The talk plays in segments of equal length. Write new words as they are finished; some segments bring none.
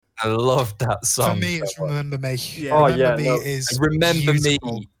I love that song. For me, it's Remember Me. Yeah. Remember Me is Remember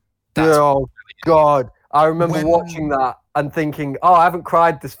beautiful. Me. That's Oh God, I remember When- watching that and thinking, "Oh, I haven't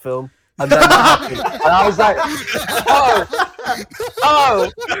cried this film," and then that happened, and I was like,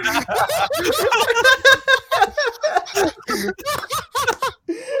 "Oh,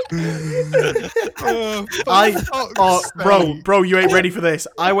 Bro, you ain't ready for this.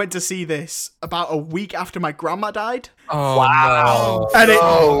 I went to see this about a week after my grandma died. Oh, wow!" no. And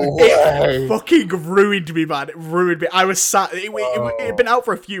way. it fucking ruined me, man. It ruined me. I was sat. It had been out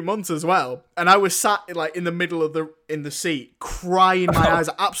for a few months as well, and I was sat like in the middle of the seat, crying my eyes,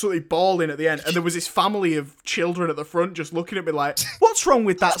 absolutely bawling at the end. And there was this family of children at the front just looking at me like, "What's wrong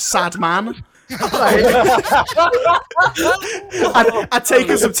with that sad man?" I'd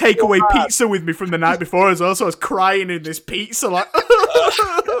taken some takeaway pizza with me from the night before as well, so I was crying in this pizza like,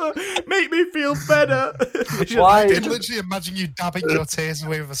 make me feel better. Why? I can literally imagine you dabbing your tears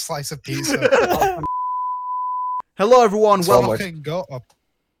away with a slice of pizza. Hello everyone, So welcome. Fucking go up.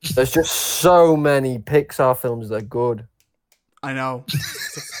 There's just so many Pixar films that are good. I know.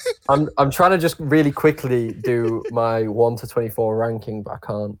 I'm trying to just really quickly do my 1 to 24 ranking, but I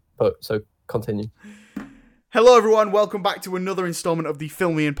can't. But so continue. Hello everyone, welcome back to another installment of the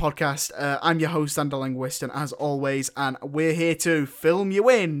Filmian podcast. I'm your host, Sander Langwist, and as always, and we're here to film you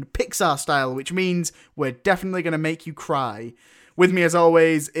in Pixar style, which means we're definitely going to make you cry. With me as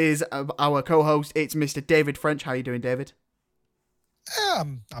always is our co-host, it's Mr. David French. How you doing, David? Yeah,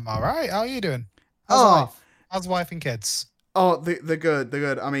 I'm all right. How are you doing? How's wife and kids? Oh, they're good. They're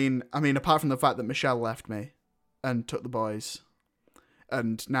good. I mean, apart from the fact that Michelle left me and took the boys,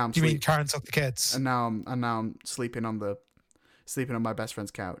 and now I'm Do you mean sleeping. Karen took the kids? And now I'm sleeping on my best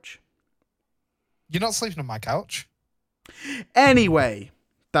friend's couch. You're not sleeping on my couch. Anyway,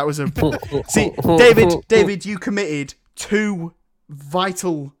 that was a see, David, you committed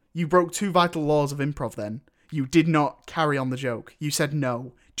you broke two vital laws of improv. Then you did not carry on the joke. You said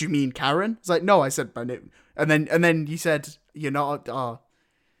no. Do you mean Karen? It's like no. I said my name, and then you said you're not.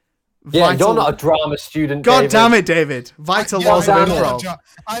 Yeah, you're not a drama student. God David. damn it, David! Vital laws of improv.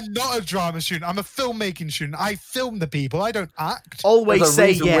 I'm not a drama student. I'm a filmmaking student. I film the people. I don't act. Always There's a say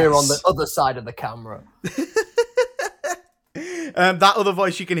reason yes. We're on the other side of the camera. That other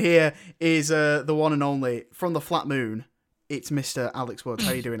voice you can hear is the one and only from the Flat Moon. It's Mr. Alex Woods.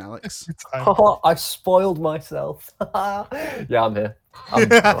 How you doing, Alex? Oh, I spoiled myself. Yeah, I'm here.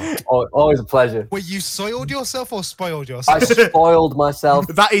 Always a pleasure. Wait, you soiled yourself or spoiled I yourself? spoiled myself.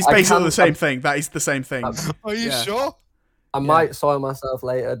 That is I basically can't- the same thing. That is the same thing. Are you Yeah. sure? I might soil myself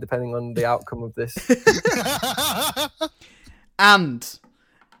later, depending on the outcome of this. And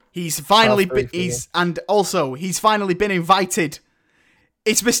he's finally That's very he's finally been invited.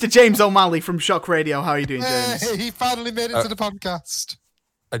 It's Mr. James O'Malley from Shock Radio. How are you doing, James? Hey, he finally made it to the podcast.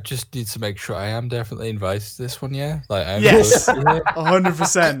 I just need to make sure I am definitely invited to this one, yeah? Like, I'm Yes. supposed to be here.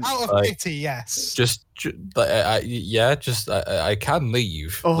 100%. Out of Like- pity, yes. I can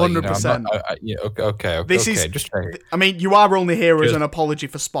leave. 100%. Okay. This okay, is- just trying. I mean, you are only here as Just- an apology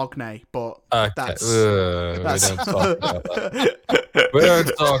for Spognay, but Okay. that's... We don't talk about that. We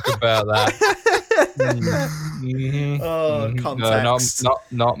don't talk about that. Mhm, Oh, mhm. context. No,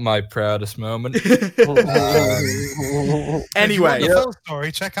 not my proudest moment. Anyway, If you want the full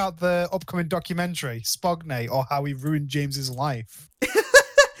story, check out the upcoming documentary, Spognay, or How He Ruined James's Life.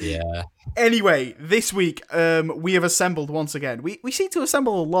 Yeah. Anyway, this week we have assembled once again. We seem to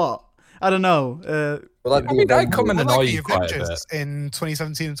assemble a lot. I don't know. I come and Well, annoy like the you quite a bit. Avengers in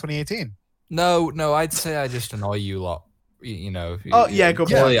 2017 and 2018. No, I'd say I just annoy you a lot. You know. Oh, yeah, good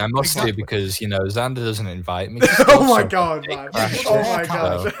clearly point. I must Exactly. do because Xander doesn't invite me. Oh my So- god, man. crashed Oh it. my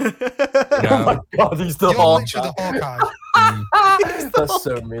god. You Oh my know, god, he's the You're Hawkeye. literally the Hawkeye. That's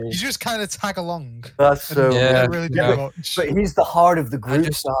so mean. You just kind of tag along. That's so and Yeah. don't really do Yeah. much. But he's the heart of the group,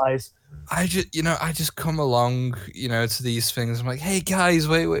 just- guys. I just come along, to these things. I'm like, hey guys,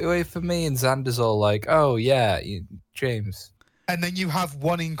 wait for me, and Xander's all like, oh yeah, James, And then you have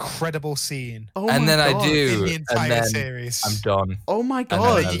one incredible scene Oh and my then I God. do, in the and entire then series. I'm done. Oh my And then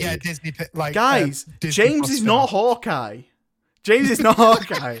Oh, god. you get a Disney Guys, Disney James Plus is not Hawkeye. James is not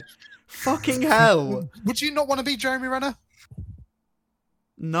Hawkeye. Fucking hell. film. Would you not want to be Jeremy Renner?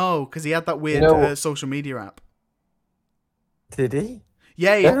 No, because he had that weird social media app. Did he?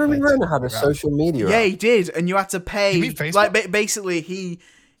 Yeah, Jeremy Renner had a social media. Yeah, app. he did, and you had to pay. You mean Facebook? Like basically,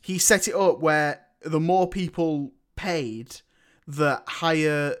 he set it up where the more people paid, the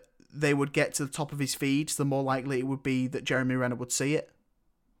higher they would get to the top of his feeds. The more likely it would be that Jeremy Renner would see it.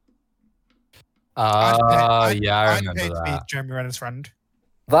 I I'd remember pay to be that. Jeremy Renner's friend.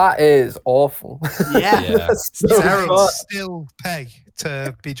 That is awful. Yeah, Yeah. it's terrible. bad. Still pay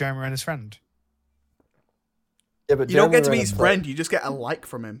to be Jeremy Renner's friend. Yeah, but You don't get to Jeremy be his Renner- friend. You just get a like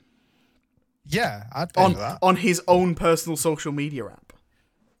from him Yeah, I'd pay for that. on his own personal social media app.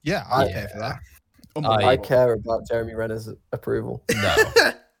 Yeah, I'd pay for that. Unbelievable. I care about Jeremy Renner's approval. No.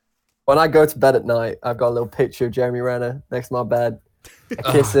 When I go to bed at night, I've got a little picture of Jeremy Renner next to my bed.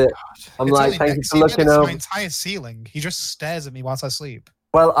 I kiss it. I'm It's like, only thank you next for to me, looking it's over. my entire ceiling. He just stares at me whilst I sleep.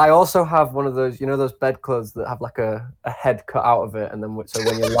 Well, I also have one of those, those bedclothes that have like a head cut out of it, and then so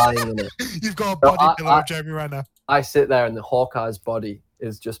when you're lying in it, You've got a No, body pillow I- of Jeremy Renner. I sit there and the Hawkeye's body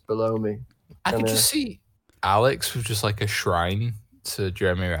is just below me. I And, could just see Alex was just like a shrine to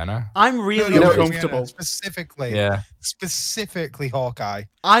Jeremy Renner. I'm really No, Jeremy uncomfortable. Renner, specifically, Yeah. specifically Hawkeye.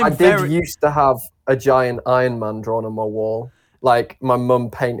 I I'm did very. used to have a giant Iron Man drawn on my wall. Like my mum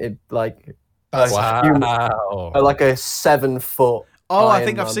painted like That's Wow. like a 7-foot. Oh, I Iron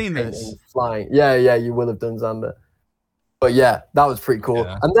think I've Man seen painting this. flying. Yeah, you will have done, Xander. But yeah, that was pretty cool.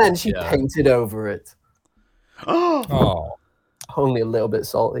 Yeah. And then she Yeah. painted over it. Oh, Oh. Only a little bit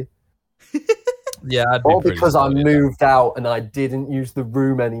salty. Yeah, I'd be All pretty because I salty. moved out and I didn't use the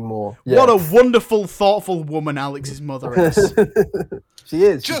room anymore. Yeah. what a wonderful, thoughtful woman Alex's mother is. She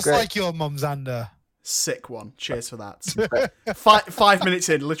is. She's just great. like your mum, Xander. Sick one. Cheers for that. 5 minutes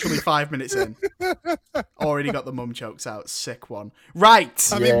in, literally 5 minutes in. Already got the mum jokes out. Sick one. Right.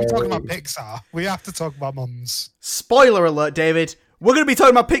 I mean, we're talking Yay. about Pixar. We have to talk about mums. Spoiler alert, David. We're going to be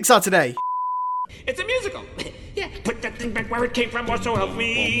talking about Pixar today. It's a musical. Yeah, put that thing back where it came from, or so help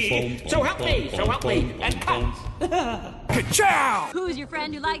me. So help me, so help me, and cut. Ka-chow! Who's your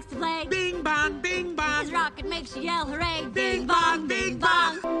friend who likes to play? Bing bong, bing bong. His rocket makes you yell hooray! Bing bong, bing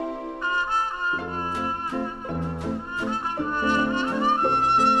bong!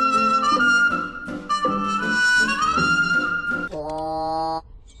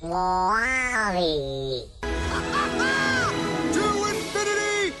 To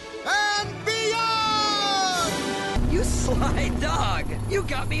infinity and beyond! You sly dog! You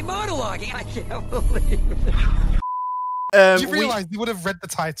got me monologuing. I can't believe it. Did you We- realize you would have read the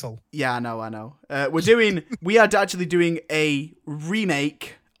title? Yeah, I know. We are actually doing a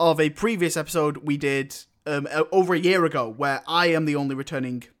remake of a previous episode we did over a year ago, where I am the only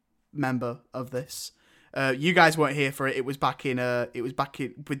returning member of this. You guys weren't here for it. It was back in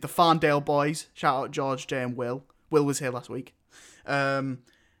with the Farndale boys. Shout out George, Jay, and Will. Will was here last week. And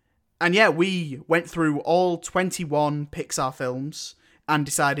yeah, we went through all 21 Pixar films and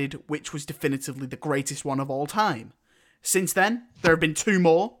decided which was definitively the greatest one of all time. Since then, there have been 2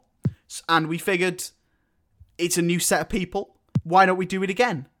 more, and we figured it's a new set of people. Why don't we do it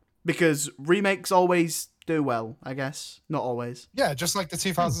again? Because remakes always do well, I guess. Not always. Yeah, just like the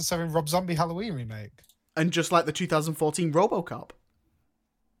 2007 Rob Zombie Halloween remake. And just like the 2014 RoboCop.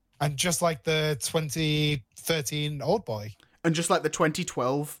 And just like the 2013 Oldboy. And just like the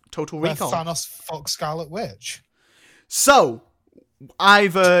 2012 Total Where Recall. Thanos fucked Scarlet Witch. So,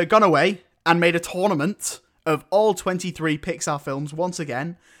 I've gone away and made a tournament of all 23 Pixar films once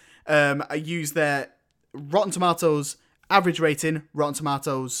again. I used their Rotten Tomatoes average rating, Rotten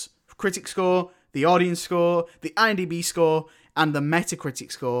Tomatoes critic score, the audience score, the IMDb score, and the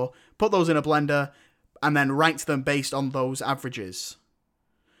Metacritic score. Put those in a blender and then ranked them based on those averages.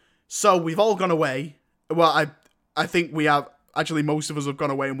 So we've all gone away. Well, I think we have. Actually, most of us have gone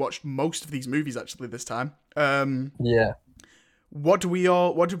away and watched most of these movies actually this time. Yeah. What did we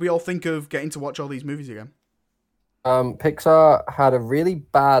all think of getting to watch all these movies again? Pixar had a really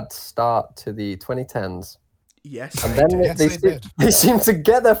bad start to the 2010s. Yes. And then Yes, they did. they seem to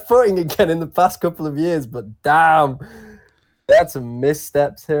get their footing again in the past couple of years, but damn, they had some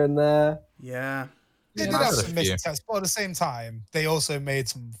missteps here and there. Yeah. They Yeah, did have that's a some few. missteps, but at the same time, they also made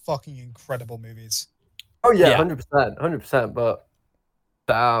some fucking incredible movies. Oh yeah, Yeah. 100%, but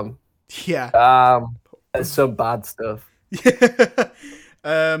damn, Yeah. there's some bad stuff.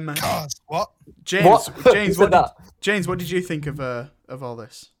 God, what? James, What? James, Who said that? James, what did you think of all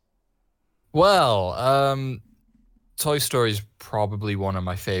this? Well, Toy Story is probably one of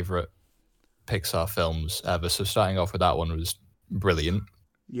my favorite Pixar films ever. So starting off with that one was brilliant.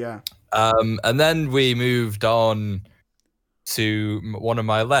 Yeah. And then we moved on to one of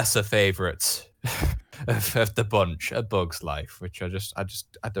my lesser favorites of the bunch, A Bug's Life, which I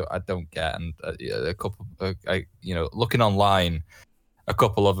don't get. And a couple, looking online, a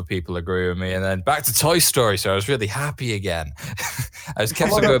couple other people agree with me. And then back to Toy Story, so I was really happy again. I was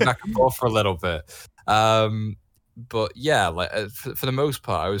kept on going back and forth for a little bit. But yeah, for the most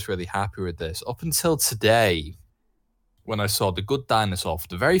part, I was really happy with this up until today, when I saw The Good Dinosaur for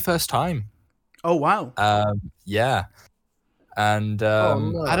the very first time. Oh wow. Yeah, and Oh,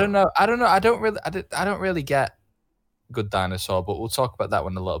 no. I don't know. I don't really get good dinosaur, but we'll talk about that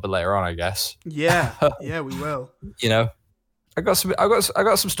one a little bit later on, I guess. Yeah, yeah, we will. You know, I got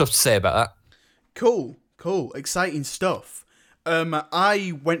some stuff to say about that. Cool, exciting stuff.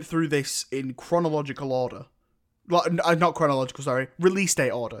 I went through this in chronological order. Not chronological, sorry, release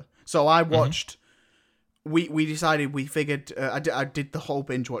date order. So I watched. We decided, we figured. I did the whole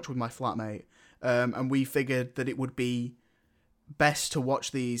binge watch with my flatmate, and we figured that it would be best to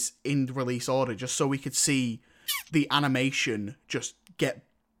watch these in release order, just so we could see the animation just get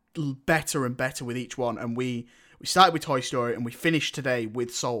better and better with each one. And we started with Toy Story, and we finished today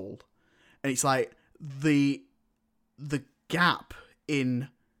with Soul. And it's like the gap in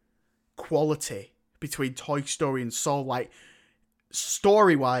quality between Toy Story and Soul, like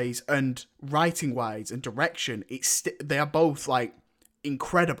story-wise and writing-wise and direction, they are both like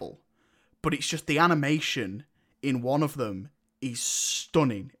incredible, but it's just the animation in one of them is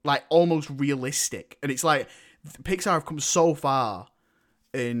stunning, like almost realistic. And it's like Pixar have come so far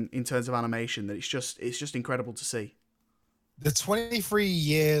in terms of animation that it's just incredible to see. The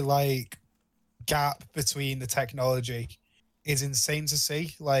 23-year like gap between the technology is insane to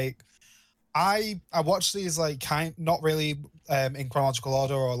see. Like I watched these like not really in chronological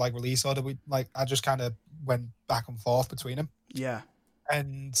order or like release order. I just kind of went back and forth between them. Yeah.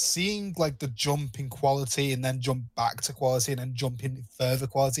 And seeing like the jump in quality and then jump back to quality and then jump in further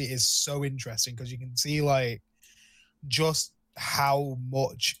quality is so interesting, because you can see like just how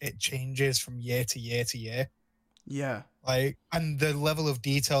much it changes from year to year to year. Yeah. Like, and the level of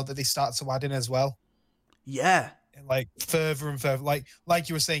detail that they start to add in as well. Yeah. And like further and further, like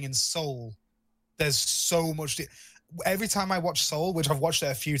you were saying in Soul, there's so much. Every time I watch Soul, which I've watched it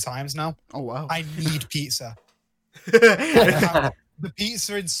a few times now, oh wow, I need pizza. The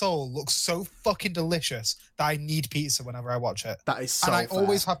pizza in Soul looks so fucking delicious that I need pizza whenever I watch it. That is so and I fair.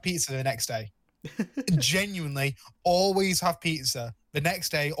 always have pizza the next day. Genuinely, always have pizza the next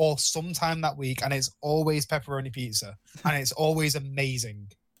day or sometime that week, and it's always pepperoni pizza, and it's always amazing,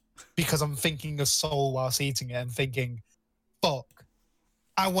 because I'm thinking of Soul whilst eating it and thinking, fuck,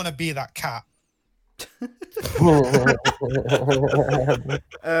 I want to be that cat. You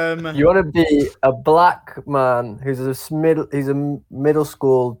want to be a black man who's a middle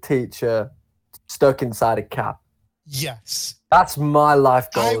school teacher stuck inside a cat. Yes. That's my life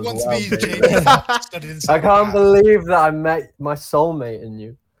goal. I want to be Jamie Foxx studied inside I a can't cat. believe that I met my soulmate in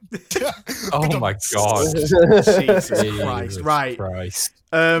you. Oh my god. Jesus Christ. Right. Christ.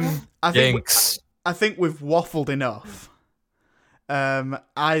 I Jinx. think we've waffled enough. I'm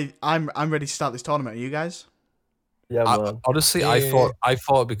ready to start this tournament. Are you guys? Yeah, man. Honestly, Yeah. I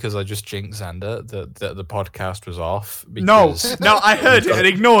thought because I just jinxed Xander that the podcast was off. Because No, I heard it and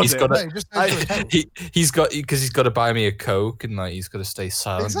ignored he's it. got No, just he's got to buy me a Coke, and like he's got to stay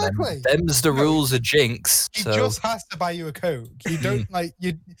silent. Exactly. Them's the rules of Jinx. He So just has to buy you a Coke. You don't like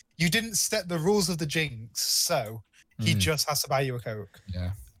you didn't set the rules of the Jinx, so he just has to buy you a Coke.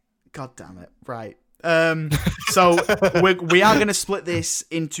 yeah. God damn it. Right. So we are going to split this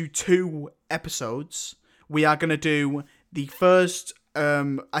into 2 episodes. We are going to do the first.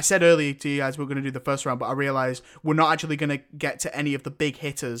 I said earlier to you guys we're going to do the first round, but I realized we're not actually going to get to any of the big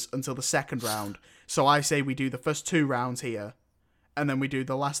hitters until the second round. So I say we do the first 2 rounds here, and then we do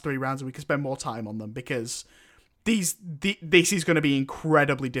the last 3 rounds, and we can spend more time on them, because this is going to be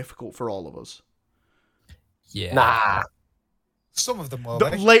incredibly difficult for all of us. Yeah. Nah. Some of them will.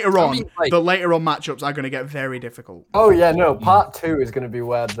 The be. later on, mean, like- the later on matchups are going to get very difficult. Oh yeah, no. Part 2 is going to be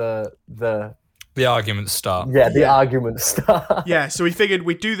where the arguments start. arguments start. Yeah, so we figured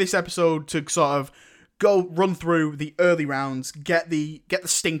we'd do this episode to sort of run through the early rounds, get the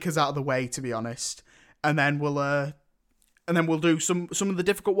stinkers out of the way, to be honest, and then we'll do some of the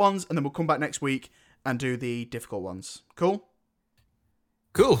difficult ones, and then we'll come back next week and do the difficult ones. Cool?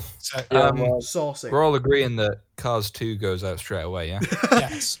 Cool. So, Saucy. We're all agreeing that Cars 2 goes out straight away, yeah?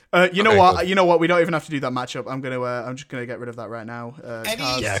 yes. You know Okay, what? good. You know what? We don't even have to do that matchup. I'm just gonna get rid of that right now. Any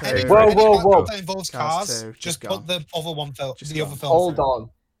Cars any 2. Whoa, any whoa, matchup whoa. that involves Cars cars, 2, just just put gone. the other one film. Just The gone. other film.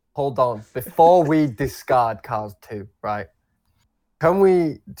 Hold on. Before we discard Cars 2, right? Can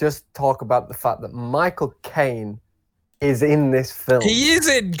we just talk about the fact that Michael Caine is in this film? He is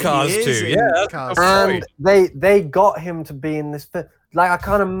in Cars He is 2, in yeah. that's Cars the 2. And point. they got him to be in this film. Like, I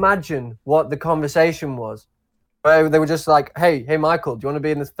can't imagine what the conversation was. Where they were just like, hey, Michael, do you want to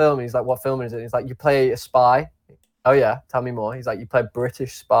be in this film? And he's like, what film is it? He's like, you play a spy. Oh, yeah, tell me more. He's like, you play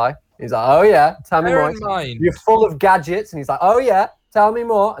British spy. He's like, oh, yeah, tell me Bear more. in mind, You're full of gadgets. And he's like, oh, yeah, tell me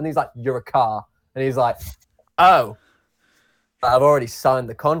more. And he's like, you're a car. And he's like, oh, I've already signed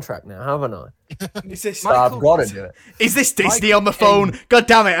the contract now, haven't I? Is this So I've got to do it. Is this Disney Michael on the phone? God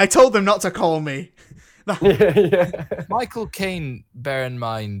damn it! I told them not to call me. yeah. Michael Caine, bear in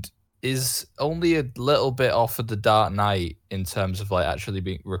mind, is only a little bit off of the Dark Knight in terms of like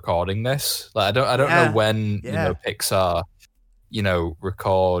actually recording this. Like I don't know when Pixar,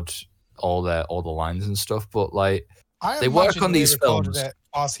 record all the lines and stuff, but like they work on these films. It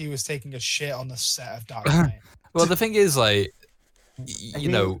whilst he was taking a shit on the set of Dark Knight. Well, the thing is, like,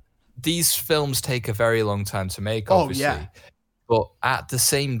 these films take a very long time to make, obviously. Oh, yeah. But at the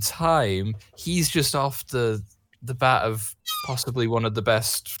same time, he's just off the bat of possibly one of the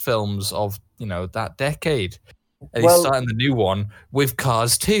best films of, that decade. And he's starting the new one with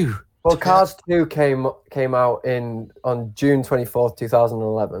Cars 2. Well, Cars 2 came out on June 24th,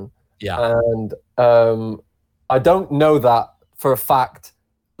 2011. Yeah. And I don't know that for a fact.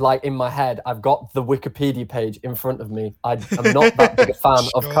 Like in my head, I've got the Wikipedia page in front of me. I'm not that big a fan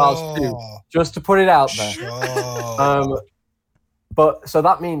of Cars 2, just to put it out there. But so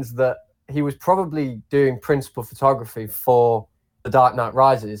that means that he was probably doing principal photography for The Dark Knight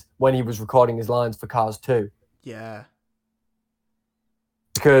Rises when he was recording his lines for Cars 2. Yeah.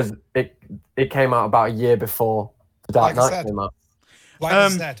 Because it came out about a year before The Dark Knight came out. Like I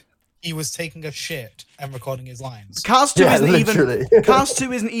said, he was taking a shit and recording his lines. Cars 2 isn't literally. even Cars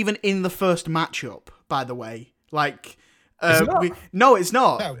 2 isn't even in the first matchup, by the way. Like no, it's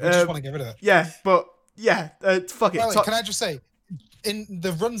not. No, we just want to get rid of it. Yeah, but fuck it. Well, can I just say, in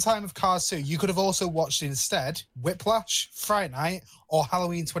the runtime of Cars 2, you could have also watched instead Whiplash, Fright Night, or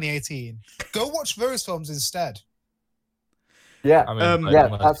Halloween 2018. Go watch those films instead. Yeah, I mean,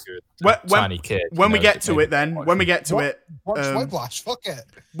 that's tiny kid. When we get to it, then when we get to it, watch Whiplash. Fuck it.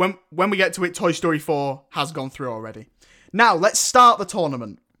 When we get to it, Toy Story 4 has gone through already. Now let's start the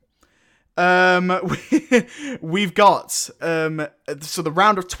tournament. We've got so the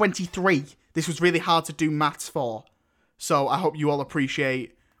round of 23. This was really hard to do maths for, so I hope you all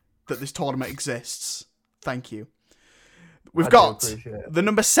appreciate that this tournament exists. Thank you. We've got the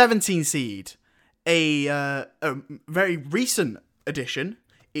number 17 seed, a very recent addition.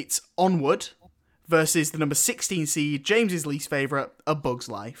 It's Onward versus the number 16 seed, James's least favourite, A Bug's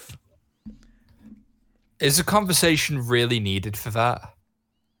Life. Is a conversation really needed for that?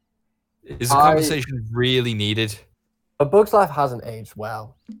 Is a conversation really needed? A Bug's Life hasn't aged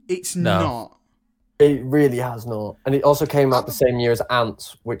well. It's not. It really has not. And it also came out the same year as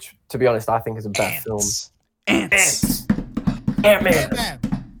Ants, which, to be honest, I think is a better film. Ants. Ant-Man.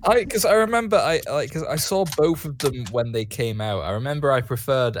 Because I remember, because I saw both of them when they came out. I remember I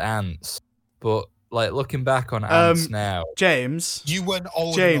preferred Ants, but like looking back on Ants now, James, you weren't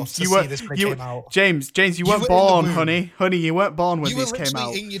old enough to see this when it came out. James, you weren't born, honey, you weren't born when this came out. You were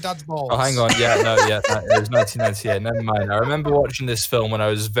literally in your dad's balls. Oh, hang on, it was 1998. Never mind. I remember watching this film when I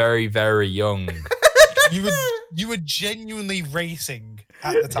was very, very young. You were genuinely racing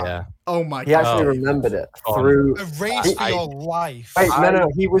at the time. Yeah. Oh my god. He actually remembered it through A race for your life. Wait, no,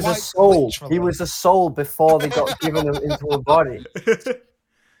 he was a soul. He was a soul before they got given him into a body.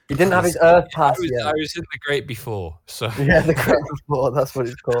 He didn't have his Earth pass yet. I was in the Great Before, so yeah, the Great Before. That's what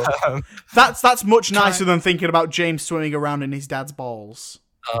it's called. That's much nicer than thinking about James swimming around in his dad's balls.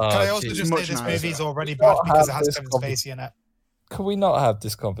 Can I also just say this movie's already bad because it has Kevin Spacey in it? Can we not have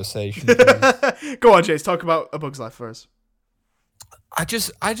this conversation? Go on, James. Talk about A Bug's Life for us. I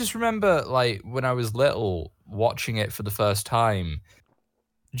just remember like when I was little watching it for the first time,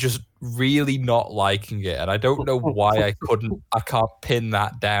 just really not liking it, and I don't know why I can't pin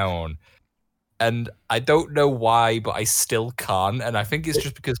that down, and I don't know why, but I still can't, and I think it's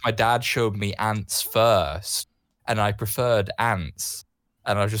just because my dad showed me Ants first, and I preferred Ants,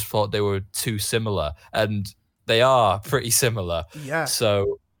 and I just thought they were too similar, and they are pretty similar. Yeah.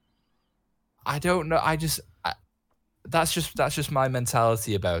 So I don't know. That's just my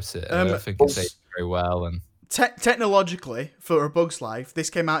mentality about it. I don't think it's aged very well. And technologically, for A Bug's Life,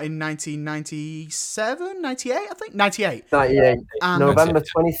 this came out in 1997, 98, I think? 98. 98. And November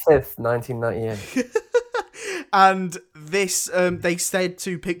 25th, 1998. And this, they said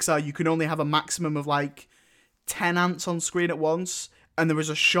to Pixar, you can only have a maximum of like 10 ants on screen at once. And there was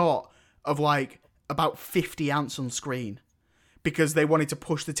a shot of like about 50 ants on screen because they wanted to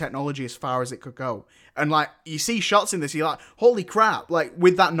push the technology as far as it could go. And like, you see shots in this, you're like, holy crap, like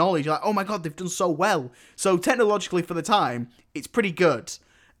with that knowledge, you're like, oh my god, they've done so well. So technologically for the time, it's pretty good.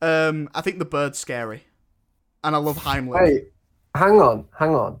 I think the bird's scary. And I love Heimlich. Wait, hang on.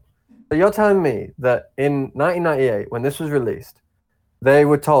 So you're telling me that in 1998, when this was released, they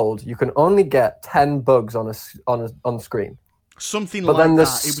were told you can only get 10 bugs on screen. Something like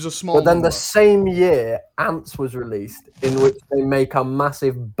that. It was a small But then number. the same year, Ants was released, in which they make a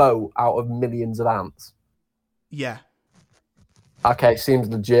massive boat out of millions of ants. Yeah. Okay, seems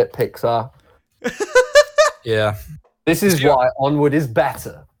legit, Pixar. Yeah. This is why Onward is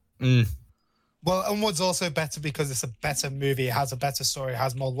better. Mm. Well, Onward's also better because it's a better movie. It has a better story. It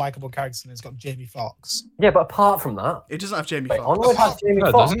has more likable characters, and it's got Jamie Foxx. Yeah, but apart from that, It doesn't have Jamie wait, Foxx. Onward has Jamie No,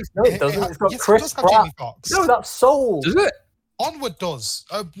 it Foxx. doesn't. No, it doesn't. It's got yes, it Chris does have Pratt. Jamie Foxx. No, that's Soul. Does it? Onward does.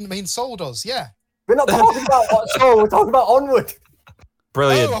 I mean, Soul does. Yeah. We're not talking about Soul. We're talking about Onward.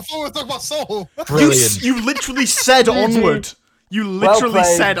 Brilliant. Oh, I thought we were talking about Soul. Brilliant. You literally said Onward. You literally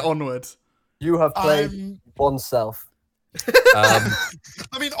played. said Onward. You have played oneself. I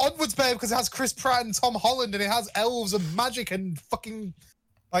mean, Onward's better because it has Chris Pratt and Tom Holland, and it has elves and magic and fucking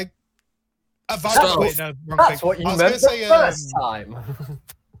like. That's what you meant the first time.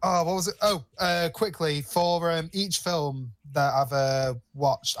 Oh, what was it? Oh, quickly for each film that I've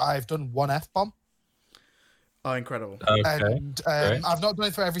watched, I've done one F-bomb. Oh, incredible. Okay. And Great. I've not done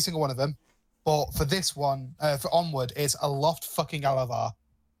it for every single one of them, but for this one, for Onward, it's a loft fucking Alavar.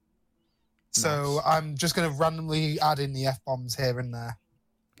 So Nice. I'm just going to randomly add in the F-bombs here and there.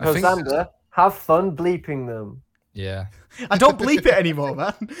 I think- Xander, have fun bleeping them. Yeah. I don't bleep it anymore,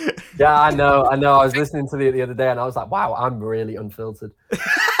 man. Yeah, I know. I was listening to it the other day, and I was like, "Wow, I'm really unfiltered."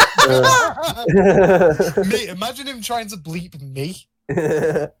 Mate, imagine him trying to bleep me.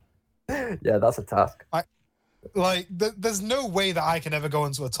 Yeah, that's a task. Like, there's no way that I can ever go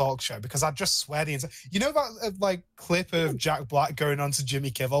into a talk show because I'd just swear the entire. You know that like clip of Jack Black going on to Jimmy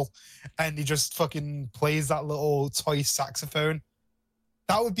Kimmel, and he just fucking plays that little toy saxophone.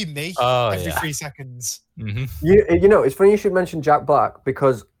 That would be me every 3 seconds. Mm-hmm. You know, it's funny you should mention Jack Black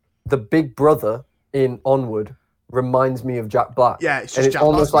because the big brother in Onward reminds me of Jack Black. Yeah, it's And just it's Jack I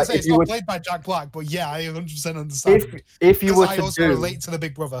was almost gonna like say, if it's you not were played by Jack Black, but yeah, I 100% understand. if you were I to also do relate to the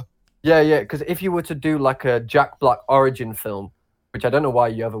big brother. yeah, because if you were to do like a Jack Black origin film, which I don't know why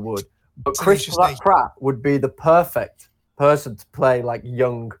you ever would, but Chris Tenacious D. Pratt would be the perfect person to play like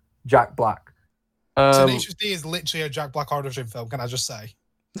young Jack Black. Tenacious D is literally a Jack Black origin film. Can I just say?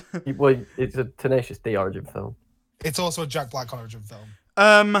 Well, it's a Tenacious D origin film. It's also a Jack Black origin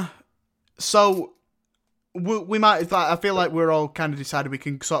film. So we might. I feel like we're all kind of decided we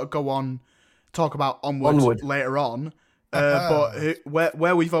can sort of go on, talk about Onward. Later on. But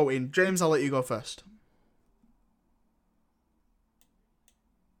where are we voting? James, I'll let you go first.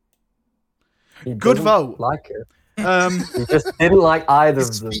 He Good didn't vote. Like it. He He just didn't like either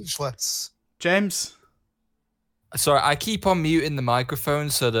It's of them. speechless. James. Sorry, I keep on muting the microphone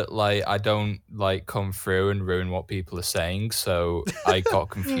so that like I don't like come through and ruin what people are saying. So I got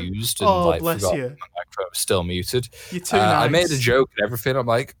confused and Oh, like bless forgot you. my microphone was still muted. You're too I nice. made a joke and everything. I'm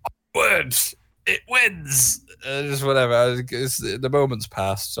like, Onward, it wins. Just whatever. The moment's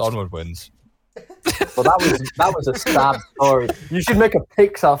passed. Onward wins. Well, that was a sad story. You should make a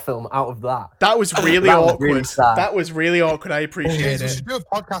Pixar film out of that. That was really That was awkward. really sad. That was really awkward. I James, appreciate we it. should do a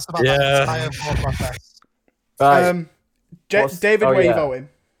podcast about Yeah. that entire thought process. Right. David, oh, where you yeah. voting?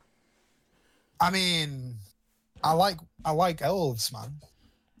 I mean, I like elves, man.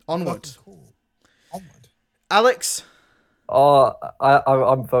 Onward. Fucking cool. Onward. Alex.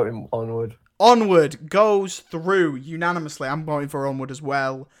 I'm voting Onward. Onward goes through unanimously. I'm voting for Onward as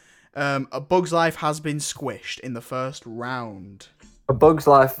well. A Bug's Life has been squished in the first round. A Bug's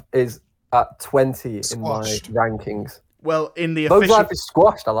Life is at 20 in my Squashed. rankings. Well, in the Bug's official, Life is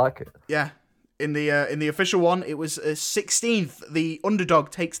squashed. I like it. yeah, in the official one, it was 16th. The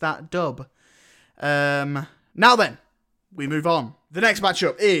underdog takes that dub. Now then, we move on. The next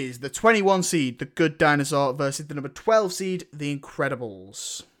matchup is the 21 seed, The Good Dinosaur, versus the number 12 seed, The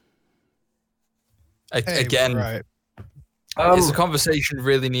Incredibles. Hey, Again, right. is the conversation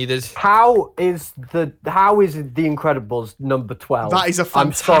really needed? How is The Incredibles number 12? That is a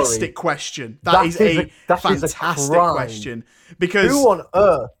I'm sorry. fantastic question. That that is is a a fantastic crime. question. Because Who on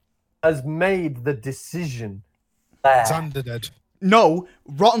earth has made the decision there? Xander did. no,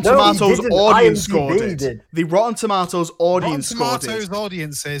 Rotten No, he Tomatoes didn't. audience IMDb scored it. did. The Rotten Tomatoes audience Rotten scored Tomatoes it.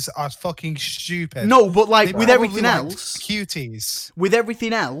 audiences are fucking stupid. No, but like They with probably everything like else, cuties.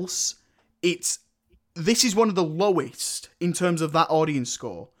 this is one of the lowest in terms of that audience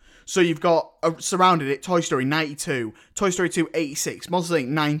score. So you've got surrounded it Toy Story 92, Toy Story 2 86, Monsters Inc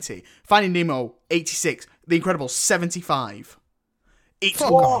 90, Finding Nemo 86, The Incredibles 75.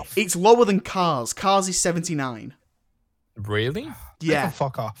 Fuck off. It's lower than Cars. Cars is 79. Really? Yeah.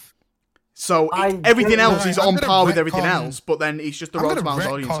 Fuck off. So I everything don't else know. is I'm on gonna par with everything retcon- else, but then it's just the I'm Rotten gonna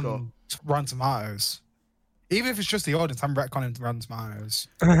Tomatoes audience score. retcon Rotten Tomatoes. Even if it's just the audience, I'm retconning Rotten Tomatoes.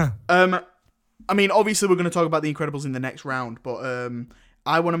 I mean, obviously we're going to talk about The Incredibles in the next round, but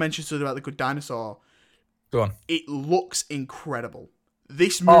I want to mention something about The Good Dinosaur. Go on. It looks incredible.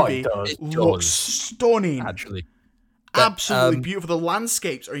 This Oh, movie it does. It looks does. stunning. Actually, Absolutely um, beautiful. The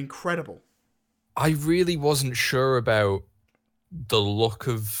landscapes are incredible. I really wasn't sure about the look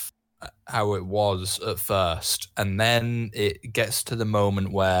of how it was at first, and then it gets to the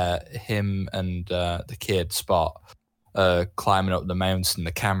moment where him and the kid Spot climbing up the mountain.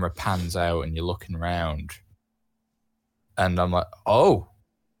 The camera pans out, and you're looking around, and I'm like, oh,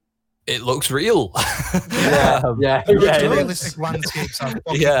 it looks real. Yeah, The it is. realistic landscapes are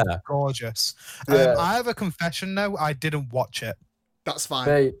fucking gorgeous. Yeah. I have a confession now. I didn't watch it. That's fine.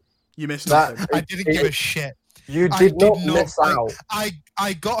 Mate, You missed that- nothing. I didn't give a shit. you I did not did miss like, out.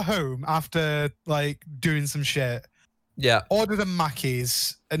 I got home after like doing some shit, Yeah. ordered a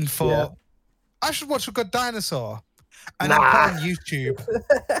Mackey's, and thought I should watch A Good Dinosaur. And I Nah. put on YouTube,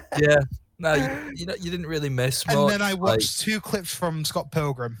 Yeah. No, you didn't really miss much. and then I like- watched 2 clips from Scott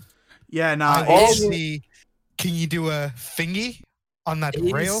Pilgrim. Yeah, no. I all want it's- to see, can you do a thingy on that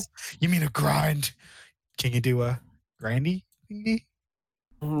It rail? is- You mean a grind? Can you do a grindy thingy?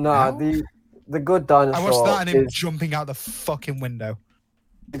 Nah, No? the Good I Dinosaur watched that and him is jumping out the fucking window.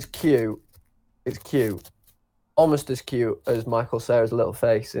 cute. It's cute. Almost as cute as Michael Cera's little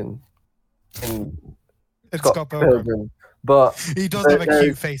face in It's Scott Scott Pilgrim. Pilgrim. But He does have a there-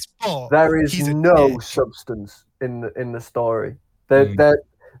 cute face, but there is he's a no dick. substance in the story. Mm.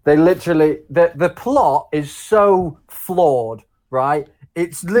 They literally the plot is so flawed, right?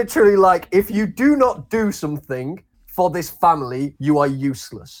 It's literally like if you do not do something for this family, you are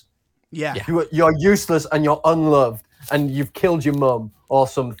useless. Yeah. You're useless and you're unloved and you've killed your mum or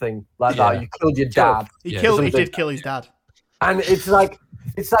something like Yeah. that. You killed your dad. He Yeah. killed. He Something. did kill his dad. And it's like,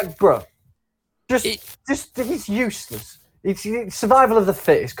 bro, It- just he's useless. It's survival of the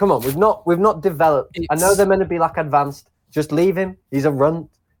fittest. Come on, we've not developed. I know It's- they're meant to be like advanced. Just leave him. He's a runt.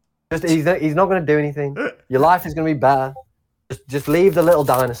 He's not going to do anything. Your life is going to be better. Just leave the little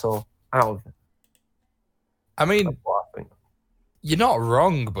dinosaur out of it. I mean, That's what I think. you're not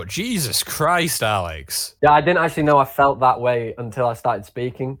wrong, but Jesus Christ, Alex. Yeah, I didn't actually know I felt that way until I started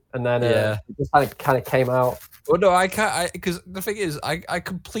speaking, and then Yeah. it just kind of came out. Well, no, I can't. Because the thing is, I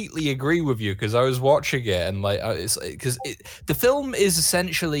completely agree with you because I was watching it and like it's because the film is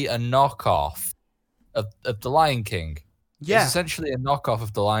essentially a knockoff of The Lion King. Yeah. It's essentially a knockoff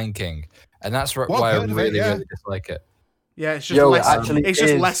of The Lion King, and that's why Well, I heard of it, really, yeah. really dislike it. Yeah. It's just Yo, it less. actually It's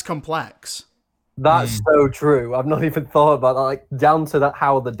just is. less complex. That's so true. I've not even thought about that. Like down to that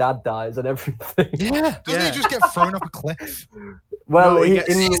how the dad dies and everything. Yeah, doesn't Yeah. he just get thrown off a cliff? Well, No, he he, gets-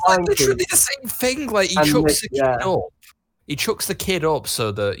 in it's the like Lion King, literally the same thing. Like he And chucks the the- yeah. kid up. He chucks the kid up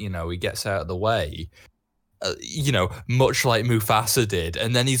so that he gets out of the way. Much like Mufasa did,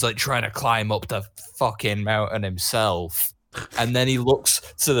 and then he's like trying to climb up the fucking mountain himself. And then he looks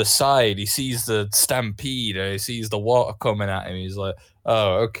to the side. He sees the stampede, or he sees the water coming at him. He's like,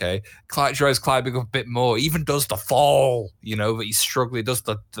 "Oh, okay." Tries climbing up a bit more. Even does the fall, but he's struggling. Does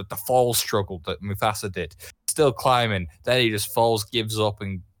the fall struggle that Mufasa did? Still climbing. Then he just falls, gives up,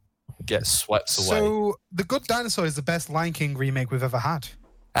 and gets swept away. So, The Good Dinosaur is the best Lion King remake we've ever had.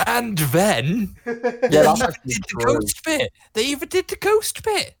 And then yeah, they that's even actually did the true. ghost bit. They even did the ghost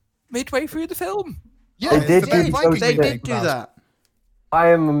bit midway through the film. Yeah, They did it's the best do Lion those King They things. remake did do we've had. that. I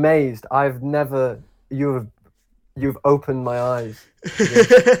am amazed. You've opened my eyes.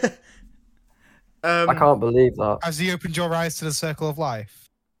 I can't believe that. Has he opened your eyes to the circle of life?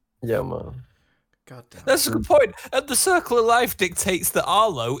 Yeah, man. God damn. That's a good point. And the circle of life dictates that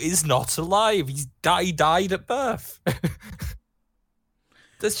Arlo is not alive. He died at birth.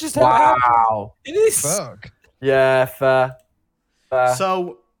 That's just how it happened. Wow. It is. Fuck. Yeah, fair.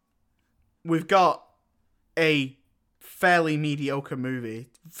 So we've got a fairly mediocre movie,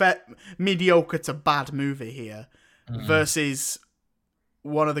 mediocre to bad movie here, versus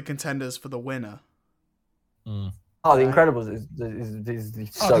one of the contenders for the winner. Oh, The Incredibles is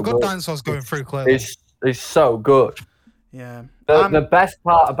Oh, so The Good good. Dinosaur's going through clearly. It's so good. Yeah. The best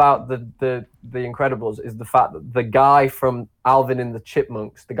part about the Incredibles is the fact that the guy from Alvin and the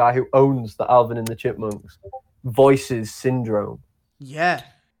Chipmunks, the guy who owns the Alvin and the Chipmunks, voices Syndrome. Yeah.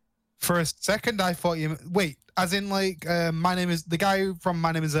 For a second, I thought you... Wait, as in like, My Name is... The guy from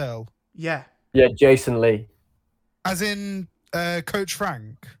My Name is Earl. Yeah. Yeah, Jason Lee. As in Coach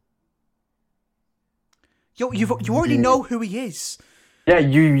Frank. Yo, you already know who he is. Yeah, I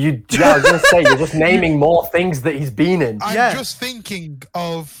was gonna say you're just naming more things that he's been in. I'm Yeah. just thinking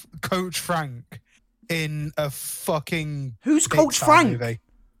of Coach Frank in a fucking... Who's Coach Pixar Frank? movie.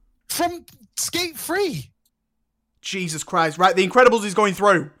 From Skate 3. Jesus Christ. Right, The Incredibles is going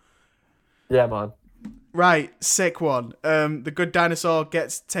through. Yeah, man. Right, sick one. The good dinosaur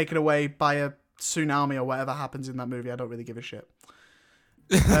gets taken away by a tsunami or whatever happens in that movie. I don't really give a shit.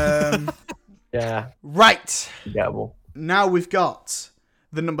 Yeah, Right. forgettable. Now we've got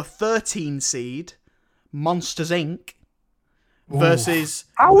the number 13 seed, Monsters Inc. versus...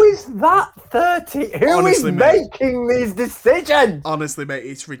 How is that 30? Who Honestly, is mate. making these decisions? Honestly, mate,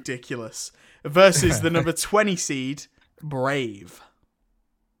 it's ridiculous. Versus the number 20 seed, Brave.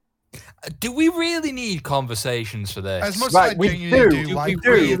 Do we really need conversations for this? As much Right, as I we genuinely do. do like we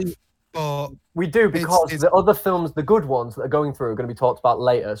really- Brave, but We do, because it's- the other films, the good ones that are going through, are going to be talked about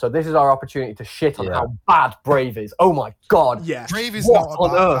later. So this is our opportunity to shit on Yeah. how bad Brave is. Oh my god. Yeah. Brave is What not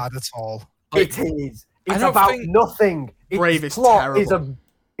on that earth? bad at all. It is. I It's don't about think- nothing. Its Brave is plot is terrible.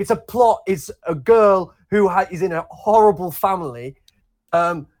 it's a plot. It's a girl who is in a horrible family.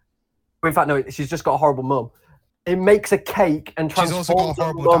 In fact, no, she's just got a horrible mum. It makes a cake and She's transforms also got a the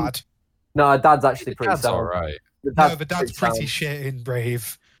horrible mum. dad. No, her dad's actually pretty That's sound. all right. The No, the dad's sound. pretty shit in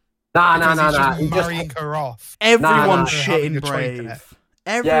Brave. Nah. Because he's just He just- marrying her off. Everyone's nah. shit in Having a choice in Brave. it.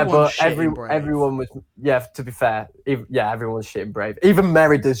 Yeah, Everyone's but shit in Brave. everyone was. Yeah, to be fair, everyone's shit in Brave. Even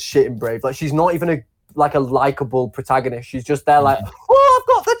Mary does shit in Brave. Like, she's not even a likable protagonist. She's just there like, oh, I've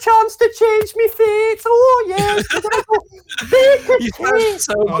got the chance to change my fate. Oh yes, You sound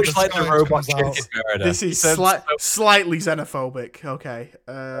so much the like the Scourge robot comes out. chicken Meredith. This You is sound slightly xenophobic. Okay.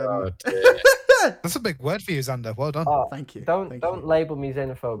 Oh, dear. That's a big word for you, Xander. Well done. Oh, Thank you. don't Thank don't you. label me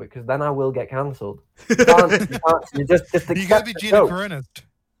xenophobic, because then I will get cancelled. You just You accept gotta be it. Gina No, Carano.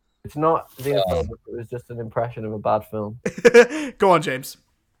 it's not xenophobic. It was just an impression of a bad film. Go on, James.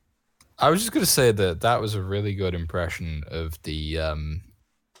 I was just going to say that was a really good impression of the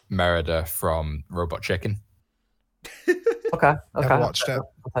Merida from Robot Chicken. Okay. Never watched it.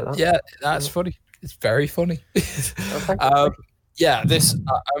 I'll take that. Yeah, that's funny. It's very funny. thank Yeah,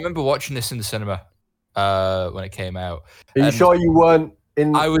 I remember watching this in the cinema when it came out. Are you And sure you weren't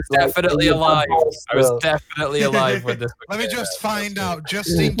in? I was definitely in the alive. house I was still? definitely alive when this. Let me just find out, just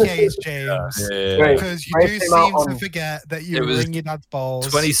in case, James. Yeah. Great. Because you Brave do came out seem to on- forget that It you was ring your dad's balls.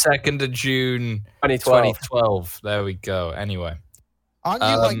 22nd of June 2012. 2012. There we go. Anyway, Aren't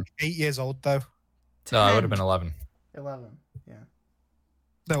you like Um, 8 years old though? no, I would have been 11. 11. Yeah.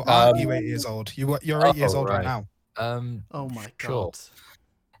 No, aren't you 8 years old? You're 8 years oh, old right right. now. Oh my Sure. god.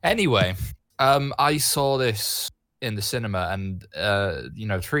 Anyway, I saw this in the cinema, and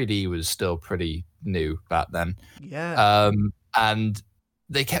 3D was still pretty new back then. Yeah. And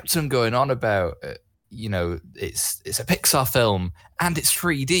they kept on going on about, it's a Pixar film and it's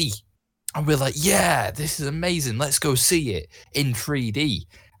 3D, and we're like, yeah, this is amazing. Let's go see it in 3D.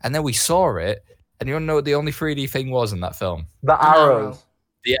 And then we saw it, and you want to know what the only 3D thing was in that film? The arrows.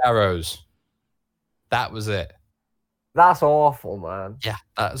 The arrows. That was it. That's awful, man. Yeah,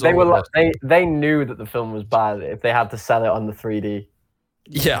 that's They all were it like, was. they knew that the film was bad if they had to sell it on the 3D.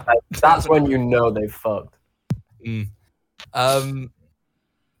 Yeah. That's when you know they fucked.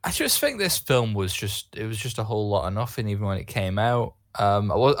 I just think this film was just a whole lot of nothing even when it came out. I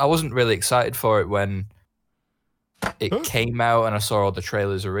wasn't really excited for it when it came out and I saw all the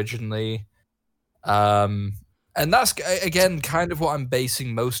trailers originally. And that's again kind of what I'm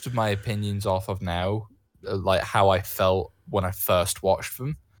basing most of my opinions off of now, like how I felt when I first watched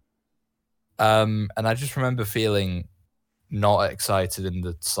them. And I just remember feeling not excited in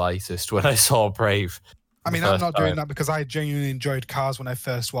the slightest when I saw Brave. I mean, the I'm first not doing time. that because I genuinely enjoyed Cars when I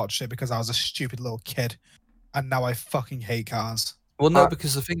first watched it because I was a stupid little kid, and now I fucking hate Cars. Well, no,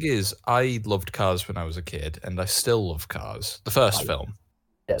 because the thing is, I loved Cars when I was a kid, and I still love Cars. The first film,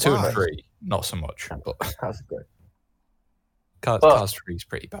 Yeah, 2 why? and 3, not so much, but That's good. Cars 3 is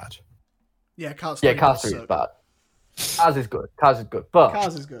pretty bad. Yeah, Cars. Yeah, 3 Cars does 3 is suck. bad. Cars is good. Cars is good. But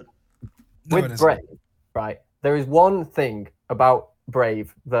Cars is good. No, it with isn't. Brave, right, there is one thing about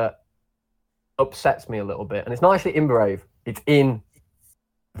Brave that upsets me a little bit, and it's not actually in Brave. It's in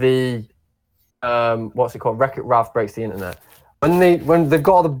the what's it called? Wreck-It Ralph Breaks the Internet. When they've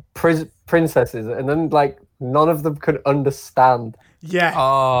got all the princesses, and then like none of them could understand Yeah.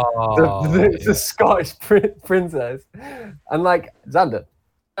 Oh, the Scottish princess, and like Xander,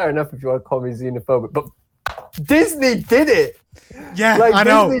 fair enough if you want to call me xenophobic, but Disney did it. yeah, Like, I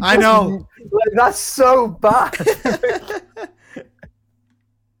know. Disney I just- know. Like, that's so bad.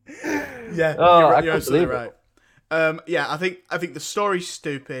 Yeah, Oh, I you're can't absolutely believe right. Yeah, I think the story's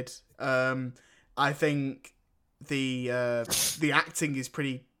stupid. I think the acting is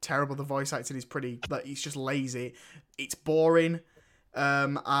pretty terrible. The voice acting is pretty like it's just lazy. It's boring.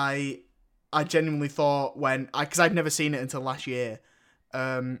 I genuinely thought because I'd never seen it until last year,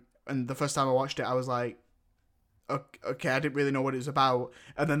 and the first time I watched it, I was like, okay, I didn't really know what it was about.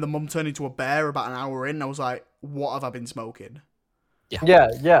 And then the mum turned into a bear about an hour in. And I was like, what have I been smoking? yeah,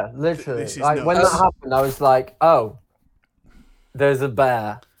 literally. This is Like when that nuts. happened, I was like, oh, there's a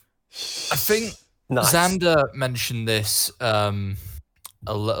bear. I think Nice. Xander mentioned this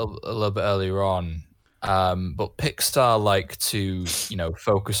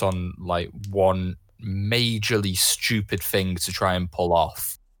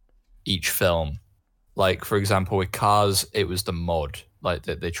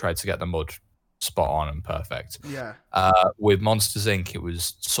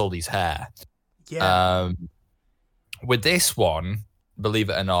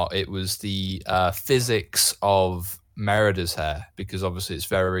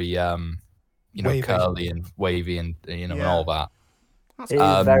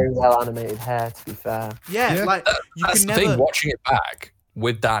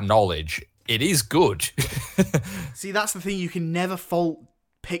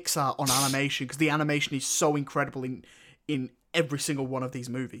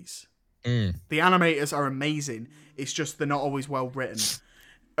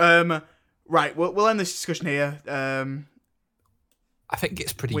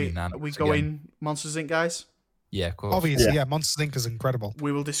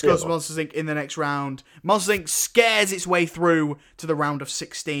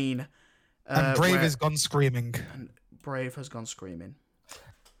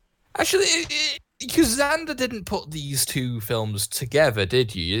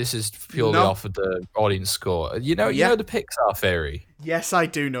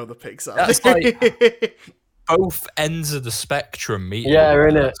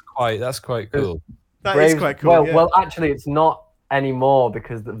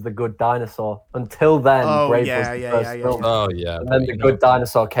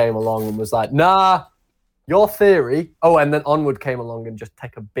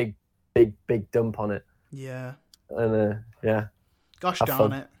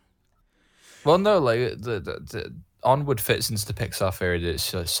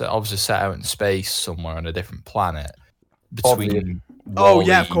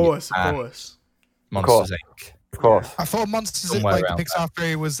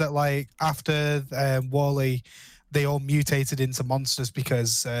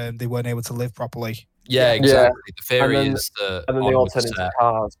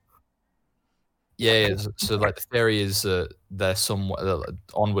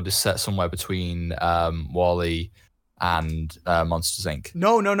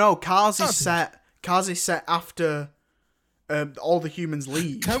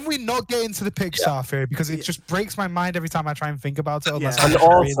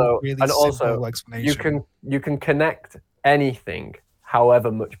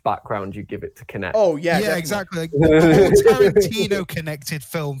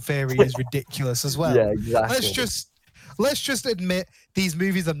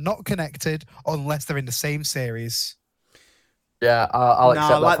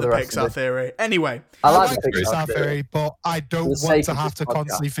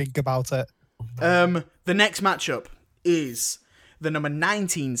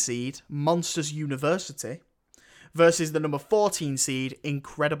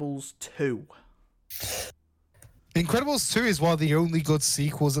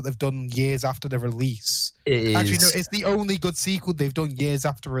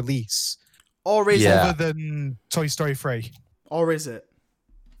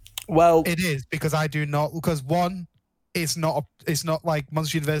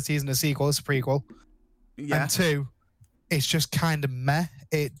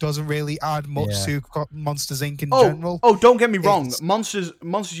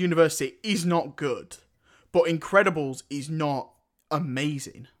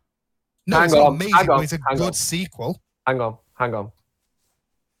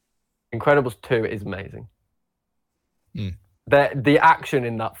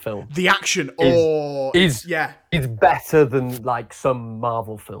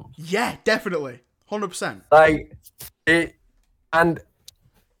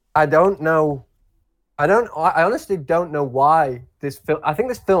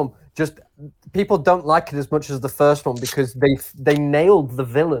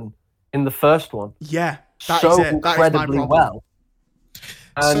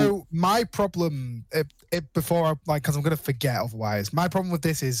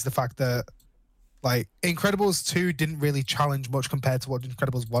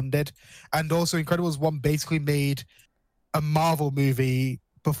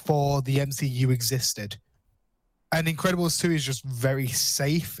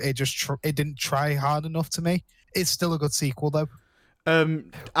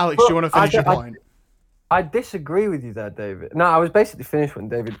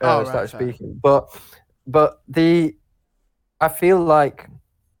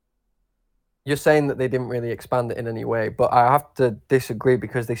you're saying that they didn't really expand it in any way, but I have to disagree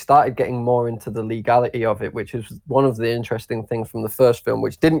because they started getting more into the legality of it, which is one of the interesting things from the first film,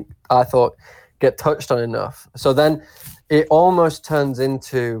 which didn't, I thought, get touched on enough. So then it almost turns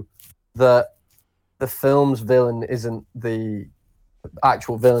into the film's villain isn't the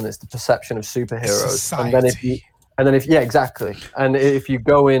actual villain, it's the perception of superheroes. Society. And then if exactly. And if you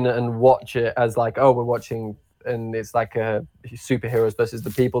go in and watch it as like, oh, we're watching, and it's like a superheroes versus the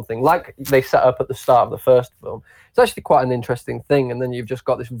people thing, like they set up at the start of the first film, it's actually quite an interesting thing. And then you've just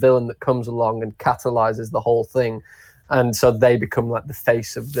got this villain that comes along and catalyzes the whole thing, and so they become like the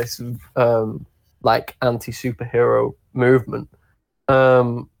face of this like anti-superhero movement.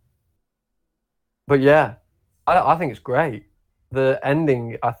 But yeah, I think it's great. The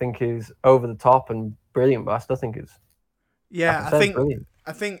ending, I think, is over the top and brilliant, but I still think it's brilliant.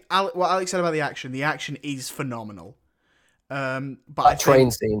 I think what Alex said about the action is phenomenal. But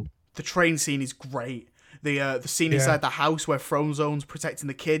The train scene is great. The scene inside the house where Frozone's protecting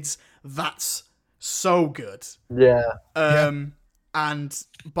the kids, that's so good. Yeah. But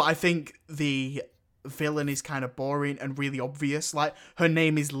I think the villain is kind of boring and really obvious. Like, her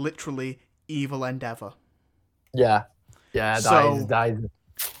name is literally Evil Endeavor. Yeah. Yeah, that is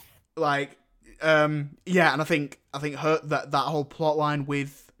like, and I think her that whole plot line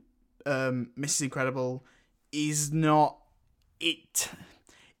with Mrs. Incredible is not it.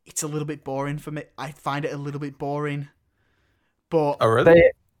 It's a little bit boring for me. I find it a little bit boring. But Oh, really?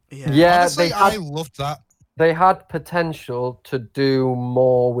 Honestly, I loved that. They had potential to do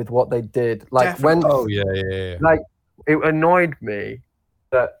more with what they did. Like Definitely. Oh, yeah. like it annoyed me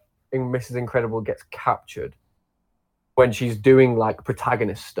that Mrs. Incredible gets captured when she's doing like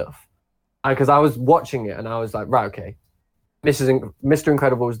protagonist stuff, and because I was watching it and I was like, right, okay, Mr.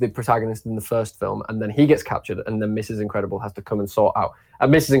 Incredible was the protagonist in the first film, and then he gets captured, and then Mrs. Incredible has to come and sort out,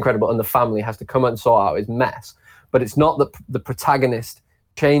 and Mrs. Incredible and the family has to come and sort out his mess. But it's not that the protagonist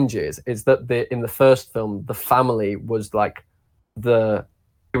changes; it's that in the first film, the family was like the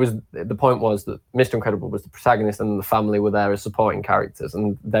point was that Mr. Incredible was the protagonist, and the family were there as supporting characters,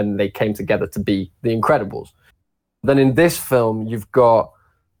 and then they came together to be the Incredibles. Then in this film, you've got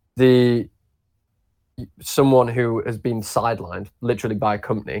someone who has been sidelined literally by a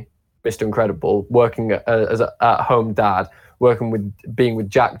company, Mr. Incredible, working as a at-home dad, being with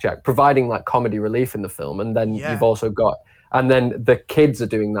Jack, providing like comedy relief in the film. And then you've also got, and then the kids are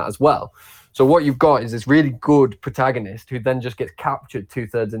doing that as well. So what you've got is this really good protagonist who then just gets captured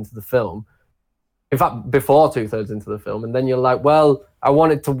 2/3 into the film. In fact, before 2/3 into the film. And then you're like, well, I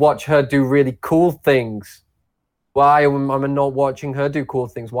wanted to watch her do really cool things. Why am I not watching her do cool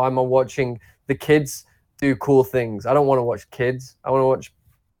things? Why am I watching the kids do cool things? I don't want to watch kids. I want to watch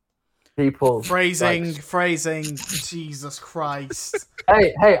people. Phrasing. Jesus Christ.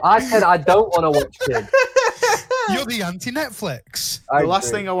 Hey, I said I don't want to watch kids. You're the anti-Netflix. The last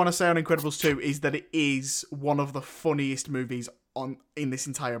thing I want to say on Incredibles 2 is that it is one of the funniest movies in this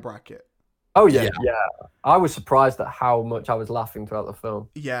entire bracket. Oh, yeah. I was surprised at how much I was laughing throughout the film.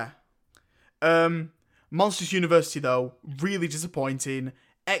 Yeah. Monsters University, though, really disappointing,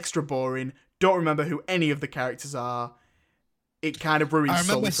 extra boring, don't remember who any of the characters are. It kind of ruined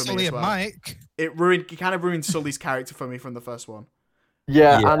Sully for me as well. Mike. It kind of ruined Sully's character for me from the first one.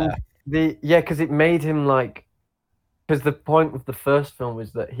 And because it made him like, because the point of the first film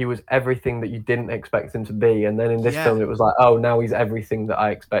was that he was everything that you didn't expect him to be, and then in this film it was like, oh, now he's everything that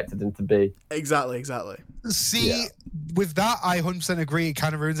I expected him to be. Exactly. See, with that, I 100% agree. It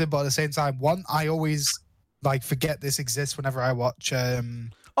kind of ruins it, but at the same time, I always like forget this exists whenever I watch.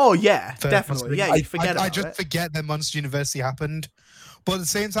 Oh yeah, definitely. Yeah, you forget. I just forget that Monster University happened, but at the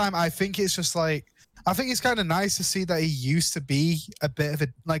same time, I think it's just like, I think it's kind of nice to see that he used to be a bit of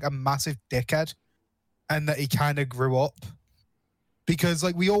a massive dickhead, and that he kind of grew up. Because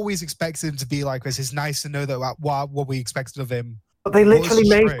like we always expected him to be like this. It's nice to know that what we expected of him. But they literally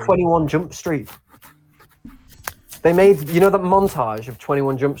made 21 Jump Street. They made, that montage of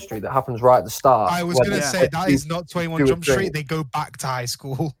 21 Jump Street that happens right at the start. I was going to say, that is not 21 Jump Street. They go back to high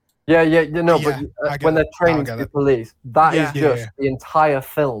school. But when they're training to be police, that is just the entire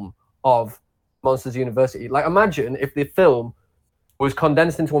film of Monsters University. Like, imagine if the film was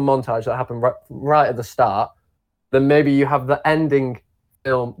condensed into a montage that happened right at the start, then maybe you have the ending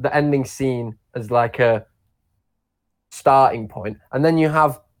scene as like a starting point, and then you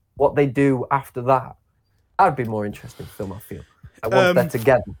have what they do after that. That would be more interesting film, I feel. Once they're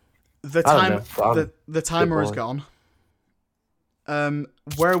together. The timer is gone.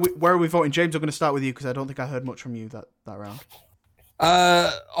 Where are we voting? James, I'm going to start with you because I don't think I heard much from you that round.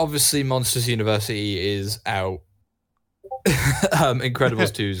 Obviously, Monsters University is out.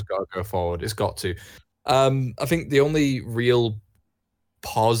 Incredibles 2's got to go forward. It's got to. I think the only real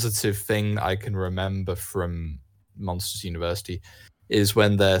positive thing I can remember from Monsters University is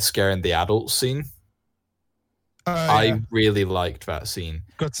when they're scaring the adults scene. I really liked that scene.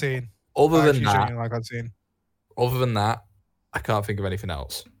 Good scene. Other than that, I can't think of anything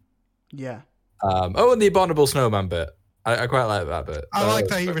else. Yeah. And the Abominable Snowman bit. I quite like that bit. I like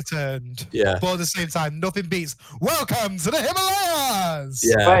that he returned. Yeah. But at the same time, nothing beats Welcome to the Himalayas!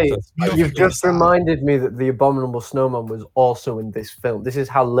 Yeah. Wait, Nothing you've beats just that. reminded me that the Abominable Snowman was also in this film. This is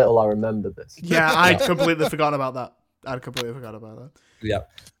how little I remember this. Yeah, I'd completely forgotten about that. Yeah.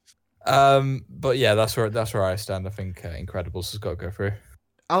 But yeah, that's where I stand. I think Incredibles has got to go through.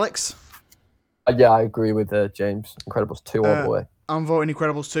 Alex? Yeah, I agree with James. Incredibles 2 all the way. I'm voting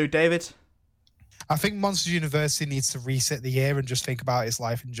Incredibles 2. David? I think Monsters University needs to reset the year and just think about its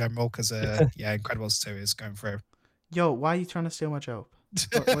life in general because, yeah, Incredibles 2 is going through. Yo, why are you trying to steal my joke?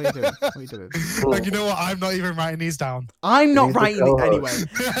 What are you doing? What are you doing? Like, you know what? I'm not even writing these down. I'm not He's the writing it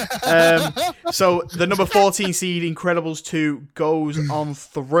co-host. anyway. So the number 14 seed Incredibles 2 goes on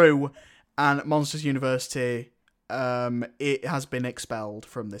through, and Monsters University, it has been expelled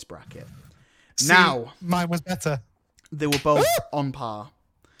from this bracket. See, Now, mine was better. they were both on par.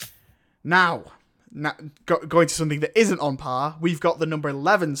 Now going to something that isn't on par, we've got the number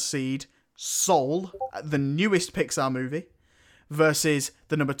 11 seed Soul, the newest Pixar movie, versus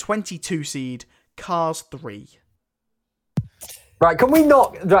the number 22 seed Cars 3. Right, can we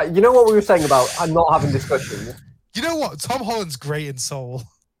not... Right, you know what we were saying about not having discussions? You know what? Tom Holland's great in Soul.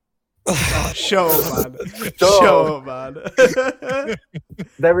 Show up, man. Show up, man.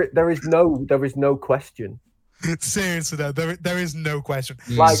 There is no question. Seriously, though, there is no question.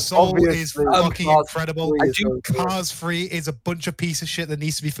 Like, Soul is obviously, fucking Cars incredible. 3 is so good. Cars 3 is a bunch of piece of shit that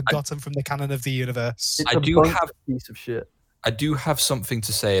needs to be forgotten from the canon of the universe. It's I a do bunch have- of piece of shit. I do have something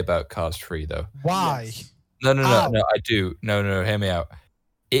to say about Cars 3, though. Why? No, Ow. I do. No, hear me out.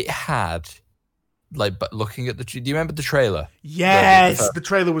 It had, like, but looking at do you remember the trailer? Yes, the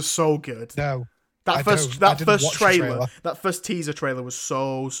trailer was so good. No. That I first don't. I didn't first watch the trailer, trailer. that first teaser trailer was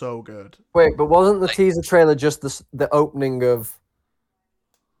so good. Wait, but wasn't the teaser trailer just the opening of...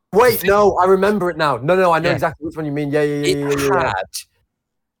 Wait, no, I remember it now. No, I know Yeah. exactly which one you mean. Yeah. It had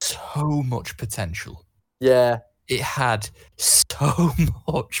so much potential. Yeah. It had so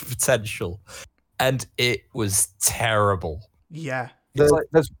much potential, and it was terrible. Yeah.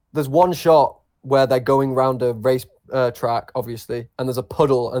 There's one shot where they're going around a race track, obviously, and there's a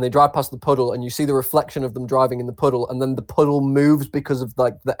puddle, and they drive past the puddle, and you see the reflection of them driving in the puddle, and then the puddle moves because of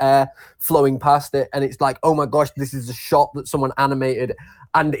like the air flowing past it, and it's like, oh my gosh, this is a shot that someone animated,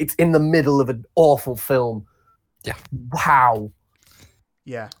 and it's in the middle of an awful film. Yeah. Wow.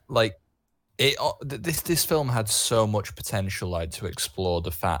 Yeah. Like this film had so much potential, like, to explore the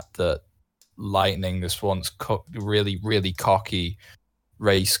fact that Lightning, this once really cocky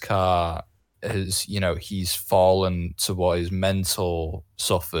race car, has, he's fallen to what his mentor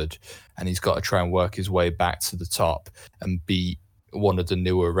suffered, and he's got to try and work his way back to the top and beat one of the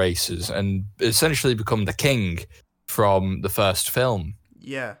newer racers and essentially become the king from the first film.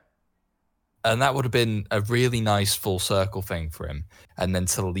 Yeah. And that would have been a really nice full circle thing for him, and then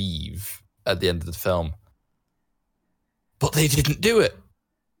to leave at the end of the film. But they didn't do it.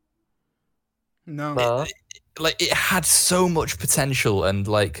 No. It had so much potential, and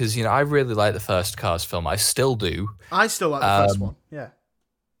because I really like the first Cars film. I still do. I still like the first one. Yeah.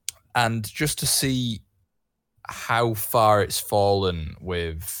 And just to see how far it's fallen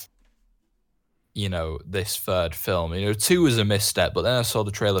with this third film. 2 was a misstep, but then I saw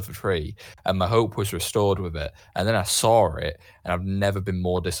the trailer for 3 and my hope was restored with it, and then I saw it and I've never been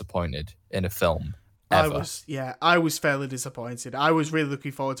more disappointed in a film ever. I was fairly disappointed. I was really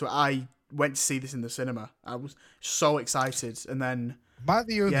looking forward to it. I went to see this in the cinema. I was so excited, and then Am I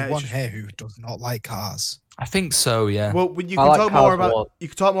the only Yeah, it's one just- here who does not like cars? I think so, yeah. well, you I can like talk more Cars about 1. you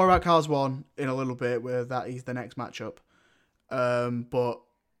can talk more about Cars 1 in a little bit, where that is the next matchup. But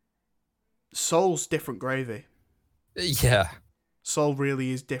Soul's different gravy. Yeah. Soul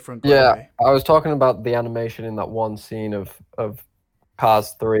really is different gravy. Yeah, I was talking about the animation in that one scene of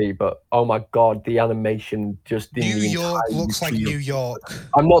Cars 3, but oh my god, the animation just New didn't. York looks like New York.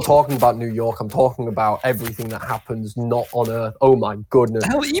 I'm not talking about New York. I'm talking about everything that happens not on Earth. Oh my goodness.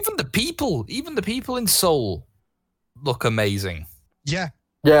 Hell, even the people in Seoul look amazing. Yeah.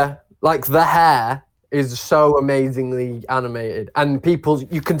 Yeah, like the hair is so amazingly animated, and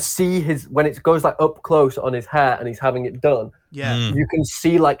you can see when it goes like up close on his hair and he's having it done. Yeah. You can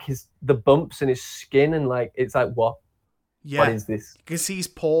see like the bumps in his skin, and like it's like what Yeah. is this? You can see his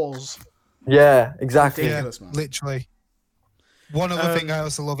pores. Yeah, exactly. Yeah, Ridiculous, man. literally. One other thing I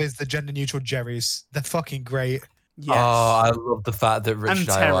also love is the gender neutral Jerrys. They're fucking great. Yes. Oh, I love the fact that Rich And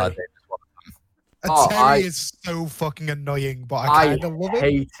Terry. Dialade. Terry is so fucking annoying, but I I kind of love him.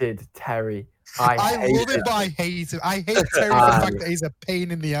 hated Terry. I hated love him, but I hate him. I hate Terry for the fact that he's a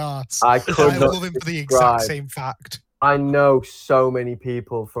pain in the ass. I I could not love him for the describe. exact same fact. I know so many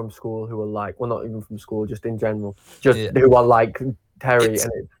people from school who are like, well, not even from school, just in general, just Yeah. who are like Terry, It's-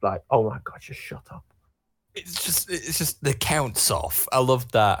 and it's like, oh my god, just shut up. It's just the counts off. I love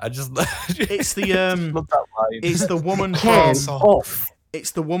that. I just It's the love that line. it's the woman Ken from off.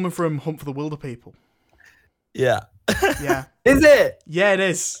 it's the woman from Hunt for the Wilder People. Yeah. Yeah. Is it? Yeah, it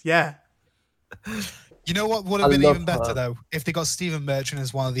is. Yeah. You know what would have I been love even better her. though if they got Stephen Merchant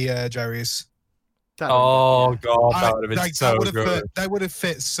as one of the Jerrys. That'd Oh god, that would have been Like, so that good. would have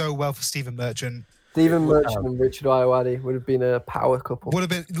fit so well for Stephen Merchant. Stephen Merchant and Richard Ayoade would have been a power couple. Would have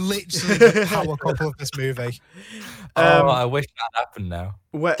been literally the power couple of this movie. Oh, I wish that happened now.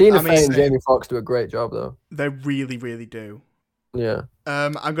 Tina I Fey mean, and Jamie Foxx do a great job, though. they really, really do. Yeah.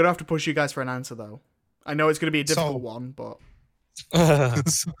 I'm gonna have to push you guys for an answer though. I know it's gonna be a difficult So- one, but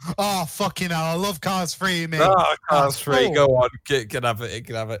Oh fucking hell! I love Cars 3, mate. Oh, Cars Oh, 3, cool. go on. Can have it.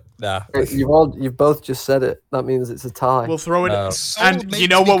 Can have it. Nah. You've both just said it. That means it's a tie. we'll throw it. No. Soul And makes you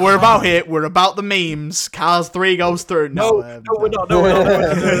know me what we're about cry. here? We're about the memes. Cars 3 goes through. No, we're not. No, we're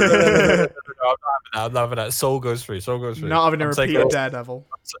not. I'm not having that. Soul goes through. Soul goes through. Not having a I'm repeat taking- of Daredevil.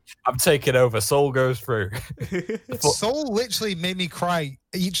 I'm taking over. Soul goes through. Soul literally made me cry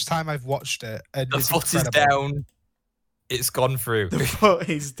each time I've watched it. And The it's foot is incredible. down. It's gone through. The foot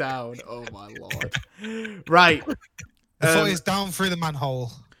is down. Oh my lord. Right. The foot Um, is down through the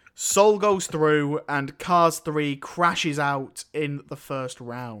manhole. Soul goes through and Cars 3 crashes out in the first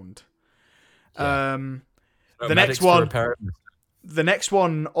round. Yeah. The Medics next to one, repair it. the next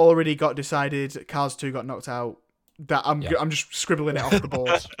one already got decided. Cars 2 got knocked out. That I'm just scribbling it off the board.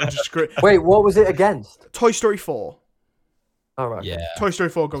 I'm just Wait, what was it against? Toy Story 4. All right. Yeah. Toy Story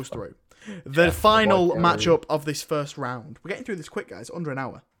 4 goes through. The final Boy, matchup of this first round. We're getting through this quick, guys. Under an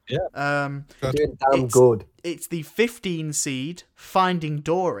hour. Yeah. You're doing damn It's- good. It's the 15 seed Finding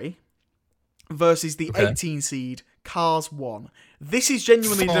Dory versus the Okay. 18 seed Cars 1. This is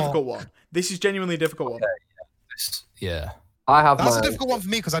genuinely a Fuck. difficult one. This is genuinely a difficult one. Yeah. I have That's a mine. difficult one for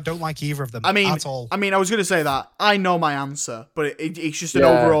me because I don't like either of them I mean, at all. I was going to say that. I know my answer, but it's just an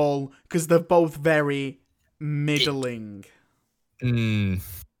Yeah. overall because they're both very middling. It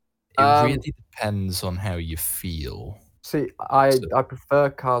really depends on how you feel. See, I prefer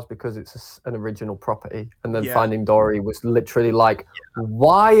Cars because it's an original property, and then Yeah. Finding Dory was literally like,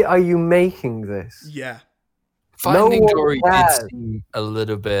 why are you making this? Yeah. Finding one Dory cares. did seem a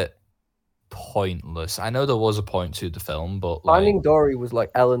little bit pointless. I know there was a point to the film, but like, Finding Dory was like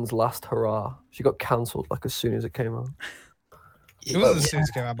Ellen's last hurrah. She got cancelled like as soon as it came out. It wasn't as soon as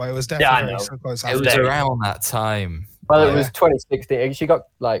it came out, but it was Yeah, I definitely know. very close. it after. was around that time. Well, it Yeah. was 2016. She got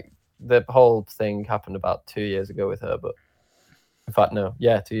like the whole thing happened about 2 years ago with her, but in fact, no,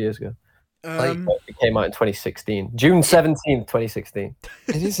 yeah, 2 years ago. It came out in 2016, June 17th, 2016.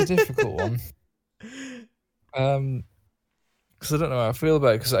 It is a difficult one. Because I don't know how I feel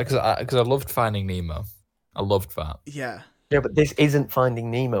about it. Because I loved Finding Nemo. I loved that. Yeah. Yeah, but this isn't Finding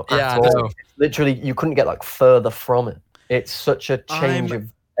Nemo. Yeah, at I all. know. It's literally, you couldn't get like further from it. It's such a change I'm-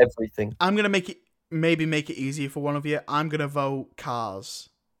 of everything. I'm going to make it easier for one of you. I'm going to vote Cars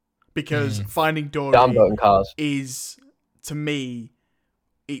because Finding Dory Yeah, I'm voting Cars. is, to me,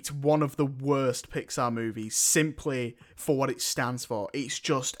 it's one of the worst Pixar movies simply for what it stands for. It's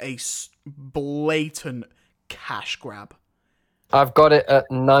just a blatant cash grab. I've got it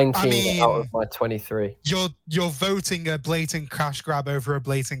at 19 I mean- out of my 23. You're voting a blatant cash grab over a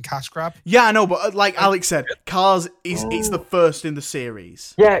blatant cash grab. Yeah, I know, but like Alex said, Cars is it's the first in the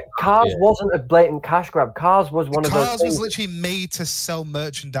series. Yeah, Cars Yeah. wasn't a blatant cash grab. Cars was one of those Cars things. was literally made to sell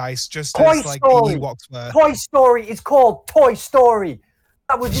merchandise, just Toy as like Story. the Ewoks were. Toy Story is called Toy Story.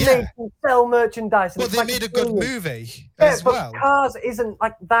 That was Yeah. made to sell merchandise. and But it's they like made a good brilliant. movie Yeah, as but well. Cars isn't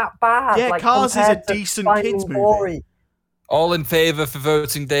like that bad. Yeah, like, Cars is a compared to decent Finding kids movie. Dory. All in favour for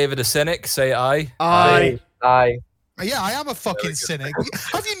voting David a cynic? Say aye. Aye. Aye. Yeah, I am a fucking cynic.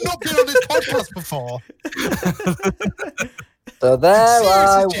 Have you not been on this podcast before? So there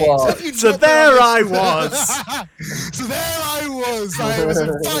I Seriously, James, was. have you So not been there on I this- was. So there I was. I was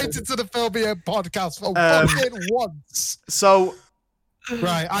invited to the Film Here podcast for Um, fucking once. So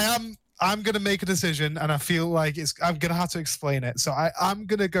Right, I'm gonna make a decision, and I feel like I'm gonna have to explain it. So I'm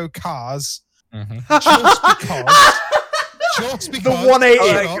gonna go Cars just because. the 180.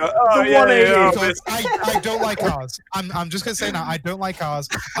 The 180. because I don't like Cars. I'm just gonna say now I don't like Cars.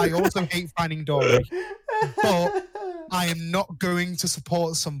 I also hate Finding Dory. But I am not going to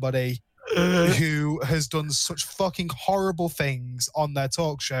support somebody who has done such fucking horrible things on their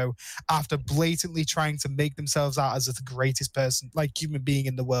talk show after blatantly trying to make themselves out as the greatest person, like human being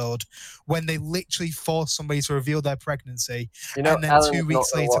in the world, when they literally forced somebody to reveal their pregnancy, and then Ellen's 2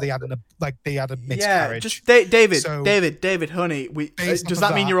 weeks not gonna later watch they had a Yeah, miscarriage. just David, So, David, honey. based Does off that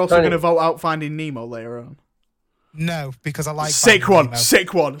of mean that- you're also Honey. going to vote out Finding Nemo later on? No, because I like Sick Finding one,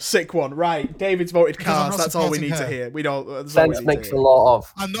 Nemo. sick one. Right, David's voted Because I'm Cars. not That's all we supporting need to her. hear. We don't. That's all we Sense need to makes a hear. lot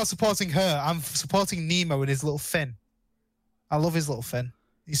of. I'm not supporting her. I'm supporting Nemo and his little fin. I love his little fin.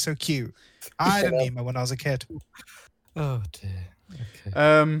 He's so cute. I had a Nemo when I was a kid. Oh dear.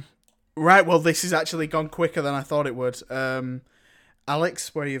 Okay. Right. Well, this has actually gone quicker than I thought it would.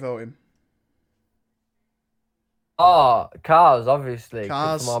 Alex, where are you voting? Oh, Cars, obviously.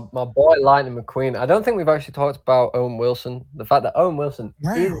 'cause Cars. My boy Lightning McQueen. I don't think we've actually talked about Owen Wilson. The fact that Owen Wilson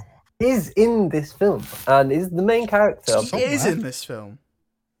Wow. is in this film and is the main character. So- He is Somewhere. in this film.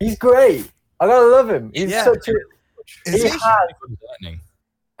 He's great. I gotta love him. He's Yeah. such a. Is he he? has Lightning.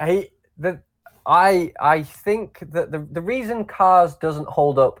 I think that the reason Cars doesn't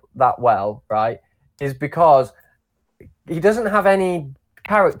hold up that well, right, is because he doesn't have any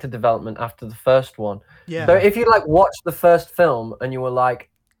character development after the first one. Yeah. So if you like watch the first film and you were like,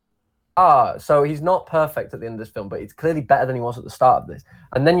 so he's not perfect at the end of this film, but he's clearly better than he was at the start of this.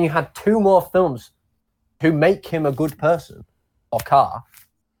 And then you had 2 more films to make him a good person or car.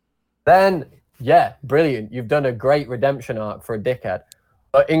 Then yeah, brilliant. You've done a great redemption arc for a dickhead.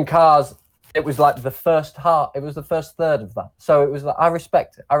 But in Cars, it was like the first half. It was the first third of that. So it was like I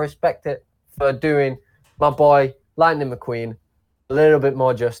respect it. I respect it for doing my boy Lightning McQueen a little bit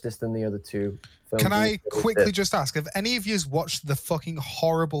more justice than the other 2 films. Can I quickly just ask, have any of you watched the fucking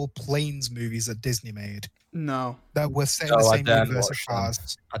horrible Planes movies that Disney made No. that were set in No, the I same don't universe as watch them.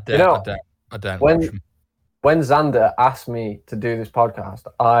 Cars? I You know, don't when- watch them. When Xander asked me to do this podcast,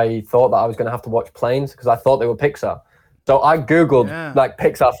 I thought that I was going to have to watch Planes because I thought they were Pixar. So I Googled like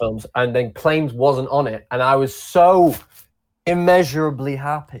Pixar films and then Planes wasn't on it. And I was so immeasurably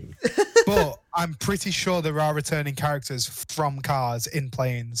happy. But I'm pretty sure there are returning characters from Cars in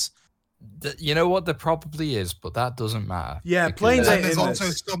Planes. You know what? There probably is, but that doesn't matter. Yeah, because- Planes And ain't there's in also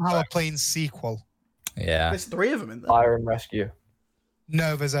this. somehow a Planes sequel. Yeah. There's 3 of them in there. Fire and Rescue.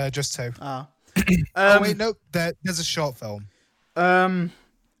 No, there's just 2. Ah. Oh wait, no, there's a short film.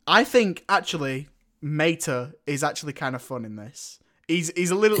 I think actually Mater is actually kind of fun in this. He's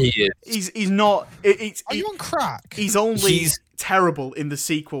a little. He is. He's not. Are you on crack? He's only He's- terrible in the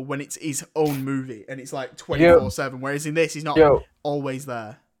sequel when it's his own movie and it's like 24/7. Whereas in this, he's not Yo. always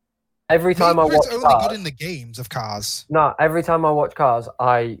there. Every time I Mater's watch only Cars, good in the games of Cars. no, every time I watch Cars,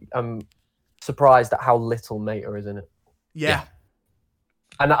 I am surprised at how little Mater is in it. Yeah.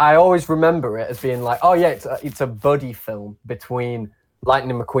 And I always remember it as being like, oh yeah, it's a buddy film between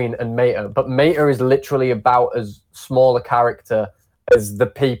Lightning McQueen and Mater. But Mater is literally about as small a character as the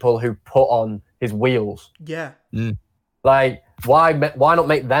people who put on his wheels. Yeah. Like, why not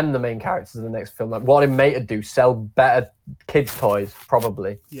make them the main characters of the next film? Like, what did Mater do? Sell better kids' toys,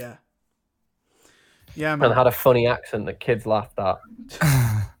 probably. Yeah. Yeah, And man. had a funny accent that kids laughed at.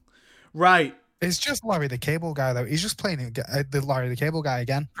 Right. It's just Larry the Cable Guy, though. He's just playing the Larry the Cable Guy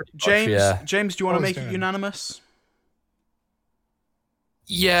again. James, yeah. James, do you want to Always make it doing. unanimous?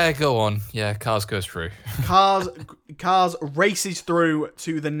 Yeah, go on. Yeah, Cars goes through. Cars races through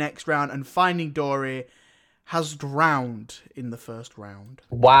to the next round, and Finding Dory has drowned in the first round.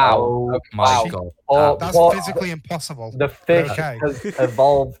 Wow. Oh my Wow. god. Oh, That's what- physically impossible. The fish Okay. has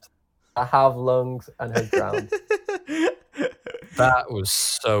evolved to have lungs and has drowned. That was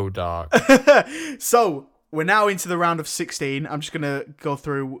so dark. So we're now into the round of 16. I'm just gonna go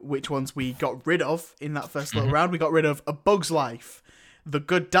through which ones we got rid of in that first little round. We got rid of A Bug's Life, The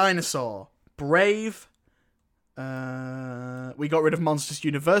Good Dinosaur, Brave. We got rid of Monsters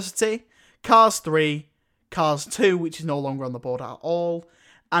University, Cars 3, Cars 2, which is no longer on the board at all,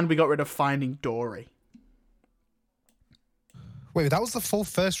 and we got rid of Finding Dory. Wait, that was the full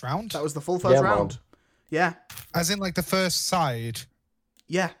first round? That was the full first Yeah, round. man. Yeah, As in, like, the first side?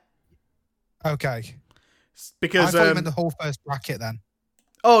 yeah. Okay. Because I thought you meant the whole first bracket then.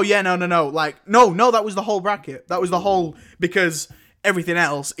 oh yeah, no. Like no, that was the whole bracket. That was the whole, because everything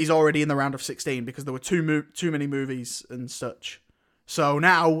else is already in the round of 16 because there were too many movies and such. So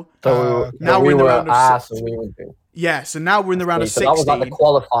now, So now we we're in the were round of ass six. and we were Yeah, so now we're in the round of so 16. that was like the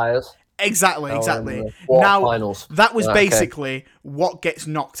qualifiers. Exactly. Now we're in the Now quarterfinals. that was Okay. basically what gets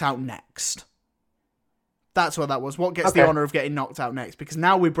knocked out next. That's what that was. What gets the honor of getting knocked out next? Because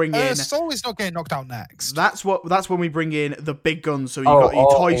now we bring in. Sully's not getting knocked out next. That's when we bring in the big guns. So you've got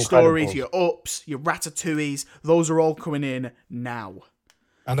your Toy Stories, your Ups, your Ratatouilles. Those are all coming in now.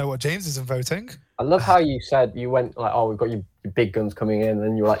 I know what James isn't voting. I love how you said you went like, "Oh, we've got your big guns coming in," and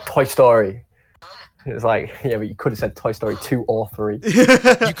then you were like, "Toy Story." It's like, yeah, but you could have said Toy Story 2 or 3. You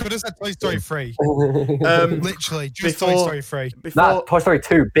could have said Toy Story 3. Literally, just Toy Story 3. Toy Story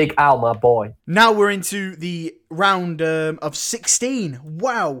 2, Big Al, my boy. Now we're into the round of 16.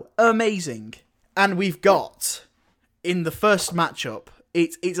 Wow, amazing. And we've got, in the first matchup,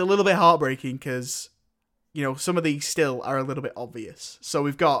 it's a little bit heartbreaking because, you know, some of these still are a little bit obvious. So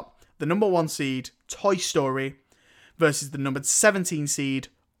we've got the number 1 seed, Toy Story, versus the number 17 seed,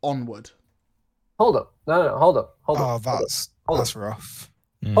 Onward. Hold up. No, hold up. That's rough.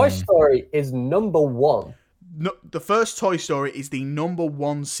 Toy Story is number 1. No, the first Toy Story is the number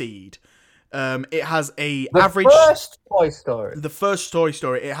 1 seed. It has The average. first Toy Story. The first Toy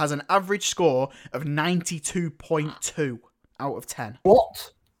Story. It has an average score of 92.2 out of 10.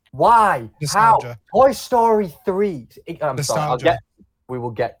 What? Why? Nostalgia. How? Toy Story 3. I'm Nostalgia. sorry. We will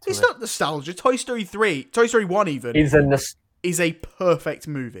get to It's it. not nostalgia. Toy Story 3, Toy Story 1 even, is a perfect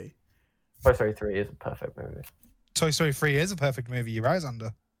movie. Toy Story 3 is a perfect movie. Toy Story 3 is a perfect movie. You're right,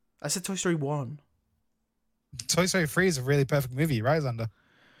 Xander. I said Toy Story 1. Toy Story 3 is a really perfect movie. You're right, Xander.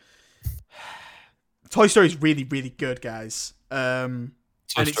 Toy Story is really, really good, guys. Toy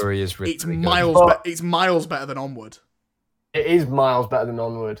Story is really, it's really miles. good. It's miles better than Onward. It is miles better than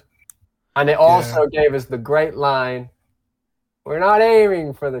Onward. And it also gave us the great line, "We're not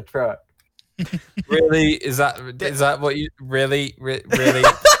aiming for the truck." Really? Is that what you really?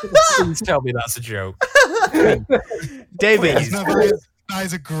 Please tell me that's a joke. David, That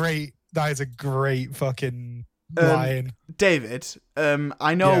is a great fucking line. David,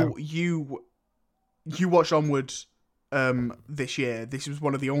 I know you watched Onward this year. This was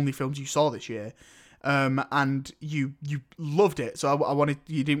one of the only films you saw this year. And you loved it. So I wanted,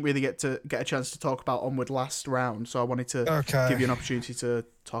 you didn't really get a chance to talk about Onward last round. So I wanted to give you an opportunity to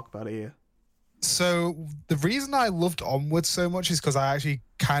talk about it here. So the reason I loved Onward so much is because I actually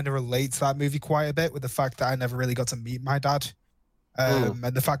kind of relate to that movie quite a bit, with the fact that I never really got to meet my dad. And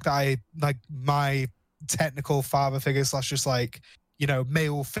the fact that my technical father figure / just like, you know,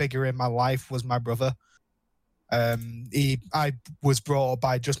 male figure in my life was my brother. I was brought up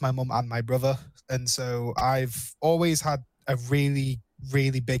by just my mum and my brother. And so I've always had a really,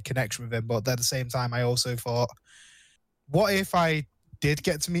 really big connection with him. But at the same time, I also thought, what if I did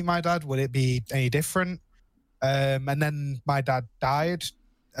get to meet my dad? Would it be any different? And then my dad died.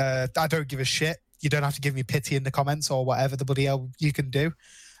 I don't give a shit. You don't have to give me pity in the comments or whatever the bloody hell you can do.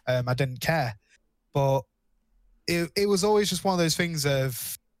 I didn't care. But it was always just one of those things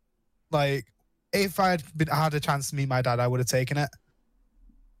of, like, if I had a chance to meet my dad, I would have taken it.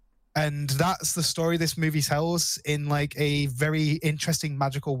 And that's the story this movie tells in like a very interesting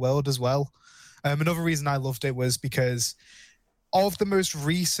magical world as well. Another reason I loved it was because of the most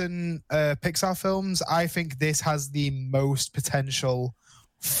recent Pixar films, I think this has the most potential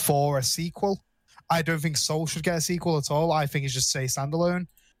for a sequel. I don't think Soul should get a sequel at all. I think it's just stay standalone.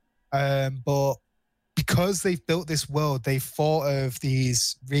 But because they've built this world, they've thought of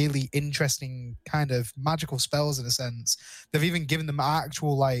these really interesting kind of magical spells in a sense. They've even given them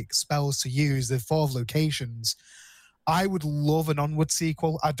actual like spells to use. They've thought of locations. I would love an Onward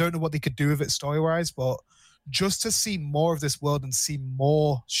sequel. I don't know what they could do with it story-wise, but just to see more of this world and see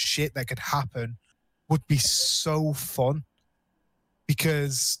more shit that could happen would be so fun,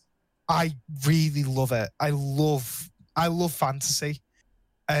 because I really love it. I love fantasy.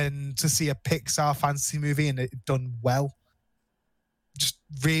 And to see a Pixar fantasy movie and it done well just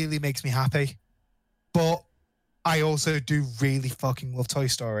really makes me happy. But I also do really fucking love Toy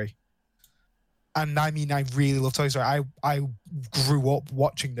Story. And I mean, I really love Toy Story. I grew up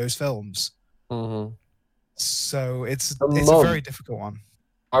watching those films. Mm-hmm. So it's a very difficult one.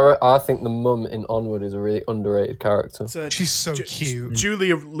 I think the mum in Onward is a really underrated character. She's so cute.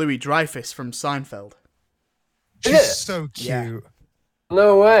 Julia Louis-Dreyfus from Seinfeld. She's so cute. Yeah.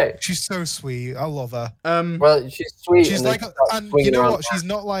 No way. She's so sweet. I love her. Well, she's sweet. She's like, and you know what? She's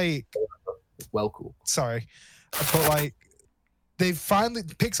not like. Well, cool. Sorry, but like,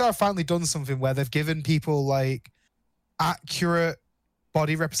 Pixar finally done something where they've given people like accurate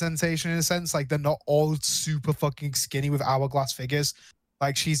body representation in a sense. Like they're not all super fucking skinny with hourglass figures.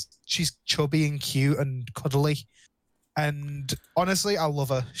 Like she's chubby and cute and cuddly. And honestly, I love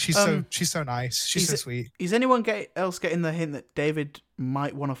her. She's so nice. She's so sweet. Is anyone else getting the hint that David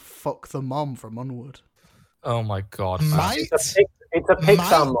might want to fuck the mom from Onward? Oh my god! Might? It's a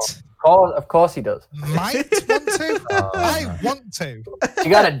Pixar mom. Of course he does. Might want to. I want to. You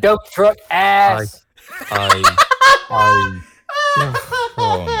got a dump truck ass. Oh,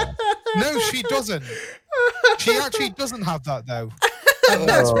 man. No, she doesn't. She actually doesn't have that though. And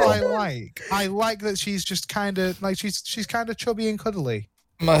that's what I like. I like that she's just kind of like she's kind of chubby and cuddly.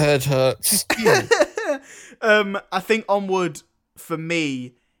 My head hurts. She's cute. I think Onward, for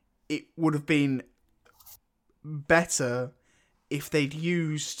me, it would have been better if they'd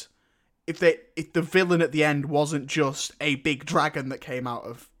used if the villain at the end wasn't just a big dragon that came out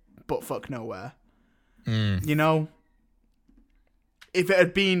of buttfuck nowhere. You know? If it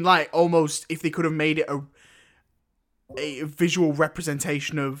had been like almost if they could have made it a visual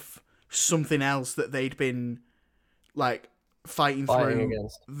representation of something else that they'd been like fighting through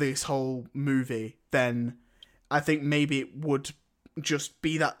against this whole movie, then I think maybe it would just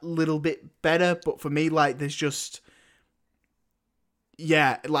be that little bit better. But for me, like, there's just,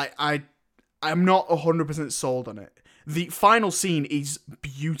 yeah, like I'm not 100% sold on it. The final scene is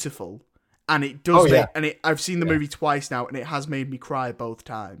beautiful, and it does I've seen the movie twice now, and it has made me cry both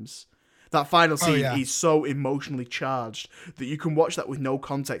times. That final scene is so emotionally charged that you can watch that with no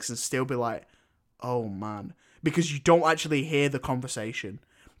context and still be like, oh man, because you don't actually hear the conversation.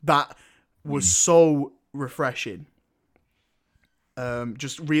 That was so refreshing.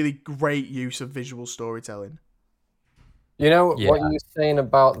 Just really great use of visual storytelling. You know what you were saying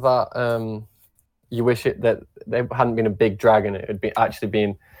about that? You wish that there hadn't been a big dragon. It had actually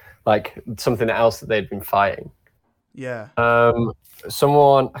been like something else that they'd been fighting. Yeah.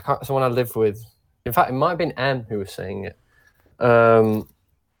 Someone I live with. In fact, it might have been M who was saying it. But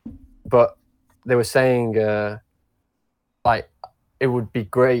they were saying like it would be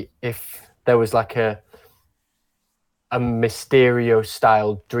great if there was like a Mysterio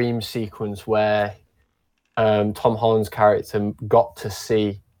style dream sequence where Tom Holland's character got to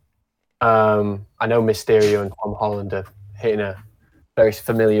see. I know Mysterio and Tom Holland are hitting a very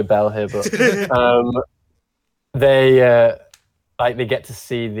familiar bell here, but they get to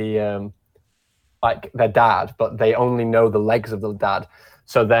see the like their dad, but they only know the legs of the dad.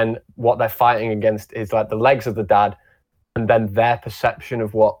 So then what they're fighting against is like the legs of the dad, and then their perception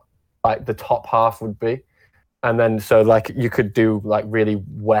of what like the top half would be. And then so like you could do like really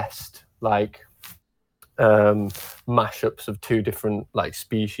West like mashups of two different like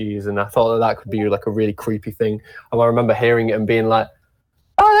species, and I thought that could be like a really creepy thing. And I remember hearing it and being like,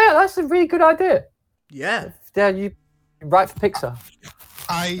 oh yeah, that's a really good idea. Yeah, you write for Pixar.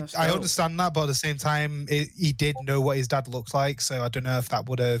 I understand that, but at the same time, he did know what his dad looks like, so I don't know if that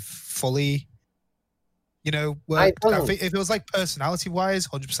would have fully, worked. I think if it was like personality-wise,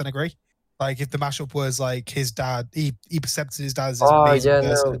 100% agree. Like if the mashup was like his dad, he percepted his dad as this amazing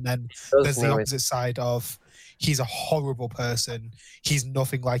person, and then there's the opposite side of he's a horrible person. He's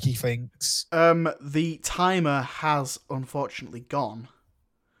nothing like he thinks. The timer has unfortunately gone.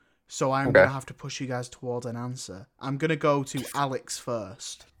 So I'm going to have to push you guys towards an answer. I'm going to go to Alex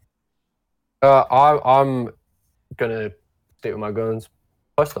first. I'm going to stick with my guns.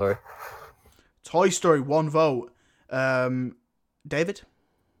 Toy Story. Toy Story, 1 vote. David?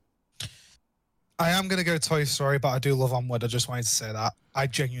 I am going to go Toy Story, but I do love Onward. I just wanted to say that. I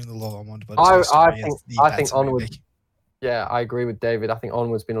genuinely love Onward. But I think Onward... Movie. Yeah, I agree with David. I think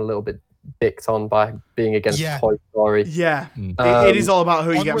Onward's been a little bit dicked on by being against Toy Story. Yeah, it is all about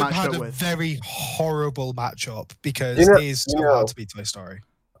who you get matched up with. Onward had a very horrible matchup because it is so hard to be Toy Story.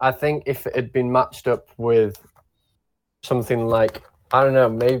 I think if it had been matched up with something like, I don't know,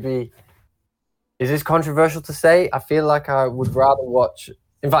 maybe... Is this controversial to say? I feel like I would rather watch...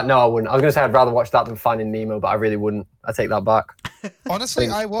 In fact, no, I wouldn't. I was going to say I'd rather watch that than Finding Nemo, but I really wouldn't. I take that back. Honestly,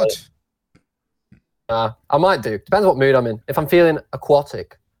 I would. I might do. Depends what mood I'm in. If I'm feeling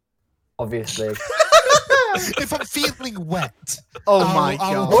aquatic, obviously. If I'm feeling wet. Oh my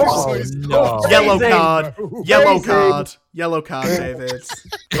god. No. Yellow card. Yellow card, David.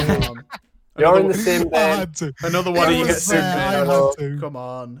 Come on. You're in the sim bed. Another one of you gets sim bed. Come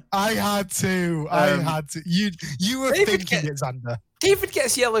on. I had to. You were David thinking it, Xander. David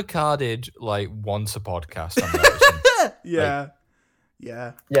gets yellow carded like once a podcast. I'm noticing. Yeah.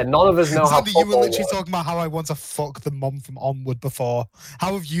 Yeah, none of us know how. You were literally talking about how I want to fuck the mum from Onward before.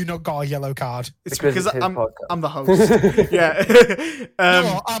 How have you not got a yellow card? It's because I'm the host. Yeah.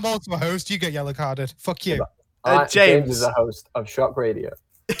 No, I'm also a host. You get yellow carded. Fuck you. James is the host of Shock Radio.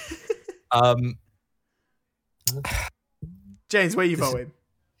 James, where are you voting?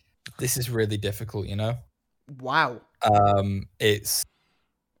 This is really difficult, Wow. It's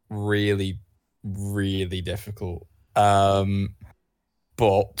really, really difficult.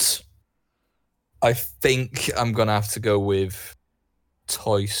 But I think I'm gonna have to go with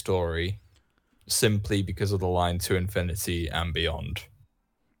Toy Story, simply because of the line "To Infinity and Beyond."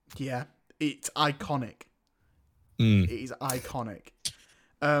 Yeah, it's iconic. Mm. It is iconic.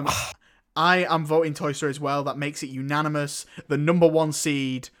 I am voting Toy Story as well. That makes it unanimous. The number 1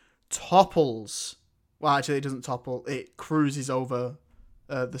 seed topples. Well, actually, it doesn't topple. It cruises over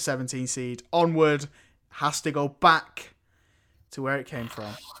the 17 seed. Onward has to go back to where it came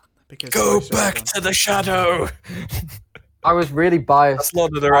from. Because Go Toy Story back won. to the shadow. I was really biased. That's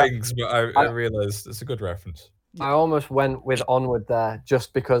Lord of the Rings, but I realized it's a good reference. I almost went with Onward there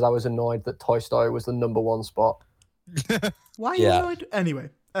just because I was annoyed that Toy Story was the number 1 spot. Why are you Yeah. annoyed? Anyway,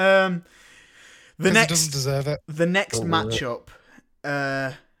 Because it doesn't deserve it. the next Doesn't matchup,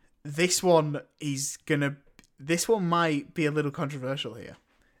 this one might be a little controversial here.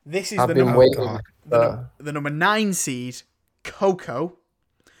 This is I've the been number, waiting. the number 9 seed, Coco,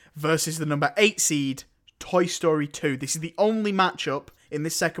 versus the number 8 seed, Toy Story 2. This is the only matchup in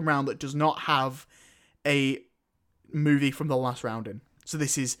this second round that does not have a movie from the last round in. So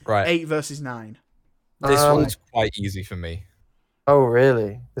this is Right. 8 versus 9. This Um, one's quite easy for me. Oh,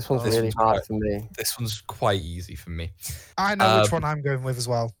 really? This one's This really one's hard quite- for me. This one's quite easy for me. I know which one I'm going with as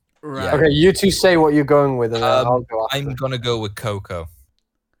well. Right. Yeah. Okay, you two say what you're going with, and then Um, I'll go after. I'm gonna go with Coco.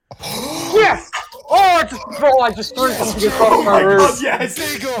 Yes! Oh, I just threw something across my room. yes!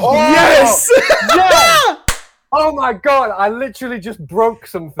 Diggle! Oh, Yes! yes! Oh my god, I literally just broke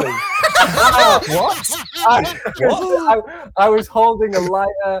something. What? I was holding a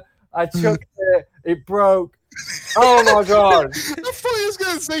lighter, I chucked it, it broke. Oh my god. I thought he was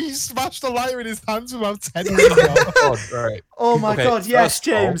going to say he smashed the lighter in his hands with about 10 minutes ago. God, right. Oh my Okay, god, yes, first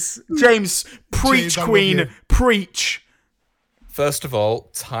of all- James. James, preach, James, I love Queen, you. preach. First of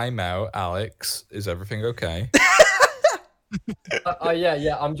all, time out, Alex. Is everything okay?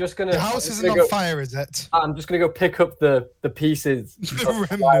 Yeah, I'm just gonna. The house I'm isn't gonna on go- fire, is it? I'm just gonna go pick up the pieces. The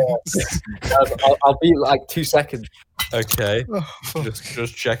remnants. I'll be like 2 seconds. Okay. Oh, fuck.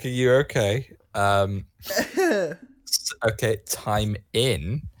 Just checking you're okay. Okay, time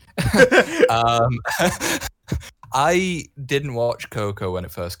in. I didn't watch Coco when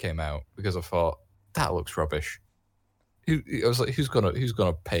it first came out because I thought that looks rubbish. I was like, who's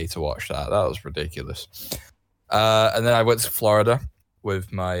gonna pay to watch that? That was ridiculous. And then I went to Florida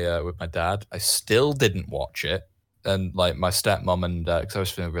with my dad. I still didn't watch it, and like my stepmom and because I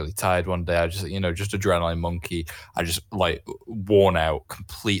was feeling really tired one day, I just just adrenaline monkey. I just like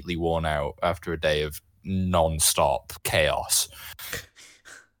completely worn out after a day of non-stop chaos.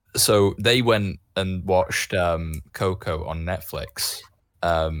 So they went and watched Coco on Netflix.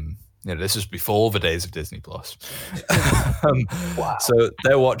 This was before the days of Disney Plus. Wow. So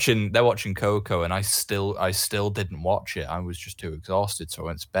they're watching Coco, and I still didn't watch it. I was just too exhausted, so I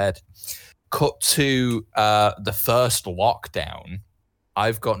went to bed. Cut to the first lockdown.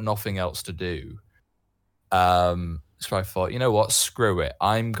 I've got nothing else to do. So I thought, you know what? Screw it.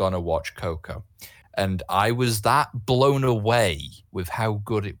 I'm gonna watch Coco. And I was that blown away with how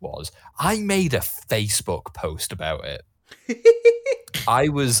good it was. I made a Facebook post about it. I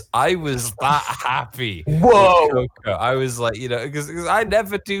was that happy. Whoa. with Coco. I was like, because I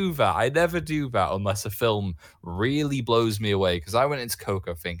never do that. I never do that unless a film really blows me away. Because I went into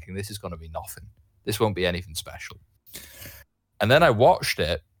Coco thinking this is going to be nothing. This won't be anything special. And then I watched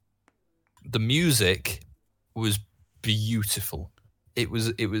it. The music was beautiful. It was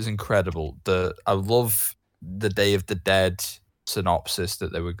incredible. I love the Day of the Dead synopsis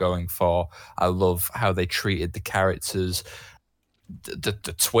that they were going for. I love how they treated the characters. The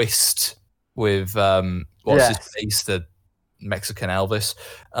twist with what's his face, the Mexican Elvis.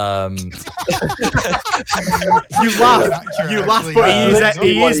 You laugh, but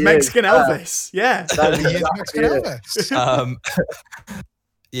he is Mexican Elvis. Yeah. He is Mexican Elvis.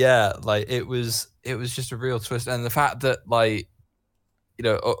 Yeah, like it was just a real twist, and the fact that Un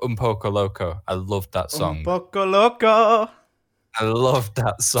Poco Loco, I loved that song. Un poco loco. I loved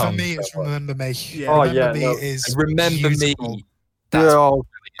that song. For me, it's Remember Me. Yeah. Oh, Remember yeah, Me no. is Remember beautiful. Me. That's Oh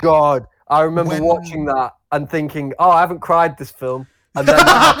god. I remember When- watching that and thinking, oh, I haven't cried this film. And then that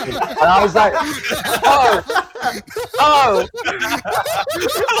happened. And I was like, oh.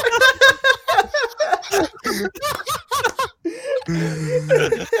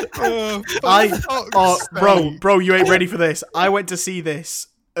 Bro, you ain't ready for this. I went to see this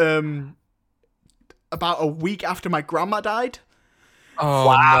about a week after my grandma died. Oh,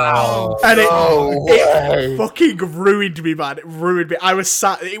 Wow. no. And it way. fucking ruined me, man. It ruined me. I was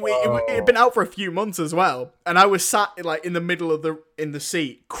sat. It had been out for a few months as well, and I was sat like in the middle of the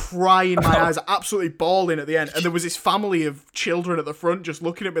seat, crying my eyes, absolutely bawling at the end. And there was this family of children at the front just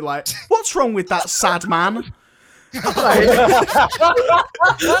looking at me like, "What's wrong with that sad man?"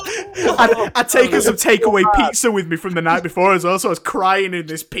 I'd taken some takeaway pizza with me from the night before as well, so I was crying in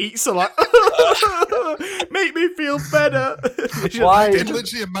this pizza, like, make me feel better. Why? I can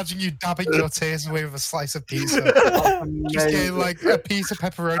literally imagine you dabbing your tears away with a slice of pizza. Just getting like a piece of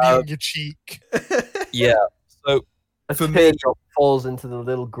pepperoni on your cheek. Yeah. So A for me, teardrop falls into the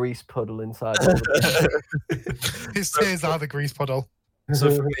little grease puddle inside. His tears are the grease puddle. so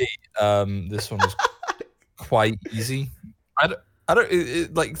for me, this one was quite easy. I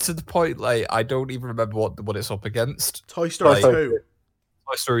don't like to the point like I don't even remember what it's up against. Toy Story Like- 2.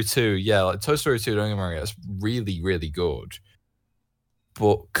 Toy Story 2, yeah, like Toy Story 2, don't get me wrong, it's really, really good.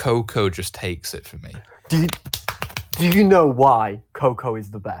 But Coco just takes it for me. do you know why Coco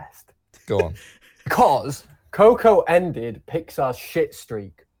is the best? Go on. Because Coco ended Pixar's shit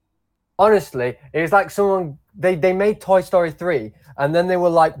streak. Honestly, it was like someone they made Toy Story 3 and then they were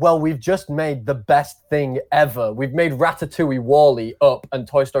like, well, we've just made the best thing ever. We've made Ratatouille, WALL-E, Up, and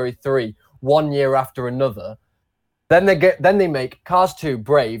Toy Story 3 one year after another. Then they make Cars 2,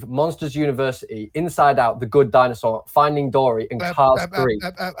 Brave, Monsters University, Inside Out, The Good Dinosaur, Finding Dory, and Cars 3.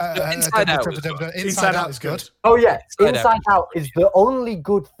 Inside Out was Inside Out is good. Oh yeah, Inside Inside Out is the only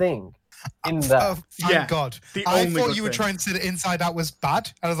good thing in there. Oh, thank Yeah, God. the I only thought good you were thing. trying to say that Inside Out was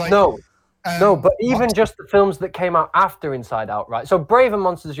bad. I was like, No, but even what? just the films that came out after Inside Out, right? So Brave and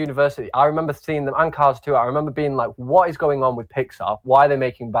Monsters University, I remember seeing them, and Cars 2, I remember being like, what is going on with Pixar? Why are they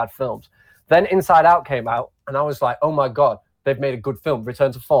making bad films? Then Inside Out came out, and I was like, oh my God, they've made a good film,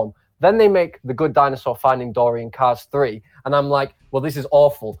 Return to Form. Then they make The Good Dinosaur, Finding Dory, and Cars 3, and I'm like, well, this is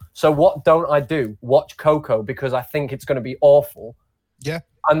awful. So what don't I do? Watch Coco, because I think it's going to be awful. Yeah.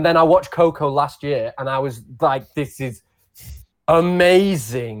 And then I watched Coco last year, and I was like, this is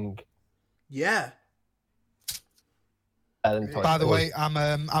amazing. Yeah. By the way, I'm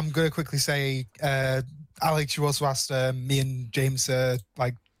going to quickly say, Alex, you also asked me and James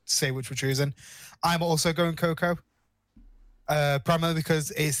like say which we're choosing. I'm also going Coco. Primarily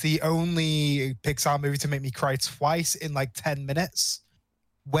because it's the only Pixar movie to make me cry twice in like 10 minutes.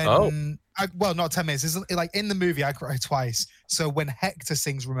 When well, not 10 minutes. It's like in the movie I cry twice. So when Hector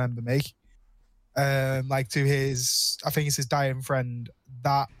sings "Remember Me," like to his, I think it's his dying friend,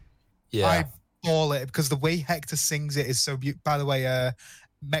 that Yeah. I bawl it because the way Hector sings it is so beautiful. By the way,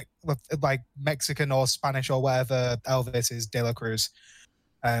 like Mexican or Spanish or whatever Elvis is, De La Cruz.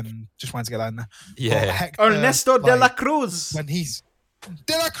 Just wanted to get that in there. Yeah. But Hector, Ernesto de la like, Cruz. when he's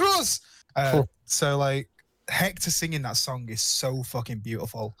De La Cruz. So like Hector singing that song is so fucking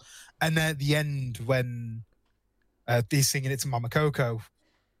beautiful. And then at the end when he's singing it to Mama Coco,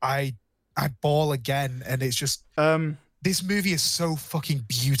 I bawl again, and it's just this movie is so fucking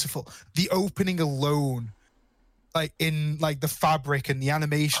beautiful. The opening alone, like in like the fabric and the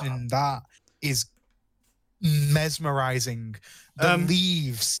animation in that is mesmerizing. The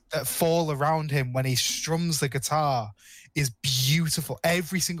leaves that fall around him when he strums the guitar is beautiful.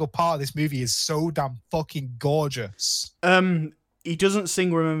 Every single part of this movie is so damn fucking gorgeous. He doesn't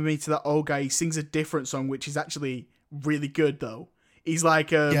sing "Remember Me" to that old guy. He sings a different song, which is actually really good though. He's like,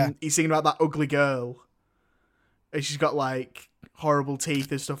 he's singing about that ugly girl, and she's got like horrible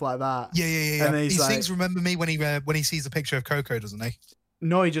teeth and stuff like that. Yeah. And then He he's like, sings "Remember Me" when he sees a picture of Coco, doesn't he?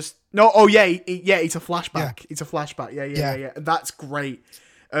 No, he just Oh yeah, it's a flashback. Yeah. It's a flashback. Yeah. And that's great.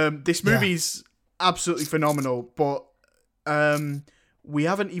 This movie's absolutely phenomenal. But we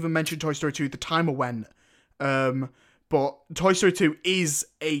haven't even mentioned Toy Story 2. The timer went. But Toy Story 2 is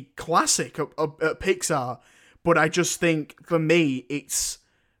a classic at Pixar. But I just think for me, it's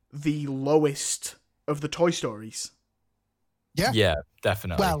the lowest of the Toy Stories. Yeah. Yeah,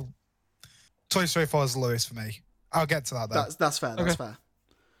 definitely. Well, Toy Story 4 is the lowest for me. I'll get to that though. That's fair. That's fair.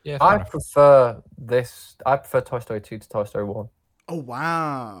 yeah, fair I enough. prefer Toy Story 2 to Toy Story 1. Oh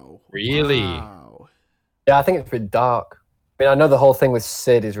wow! Really? Wow. Yeah, I think it's pretty dark. I mean, I know the whole thing with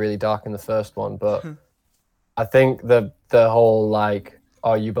Sid is really dark in the first one, but I think the whole like,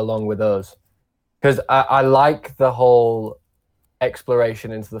 oh, you belong with us, because I like the whole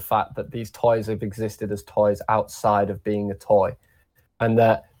exploration into the fact that these toys have existed as toys outside of being a toy, and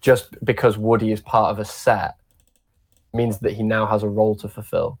that just because Woody is part of a set means that he now has a role to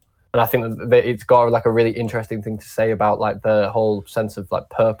fulfill. And I think that it's got like a really interesting thing to say about like the whole sense of like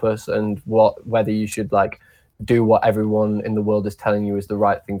purpose and whether you should like do what everyone in the world is telling you is the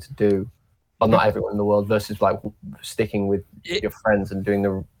right thing to do, or not everyone in the world, versus like sticking with your friends and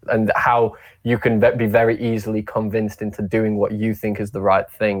doing and how you can be very easily convinced into doing what you think is the right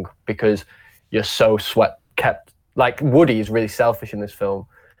thing because you're so kept. Like Woody is really selfish in this film,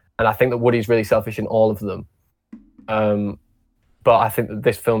 and I think that Woody's really selfish in all of them. But I think that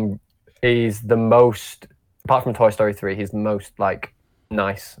this film is the most apart from Toy Story 3, he's the most like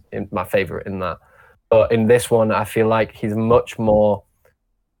nice, my favorite in that. But in this one, I feel like he's much more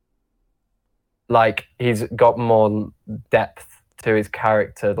like he's got more depth to his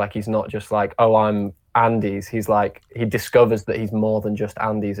character. Like he's not just like, oh, I'm Andy's. He's like, he discovers that he's more than just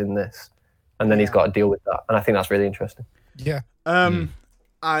Andy's in this, and then he's got to deal with that. And I think that's really interesting. Yeah. I'm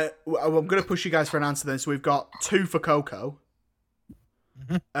going to push you guys for an answer then. So we've got 2 for Coco.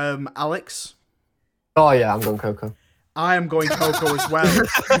 Alex? Oh yeah, I'm going Coco. I am going Coco as well.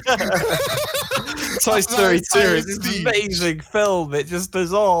 Toy Story 2 is Steve. this amazing film. It just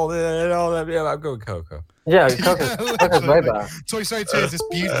does all. I'm going Coco. Yeah, Coco's way better. Toy Story 2 is this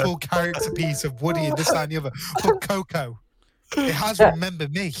beautiful character piece of Woody and this, that, and the other. But Coco, it has Remember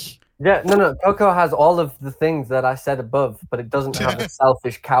Me. Yeah, no. Coco has all of the things that I said above, but it doesn't have a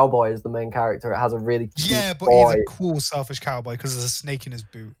selfish cowboy as the main character. It has a really cute But boy. he's a cool, selfish cowboy because there's a snake in his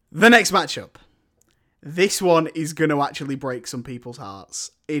boot. The next matchup. This one is going to actually break some people's hearts.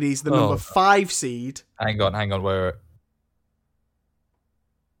 It is the number 5 seed. Hang on, wait.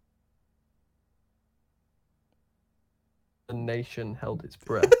 The nation held its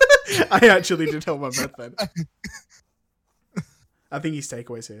breath. I actually did hold my breath then. I think he's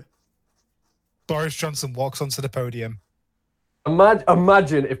takeaways here. Boris Johnson walks onto the podium.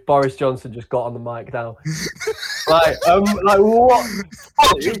 Imagine if Boris Johnson just got on the mic now. like what?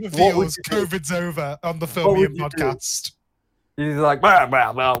 Just What would reveals you do? COVID's over on the What would Filmium you do? podcast. He's like,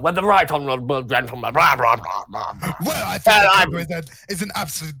 well, with the right honourable gentleman, blah, blah, blah, blah. Well, I think that Cowboy is an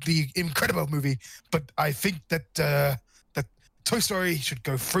absolutely incredible movie, but I think that that Toy Story should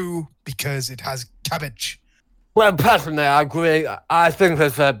go through because it has cabbage. Well, personally, I agree. I think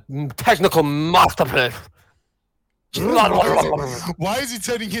it's a technical masterpiece. Why is he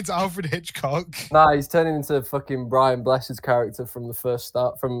turning into Alfred Hitchcock? Nah, he's turning into fucking Brian Blessed's character from the first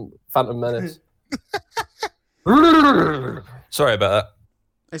start, from Phantom Menace. Sorry about that.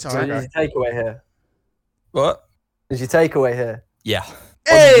 It's So alright. your takeaway here. What? Is your takeaway here? Yeah.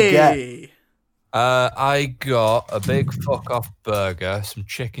 did you get? Hey! I got a big fuck off burger, some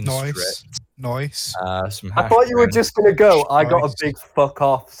chicken strips, Nice. some. I hash thought you were browns. just gonna go. I got a Nice. big fuck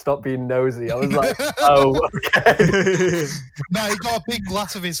off. Stop being nosy. I was like, oh, okay. No, he got a big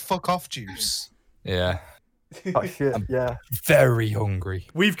glass of his fuck off juice. Yeah. Oh shit. Yeah. Very hungry.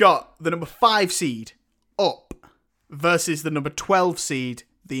 We've got the number 5 seed, Up, versus the number 12 seed,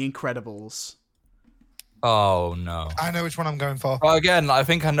 The Incredibles. Oh no. I know which one I'm going for. Well, again, I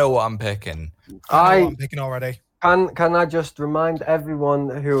think I know what I'm picking. I know what I'm picking already. Can I just remind everyone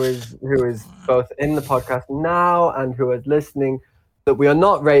who is both in the podcast now and who is listening that we are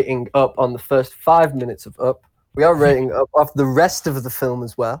not rating Up on the first 5 minutes of Up. We are rating Up off the rest of the film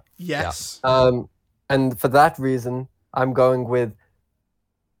as well. Yes. And for that reason, I'm going with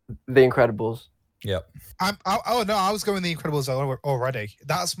The Incredibles. Yep. I was going The Incredibles already.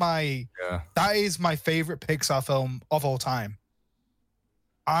 That is my favorite Pixar film of all time.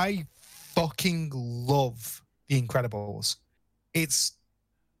 I fucking love The Incredibles. It's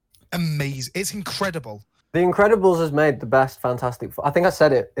amazing. It's incredible. The Incredibles has made the best Fantastic Four. I think I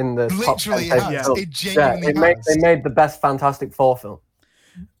said it in the Literally, top 10 it has. films. It genuinely has. They made the best Fantastic Four film.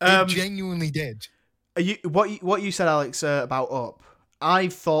 It genuinely did. What you said, Alex, about Up,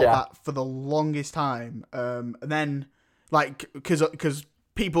 I've thought Yeah. that for the longest time, and then like because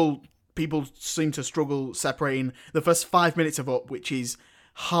people seem to struggle separating the first 5 minutes of Up, which is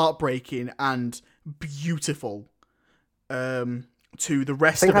heartbreaking and beautiful, to the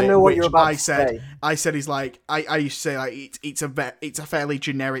rest I think of it. I know what which you're about I to said. say. I said is like I used to say like it's a fairly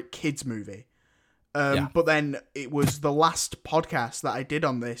generic kids movie. Yeah. But then it was the last podcast that I did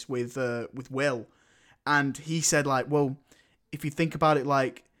on this with Will, and he said like, well, if you think about it,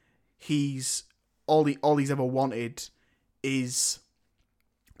 like he's all he's ever wanted is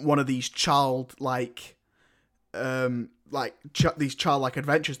one of these childlike these childlike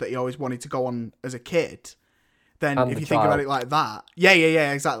adventures that he always wanted to go on as a kid. Then And if the you think about child. it like that,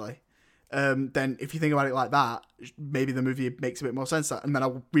 yeah, exactly. Then if you think about it like that, maybe the movie makes a bit more sense. And then I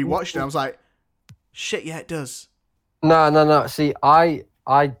rewatched it and I was like, shit, yeah, it does. No. See, I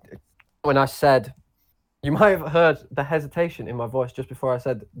when I said, you might have heard the hesitation in my voice just before I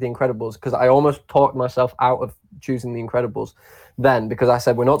said The Incredibles, because I almost talked myself out of choosing The Incredibles then, because I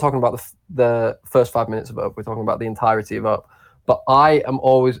said we're not talking about the first 5 minutes of Up, we're talking about the entirety of Up. But I have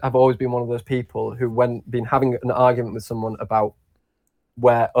always been one of those people who, when been having an argument with someone about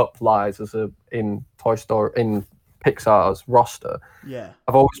where Up lies in Toy Story, in Pixar's roster, Yeah.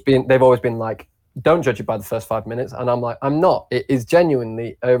 they've always been like, don't judge it by the first 5 minutes, and I'm like, I'm not. It is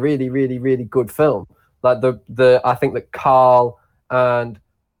genuinely a really, really, really good film. Like I think that Carl and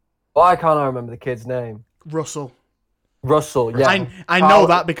why can't I remember the kid's name? Russell. Russell, yeah. I know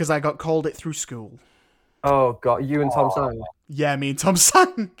that because I got called it through school. Oh god, you and Tom sang. Yeah, me and Tom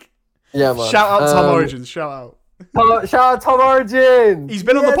sang. Yeah, man. Shout out Tom Origins. Shout out. Shout out Tom Origins. He's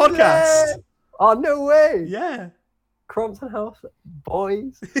been on the podcast. yeah. Oh no way. Yeah. Crompton House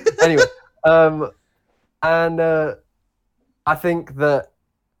boys. Anyway, and I think that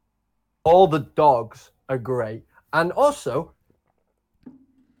all the dogs are great, and also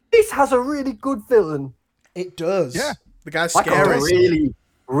this has a really good villain. It does. Yeah. The guy's Like scary. a really,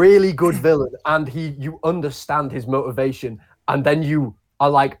 really good villain, and you understand his motivation, and then you are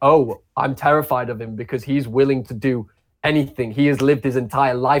like, oh, I'm terrified of him because he's willing to do anything. He has lived his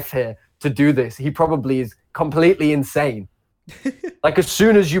entire life here to do this. He probably is completely insane. Like as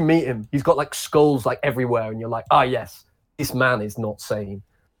soon as you meet him, he's got like skulls like everywhere, and you're like, ah, yes, this man is not sane.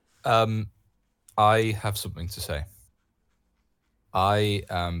 I have something to say. I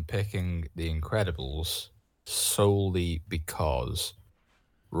am picking The Incredibles solely because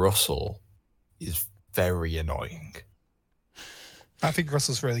Russell is very annoying. I think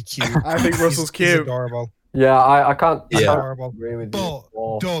Russell's really cute. I think Russell's He's cute. adorable. Yeah, I can't. I Yeah. can't Adorable. agree with But you.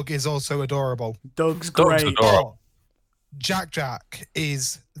 more. Doug is also adorable. Doug's Doug's great. adorable. Jack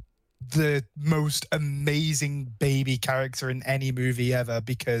is the most amazing baby character in any movie ever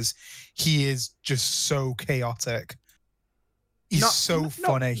because he is just so chaotic. He's so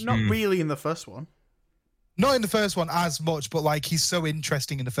funny. Not really in the first one. Not in the first one as much, but like he's so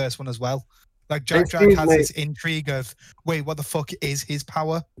interesting in the first one as well. Like Jack Excuse has me. this intrigue of, wait, what the fuck is his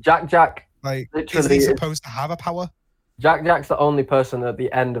power? Jack. Like, is Literally, he it's- supposed to have a power? Jack's the only person at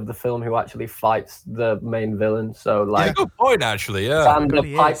the end of the film who actually fights the main villain. So like, Good point, actually. Yeah. stand really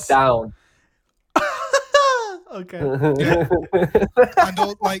the pipe is. down. Okay. And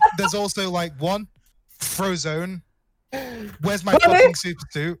like, there's also like one Frozone. Where's my Honey? fucking super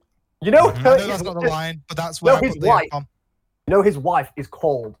suit? You know, I know that's not the line, but that's where No, I his put the wife. F-bomb. you know his wife is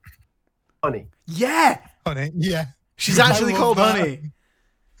called Honey. Yeah. Honey, yeah. She's I actually love called that. Honey.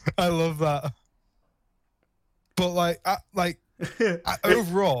 I love that. But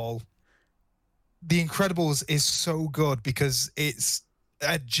overall, The Incredibles is so good because it's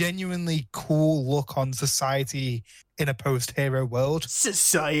a genuinely cool look on society in a post-hero world.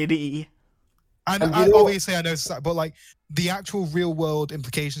 Society. And And you know- obviously I know, but like the actual real-world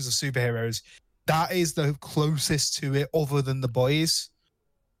implications of superheroes, that is the closest to it other than The Boys.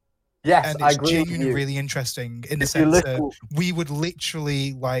 Yes, And I it's agree with genuinely you. really interesting in the If you sense that listen, we would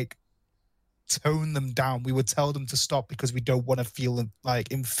literally like tone them down. We would tell them to stop because we don't want to feel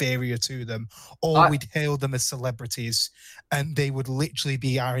like inferior to them, or we'd hail them as celebrities, and they would literally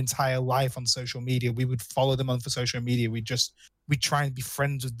be our entire life on social media. We would follow them on for social media. We try and be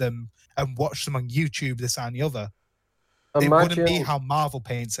friends with them and watch them on YouTube, this and the other. It wouldn't be how Marvel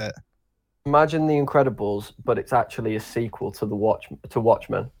paints it. imagine The Incredibles, but it's actually a sequel to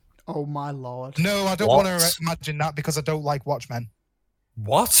Watchmen. Oh my lord. No, I don't What? want to imagine that because I don't like Watchmen.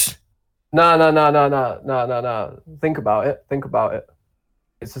 What? No. Think about it.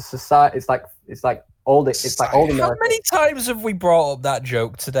 It's a society. It's like old. It's like old How America. many times have we brought up that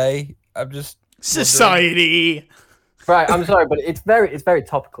joke today? I'm just Society. Right. I'm sorry, but it's very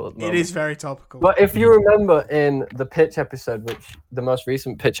topical at the It moment. is very topical. But if you remember in the pitch episode, which the most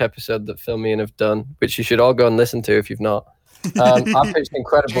recent pitch episode that Phil me and have done, which you should all go and listen to if you've not, I pitched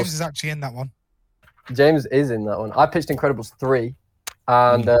Incredibles. James is actually in that one. James is in that one. I pitched Incredibles 3,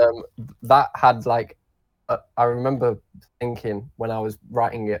 and that had like, I remember thinking when I was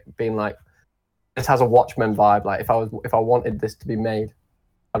writing it, being like, this has a Watchmen vibe. Like if I wanted this to be made,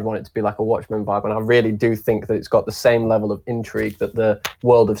 I'd want it to be like a Watchmen vibe, and I really do think that it's got the same level of intrigue that the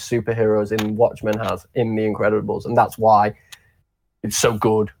world of superheroes in Watchmen has in The Incredibles, and that's why it's so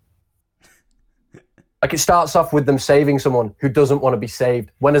good. Like it starts off with them saving someone who doesn't want to be saved.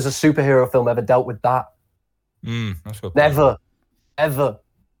 When has a superhero film ever dealt with that? that's good. Never. Ever.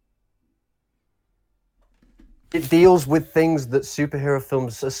 It deals with things that superhero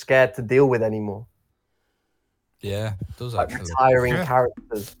films are scared to deal with anymore. Yeah, it does Like actually. retiring Yeah.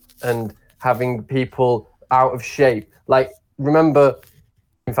 characters and having people out of shape. Like, remember,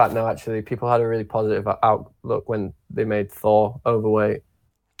 in fact, no, actually, people had a really positive outlook when they made Thor overweight.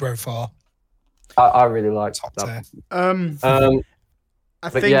 Bro, far. I really liked Top that. tier. I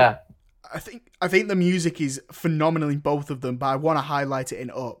But think yeah, I think the music is phenomenal in both of them, but I want to highlight it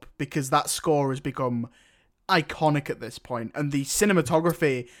in Up because that score has become iconic at this point, and the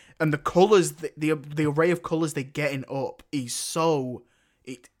cinematography and the colors, the array of colors they get in Up is so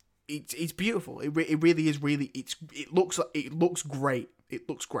it's beautiful. It really is it looks great. It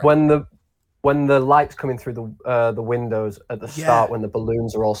looks great. when the when the lights coming through the windows at the start when the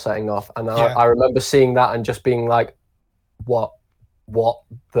balloons are all setting off, and I remember seeing that and just being like, what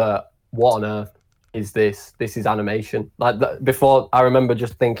on earth is this? This is animation. Like before, I remember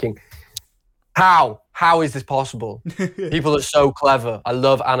just thinking, how is this possible? People are so clever. I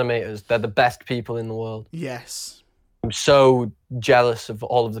love animators. They're the best people in the world. Yes. I'm so jealous of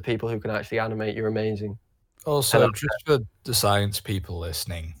all of the people who can actually animate. You're amazing. Also, just for the science people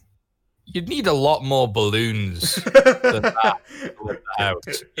listening, you'd need a lot more balloons than that to live the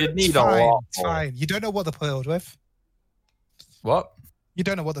house. You'd need a lot more. Fine. You don't know what they're filled with. What? You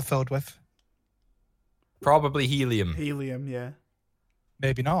don't know what they're filled with. Probably helium. Helium, yeah.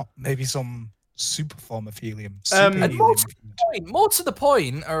 Maybe not. Maybe some super form of helium. And more to the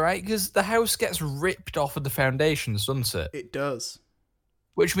point, all right, because the house gets ripped off of the foundations, doesn't it? It does.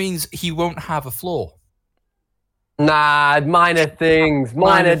 Which means he won't have a floor. Nah, minor things,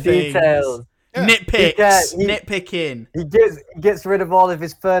 minor details. Yeah. Nitpicking. He gets rid of all of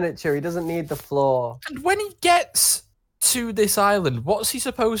his furniture. He doesn't need the floor. And when he gets to this island, what's he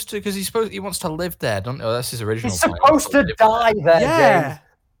supposed to? Because he wants to live there, don't know. That's his original. He's supposed to die there, James.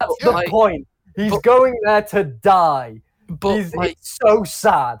 That's the point. He's going there to die. But it's so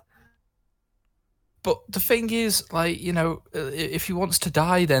sad. But the thing is, like, you know, if he wants to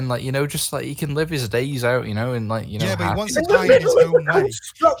die, then, like, you know, just like he can live his days out, you know, and like, you know. Yeah, but he wants to die in his own way.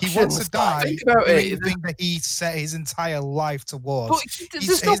 He wants to die. Think about it. The thing that he set his entire life towards. But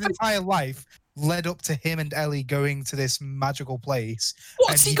His entire life led up to him and Ellie going to this magical place.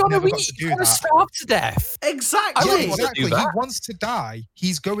 What's he gonna be? He's gonna starve to death. Exactly. Exactly. He wants to die.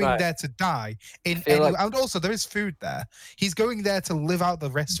 He's going there to die. And also, there is food there. He's going there to live out the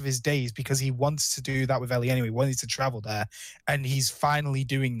rest of his days because he wants to do that with Ellie anyway. He wants to travel there, and he's finally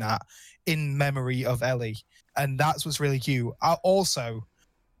doing that in memory of Ellie. And that's what's really cute. Also,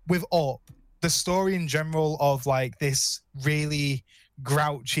 with Up, the story in general of like this really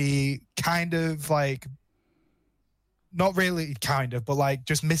grouchy kind of like, not really kind of, but like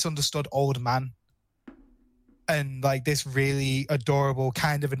just misunderstood old man, and like this really adorable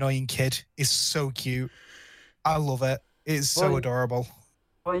kind of annoying kid is so cute. I love it. It's so adorable.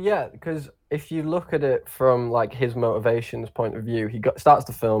 Well, yeah, because if you look at it from like his motivations point of view, starts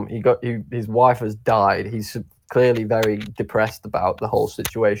the film. His wife has died. He's clearly very depressed about the whole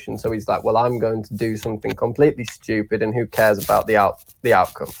situation. So he's like, well, I'm going to do something completely stupid, and who cares about the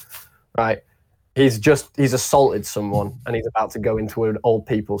outcome, right? He's assaulted someone, and he's about to go into an old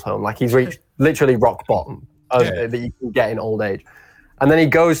people's home. Like he's reached literally rock bottom that you can get in old age. And then he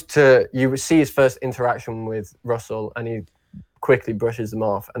goes to, you see his first interaction with Russell, and he quickly brushes them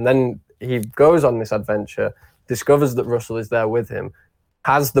off. And then he goes on this adventure, discovers that Russell is there with him,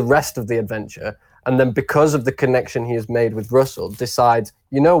 has the rest of the adventure, and then because of the connection he has made with Russell, decides,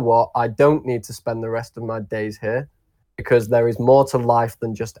 you know what, I don't need to spend the rest of my days here because there is more to life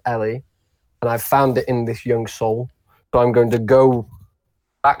than just Ellie, and I've found it in this young soul. So I'm going to go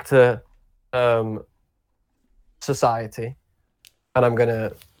back to society, and I'm going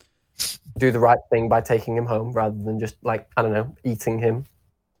to do the right thing by taking him home rather than just, like, I don't know, eating him.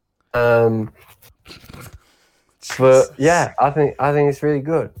 But yeah, I think it's really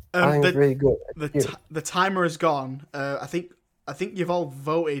good. I think it's really good. The timer has gone. I think you've all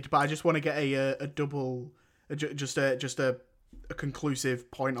voted, but I just want to get a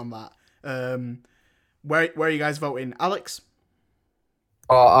conclusive point on that. Where are you guys voting, Alex?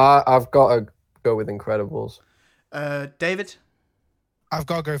 Oh, I've got to go with Incredibles. David? I've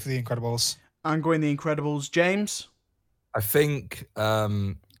got to go for The Incredibles. I'm going The Incredibles. James? I think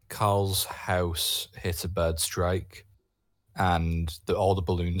Carl's house hit a bird strike, and all the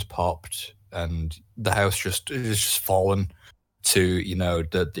balloons popped, and the house is just fallen to, you know,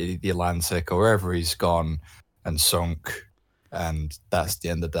 the Atlantic or wherever he's gone and sunk, and that's the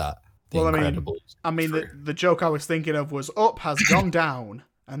end of that. Incredibles. I mean, the joke I was thinking of was Up has gone down,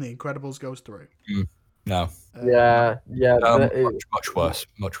 and The Incredibles goes through. No. Yeah. Much worse.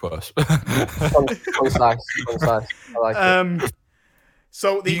 Concise. I like it.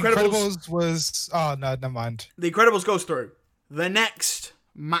 So The Incredibles was... Oh, no, never mind. The Incredibles goes through. The next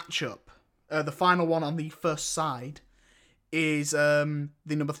matchup, the final one on the first side, is the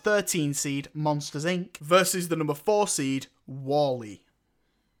number 13 seed, Monsters, Inc. versus the number 4 seed, WALL-E.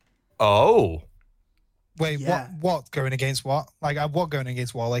 Oh. Wait, Yeah. what going against what? Like, what going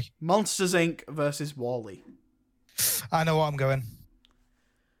against WALL-E? Monsters, Inc. versus WALL-E. I know what I'm going.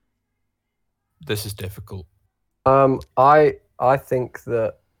 This is difficult. I think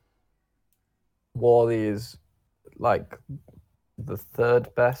that WALL-E is like the third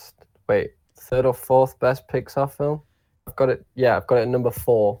or fourth best Pixar film. I've got it at number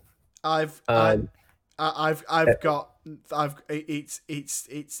 4. I've Um,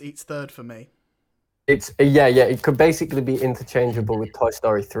 it's third for me. It's yeah. It could basically be interchangeable with Toy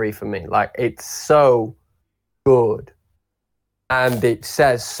Story 3 for me. Like, it's so good, and it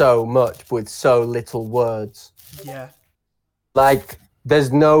says so much with so little words. Yeah. Like,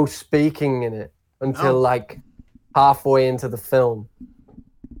 there's no speaking in it until like halfway into the film.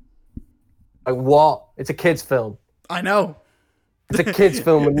 Like, what? It's a kids' film. I know. It's a kids'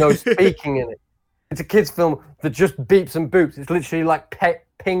 film with no speaking in it. It's a kids' film that just beeps and boops. It's literally like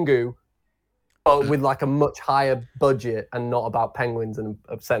Pingu, but with like a much higher budget and not about penguins and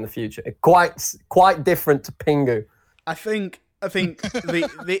set in the future. Quite different to Pingu. I think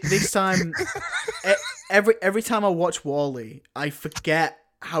this time, every time I watch WALL-E, I forget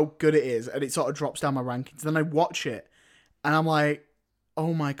how good it is, and it sort of drops down my rankings. Then I watch it, and I'm like,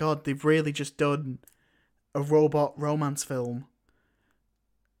 oh my god, they've really just done a robot romance film.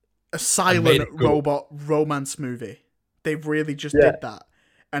 A silent robot romance movie. They've really just did that.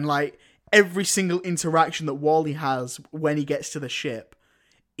 And like, every single interaction that WALL-E has when he gets to the ship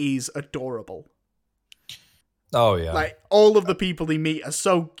is adorable. Oh yeah. Like, all of the people he meet are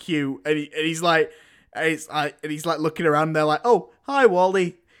so cute, and he's like looking around. They're like, "Oh, hi,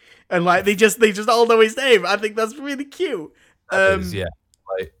 WALL-E," and like they just all know his name. I think that's really cute. Yeah.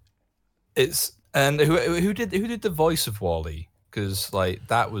 Like, it's and who did the voice of WALL-E? Because like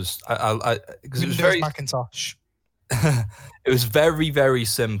that was because it was very Macintosh. it was very, very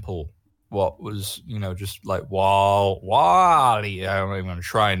simple. What was, just like WALL-E. I'm not even gonna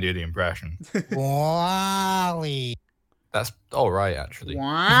try and do the impression. WALL-E. That's all right, actually.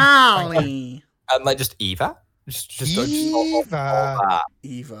 WALL-E. And like just Eva, just all Eva. that.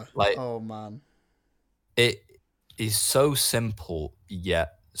 Eva. Like, oh man, it is so simple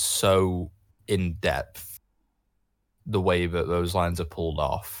yet so in depth. The way that those lines are pulled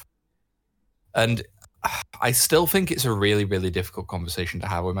off, and I still think it's a really, really difficult conversation to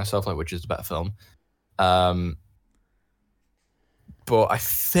have with myself, like, which is the better film. But I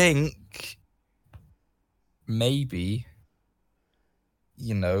think maybe,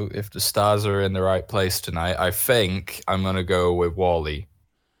 if the stars are in the right place tonight, I think I'm gonna go with WALL-E.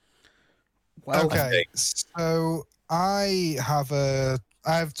 Well, Okay, so I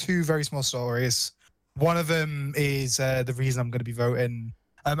have two very small stories. One of them is the reason I'm going to be voting.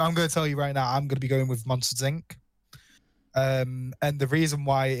 I'm going to tell you right now, I'm going to be going with Monsters, Inc. And the reason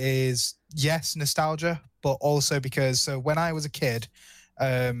why is, yes, nostalgia, but also because, so when I was a kid,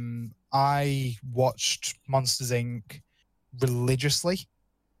 I watched Monsters, Inc. religiously.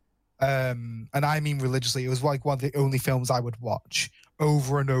 And I mean religiously. It was like one of the only films I would watch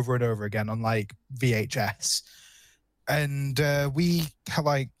over and over and over again on like VHS. And we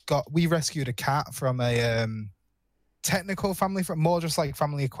rescued a cat from a technical family, from more just like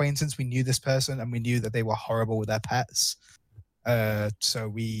family acquaintance. We knew this person and we knew that they were horrible with their pets. So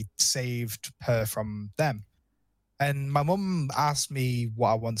we saved her from them. And my mum asked me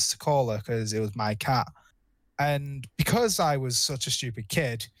what I wanted to call her because it was my cat. And because I was such a stupid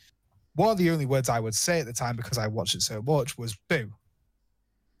kid, one of the only words I would say at the time, because I watched it so much, was boo.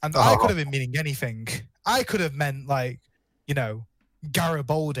 And I could have been meaning anything. I could have meant like,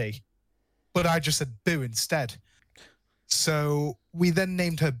 Garibaldi, but I just said Boo instead. So we then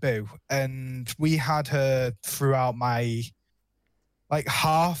named her Boo, and we had her throughout my, like,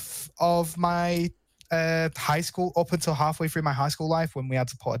 half of my high school, up until halfway through my high school life when we had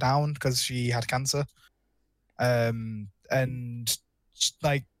to put her down because she had cancer. And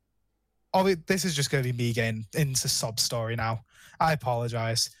like, this is just going to be me getting into sob story now. I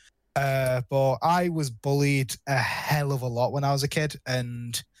apologize. But I was bullied a hell of a lot when I was a kid,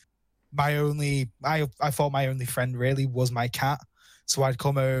 and I thought my only friend really was my cat. So I'd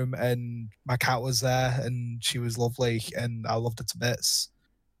come home and my cat was there and she was lovely and I loved her to bits.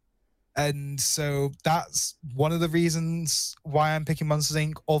 And so that's one of the reasons why I'm picking Monsters,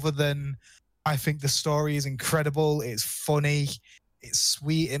 Inc. Other than I think the story is incredible, it's funny, it's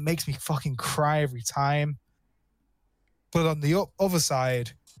sweet, it makes me fucking cry every time. But on the other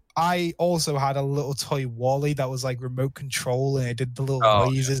side, I also had a little toy WALL-E that was like remote control and it did the little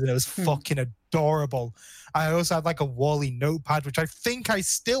noises and it was fucking adorable. I also had like a WALL-E notepad, which I think I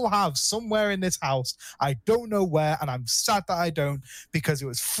still have somewhere in this house. I don't know where, and I'm sad that I don't, because it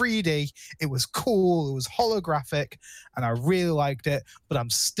was 3D, it was cool, it was holographic, and I really liked it, but I'm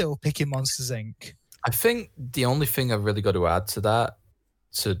still picking Monsters, Inc. I think the only thing I've really got to add to that,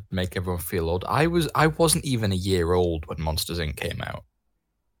 to make everyone feel old, I wasn't even a year old when Monsters, Inc. came out.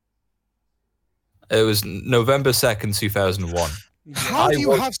 It was November 2nd, 2001. How I do you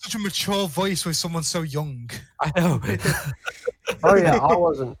was- have such a mature voice with someone so young? I know. Oh yeah, I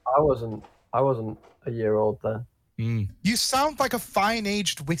wasn't a year old then. Mm, You sound like a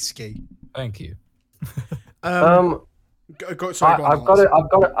fine-aged whiskey. thank you. Sorry, go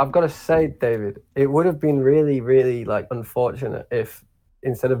on, I've got to say, David, it would have been really, really like unfortunate if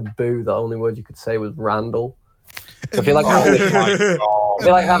instead of Boo, the only word you could say was Randall. I feel like having a cat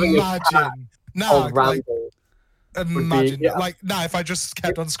Imagine. Nah, called like, Randall. imagine. yeah. Like, nah, if I just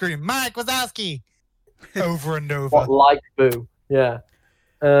kept on screaming, Mike Wazowski, over and over. What like Boo? Yeah.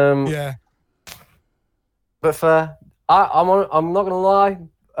 Yeah. But fair. I'm not gonna lie.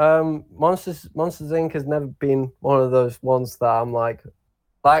 Monsters Inc. has never been one of those ones that I'm like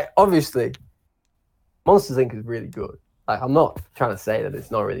obviously, Monsters Inc. is really good. Like I'm not trying to say that it's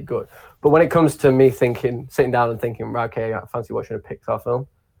not really good, but when it comes to me sitting down and thinking, right, okay, I fancy watching a Pixar film,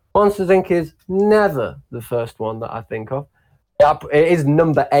 Monsters Inc. is never the first one that I think of. It is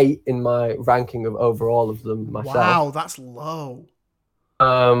number 8 in my ranking of overall of them myself. Wow, that's low.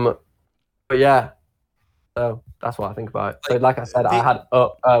 But yeah, so that's what I think about it. So, like I said, I had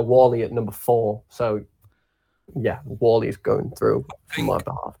Wall-E at number 4. So, yeah, Wall-E is going through on my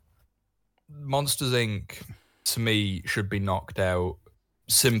behalf. Monsters Inc. to me should be knocked out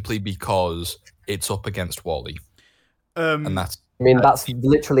simply because it's up against Wall-E, and that's. I mean, that's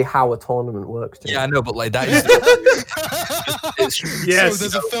literally how a tournament works. Too. Yeah, I know, but like that is. Yes. So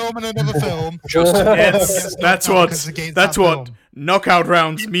there's a film and another film. Yes, that's what against that film. knockout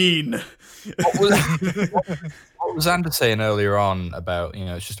rounds mean. What was Xander saying earlier on about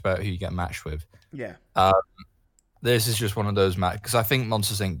it's just about who you get matched with. Yeah. This is just one of those matches because I think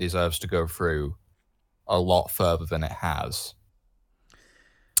Monsters Inc. deserves to go through a lot further than it has.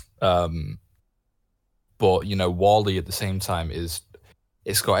 But Wall-E at the same time it's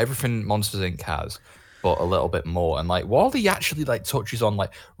got everything Monsters Inc. has, but a little bit more. And like Wall-E actually like touches on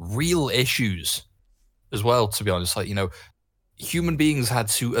like real issues as well. To be honest, like human beings had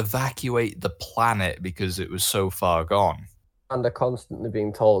to evacuate the planet because it was so far gone. And they're constantly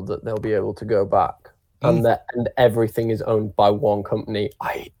being told that they'll be able to go back, and everything is owned by one company,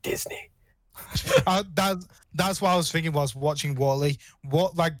 i.e. Disney. That's what I was thinking was watching Wall-E.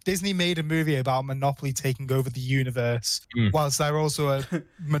 What Disney made a movie about Monopoly taking over the universe, whilst they're also a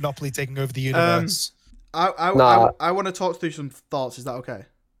Monopoly taking over the universe. I want to talk through some thoughts. Is that okay?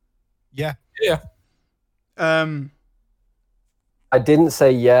 Yeah. Yeah. I didn't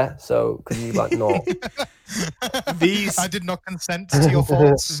say yeah, so could you not? I did not consent to your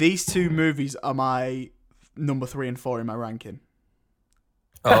thoughts. These two movies are my number 3 and 4 in my ranking.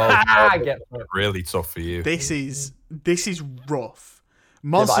 Oh, get really tough for you. This is rough. I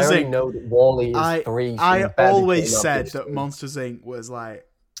Monsters already Inc. know that Wall-E is 3. So I you barely always came up said with that 3. Monsters Inc. was like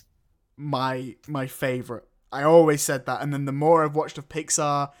my favorite. I always said that, and then the more I've watched of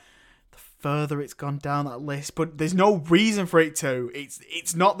Pixar, the further it's gone down that list. But there's no reason for it to.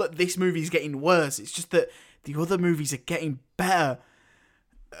 It's not that this movie is getting worse. It's just that the other movies are getting better.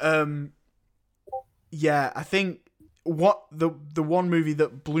 Yeah, I think what the one movie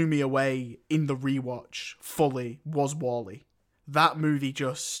that blew me away in the rewatch fully was Wall-E. That movie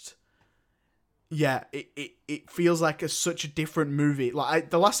just, yeah, it feels like such a different movie. Like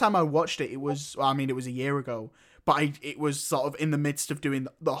the last time I watched it, it was a year ago, but it was sort of in the midst of doing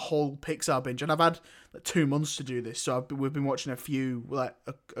the whole Pixar binge, and I've had 2 months to do this, so we've been watching a few, like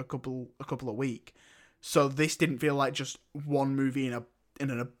a couple a week. So this didn't feel like just one movie in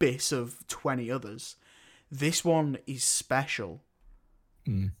an abyss of 20 others. This one is special.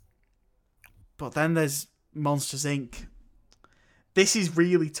 But then there's Monsters Inc. This is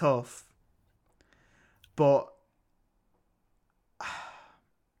really tough. But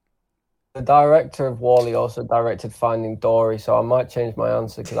the director of Wall-E also directed Finding Dory, so I might change my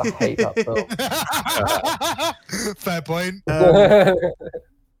answer because I hate that film. Fair point. No,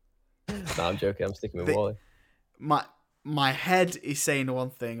 I'm joking. I'm sticking with Wall-E. My head is saying one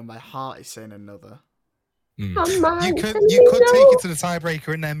thing and my heart is saying another. You could take it to the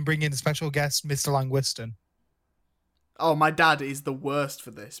tiebreaker and then bring in special guest Mr. Langwiston. Oh, my dad is the worst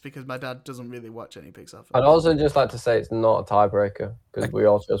for this because my dad doesn't really watch any Pixar films. I'd also just like to say it's not a tiebreaker because we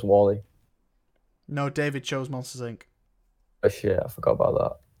all chose Wall-E. No, David chose Monsters Inc. Oh shit, I forgot about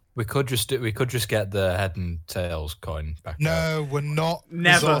that. We could just get the head and tails coin back. No, we're not.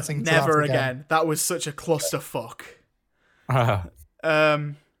 Never resorting to that again. That was such a clusterfuck. out.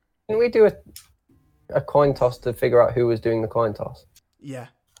 Didn't we do a coin toss to figure out who was doing the coin toss? Yeah.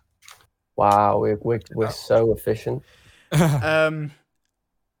 Wow, we're so efficient. I'm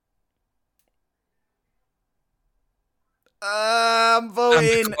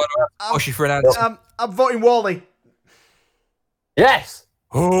voting. Push you for an answer. I'm voting Wall-E. Yes.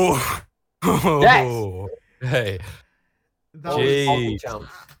 Oh. Yes! Hey. That, Gee. was, Jeez. Champs.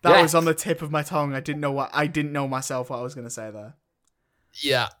 that Yes. was on the tip of my tongue. I didn't know myself what I was going to say there.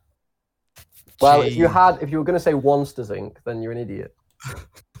 Yeah. Well, if you Jeez. were going to say Monsters Inc., then you're an idiot.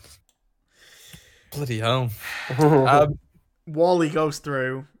 Bloody hell. Wally goes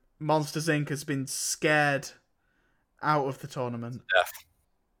through. Monsters Inc. has been scared out of the tournament. Yeah.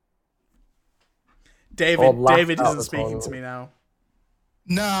 Or laughed David out isn't the speaking tournament. to me now.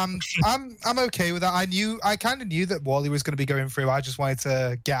 No, I'm okay with that. I kind of knew that Wally was going to be going through. I just wanted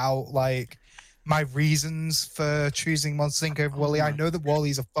to get out like my reasons for choosing Monsters Inc. over Wally. I know that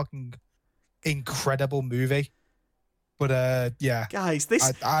Wally's a fucking incredible movie, but yeah, Guys,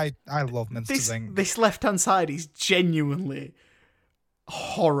 this I love Monsters Inc. this left-hand side is genuinely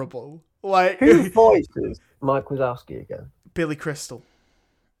horrible. Like Who voices Mike Wazowski again? Billy Crystal.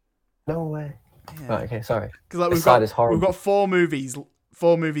 No way. Yeah. Right, okay, sorry. Because like This side is horrible. we've got four movies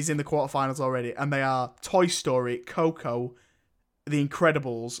in the quarterfinals already, and they are Toy Story, Coco, The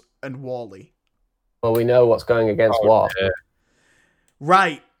Incredibles, and Wall-E. Well, we know what's going against what. Yeah.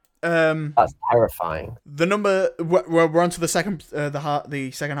 Right. That's terrifying. The number we're on to the second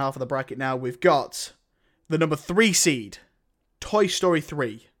the second half of the bracket now. We've got the number 3 seed, Toy Story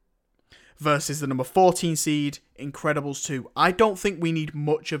 3, versus the number 14 seed, Incredibles 2. I don't think we need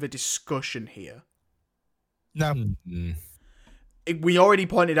much of a discussion here. No, Mm. We already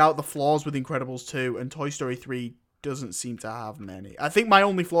pointed out the flaws with Incredibles 2, and Toy Story 3 doesn't seem to have many. I think my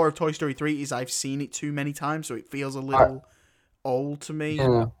only flaw of Toy Story 3 is I've seen it too many times, so it feels a little old to me.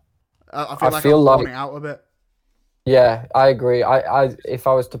 Mm. I I feel feel I'm like- running out a bit. Yeah, I agree. I if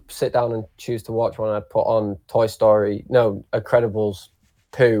I was to sit down and choose to watch one, I'd put on Incredibles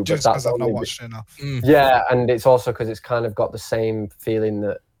 2. just but because that's I've not only watched it enough. Yeah, and it's also because it's kind of got the same feeling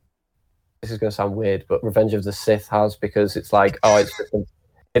that this is going to sound weird, but Revenge of the Sith has, because it's like,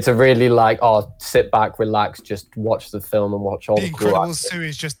 it's a really like, sit back, relax, just watch the film and watch all The the cool Incredibles 2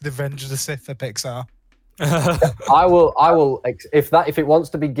 is just the Revenge of the Sith for Pixar. I will if it wants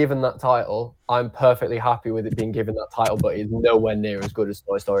to be given that title, I'm perfectly happy with it being given that title, but it's nowhere near as good as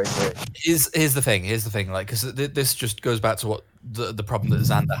Toy Story 3. Here's the thing, like, because this just goes back to what the problem that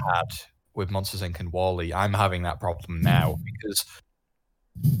Xander had with Monsters Inc. and Wall-E. I'm having that problem now because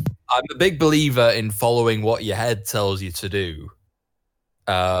I'm a big believer in following what your head tells you to do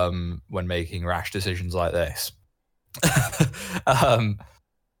when making rash decisions like this.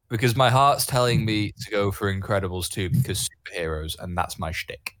 Because my heart's telling me to go for Incredibles 2 because superheroes, and that's my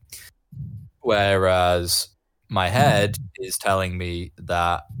shtick. Whereas my head is telling me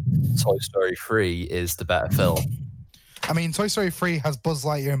that Toy Story 3 is the better film. I mean, Toy Story 3 has Buzz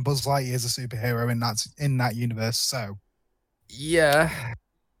Lightyear, and Buzz Lightyear is a superhero in that universe. So, Yeah,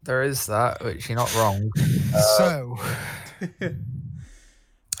 there is that, which you're not wrong. so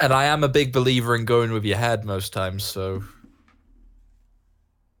And I am a big believer in going with your head most times, so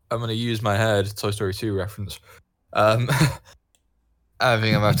I'm going to use my head, Toy Story 2 reference. I think I'm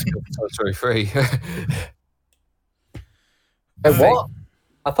going to have to go for Toy Story 3. Hey, what?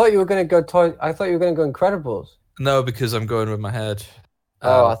 I thought you were going to go Incredibles. No, because I'm going with my head. I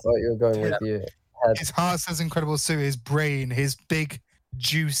thought you were going with your head. his heart says Incredibles 2. His brain, his big,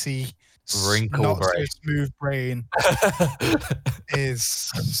 juicy, Wrinkle not brain. so smooth brain, is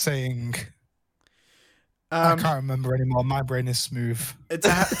saying. I can't remember anymore. My brain is smooth.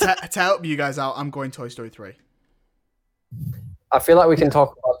 To help you guys out, I'm going Toy Story 3. I feel like we can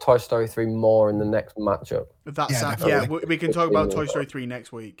talk about Toy Story 3 more in the next matchup. We can talk about Toy Story 3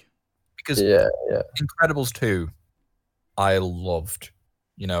 next week. Because Yeah. Incredibles 2, I loved,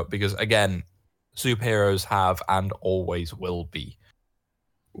 because again, superheroes have and always will be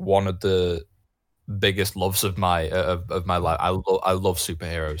one of the biggest loves of my life. I love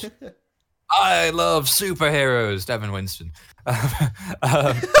superheroes. I love superheroes, Devin Winston.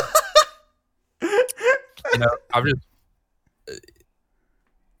 I'm just.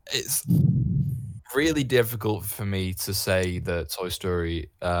 It's really difficult for me to say that Toy Story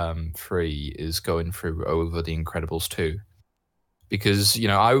 3 is going through over The Incredibles 2, because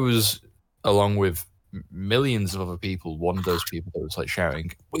I was, along with millions of other people, one of those people that was like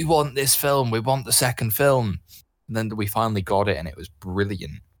shouting, "We want this film! We want the second film!" And then we finally got it, and it was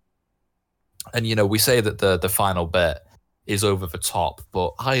brilliant. And we say that the final bit is over the top,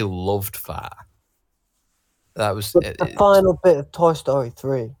 but I loved that. That was But the final bit of Toy Story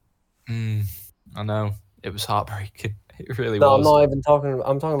 3. I know, it was heartbreaking. It really No, was. I'm not even talking.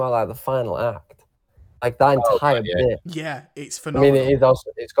 I'm talking about like the final act, like that entire yeah. bit. Yeah, it's I phenomenal. mean, it is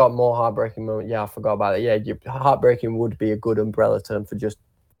also. It's got more heartbreaking moments. Yeah, I forgot about it. Yeah, heartbreaking would be a good umbrella term for just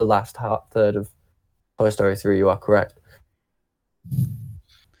the last third of Toy Story 3. You are correct.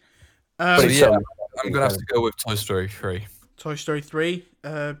 So It's yeah, so- I'm gonna have to go with Toy Story 3. Toy Story 3.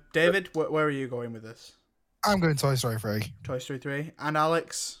 David, where are you going with this? I'm going Toy Story 3. Toy Story 3. And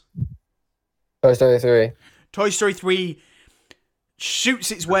Alex? Toy Story 3. Toy Story 3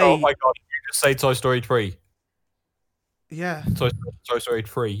 shoots its way. Oh my god! You just say Toy Story 3. Yeah. Toy Story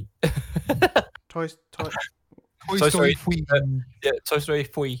 3. Toy. Toy Toy Story Story- 3. Yeah, Toy Story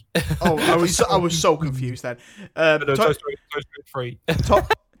 3. Oh, I was so confused then. No, Toy, Toy Story 3.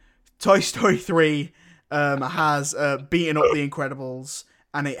 Toy Story 3 has beaten up The Incredibles,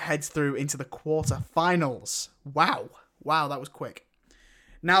 and it heads through into the quarterfinals. Wow, that was quick.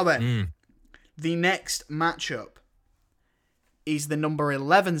 Now then, the next matchup is the number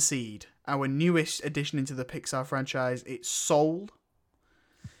 11 seed, our newest addition into the Pixar franchise. It's Soul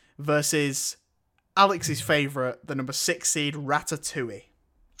versus Alex's favorite, the number 6 seed, Ratatouille.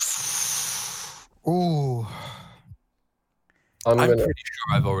 Ooh. I'm I'm gonna, pretty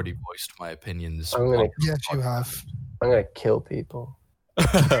sure I've already voiced my opinions. Yes, you have. I'm gonna kill people.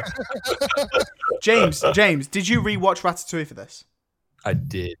 James, did you rewatch Ratatouille for this? I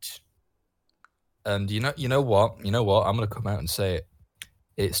did. And you know what? I'm gonna come out and say it.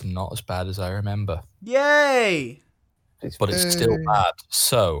 It's not as bad as I remember, Yay! but it's still bad.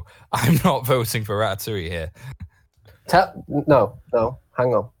 So I'm not voting for Ratatouille here. No,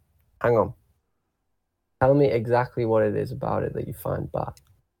 hang on. Tell me exactly what it is about it that you find bad.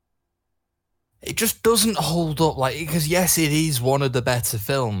 It just doesn't hold up, because yes, it is one of the better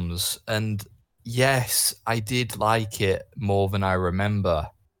films, and yes, I did like it more than I remember.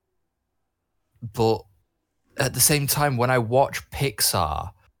 But at the same time, when I watch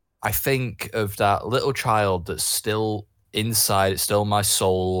Pixar, I think of that little child that's still inside, it's still my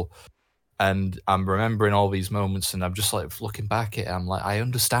soul, and I'm remembering all these moments, and I'm just looking back at it, I'm like, I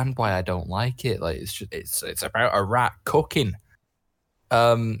understand why I don't like it. It's about a rat cooking.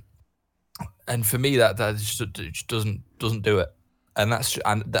 And for me, that just doesn't do it, and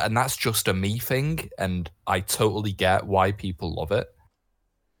that's just a me thing, and I totally get why people love it,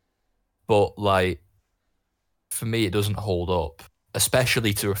 but for me, it doesn't hold up,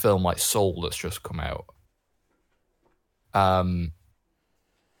 especially to a film like Soul that's just come out.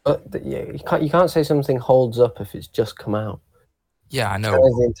 But you can't say something holds up if it's just come out. Yeah, I know. That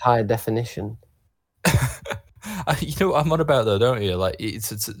is the entire definition. You know what I'm on about though, don't you?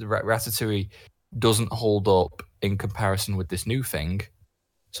 It's Ratatouille doesn't hold up in comparison with this new thing.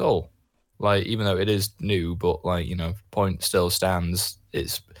 So, even though it is new, but point still stands.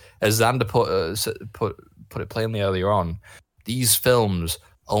 It's as Xander put it plainly earlier on. These films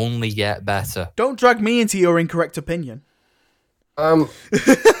only get better. Don't drag me into your incorrect opinion.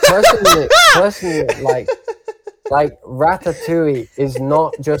 Personally, Ratatouille is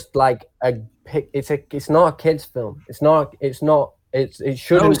not just it's not a kids film. It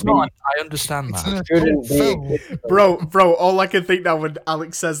shouldn't No, it's be. not. I understand that. It's Shouldn't an adult be. film. Bro, all I can think now when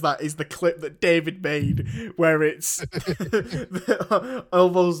Alex says that is the clip that David made where it's all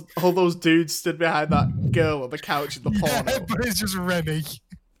those dudes stood behind that girl on the couch in the porno. Yeah, but it's just Remy.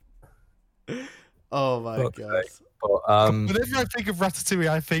 Oh my Okay. god. But, Whenever I think of Ratatouille,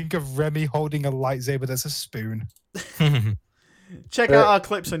 I think of Remy holding a lightsaber that's a spoon. Check out our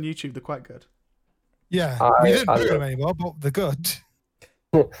clips on YouTube, they're quite good. Yeah, I- we didn't I do love- them anymore, but they're good.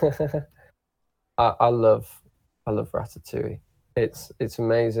 I love Ratatouille. It's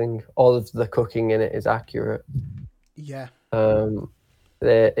amazing. All of the cooking in it is accurate. Yeah.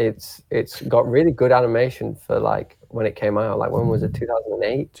 It's got really good animation for when it came out. When was it?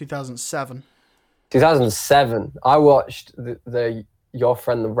 2008, 2007. 2007. I watched the Your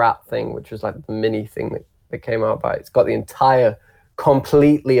Friend the Rat thing, which was the mini thing that came out. But it's got the entire,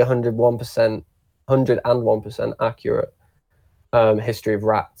 completely 101% accurate history of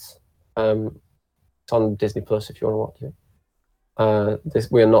rats. It's on Disney Plus if you want to watch it.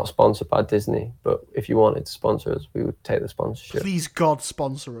 We are not sponsored by Disney, but if you wanted to sponsor us, we would take the sponsorship. Please God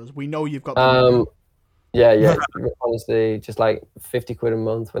sponsor us. We know you've got the Yeah. Honestly, just 50 quid a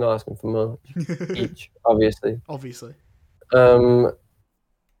month. We're not asking for much each, obviously. obviously.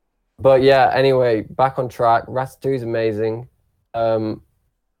 But yeah, anyway, back on track. Ratatouille is amazing. And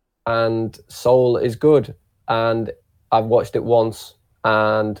Soul is good. And I've watched it once,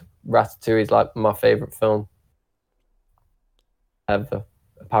 and Ratatouille is my favorite film ever,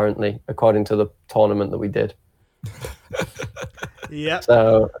 apparently, according to the tournament that we did. Yep.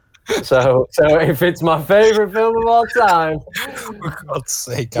 So if it's my favorite film of all time, for God's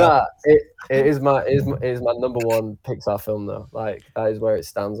sake. it is my number one Pixar film though. That is where it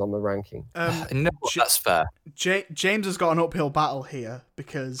stands on the ranking. No, that's fair. James has got an uphill battle here I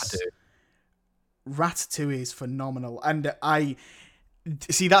because do. Ratatouille is phenomenal, and I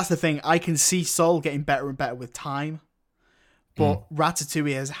see that's the thing. I can see Soul getting better and better with time, but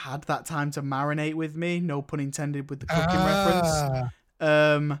Ratatouille has had that time to marinate with me. No pun intended with the cooking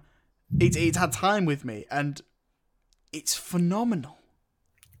reference. It's had time with me, and it's phenomenal.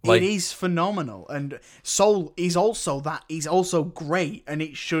 It is phenomenal, and Soul is also that. He's also great, and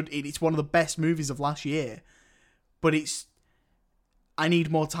it's one of the best movies of last year. But I need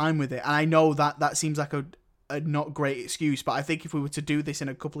more time with it, and I know that seems like a not great excuse. But I think if we were to do this in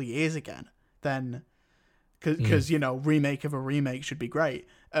a couple of years again, then because remake of a remake should be great.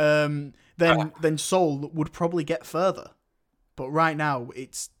 Then Soul would probably get further. But right now,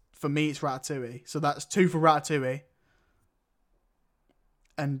 for me it's Ratatouille. So that's 2 for Ratatouille.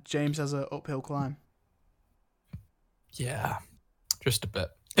 And James has an uphill climb. Yeah, just a bit.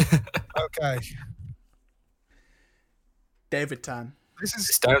 Okay. David time.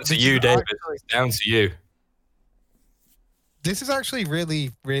 It's down to you, David. It's down to you. This is actually really,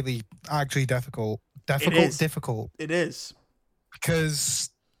 really actually difficult. Difficult. It is.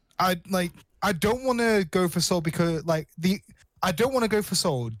 Because I don't want to go for Soul because I don't want to go for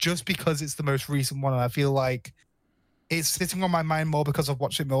Soul just because it's the most recent one, and I feel like it's sitting on my mind more because I've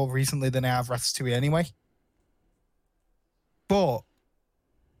watched it more recently than I have Ratatouille anyway. But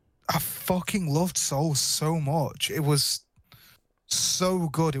I fucking loved Soul so much. It was so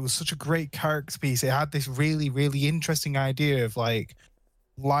good. It was such a great character piece. It had this really, really interesting idea of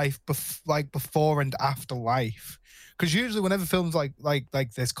life before and after life. Because usually whenever films like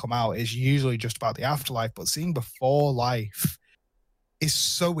this come out, it's usually just about the afterlife. But seeing before life is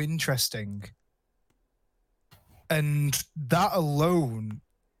so interesting. And that alone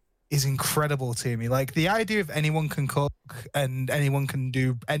is incredible to me. Like, the idea of anyone can cook and anyone can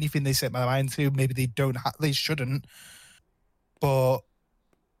do anything they set their mind to. Maybe they shouldn't. But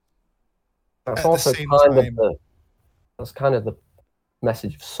that's at also the same kind time, that's kind of the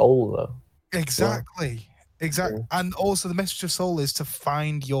message of Soul, though. Exactly. Yeah. And also the message of Soul is to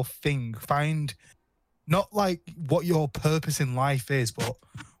find your thing. Find not like what your purpose in life is, but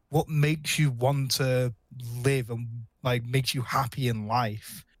what makes you want to live and like makes you happy in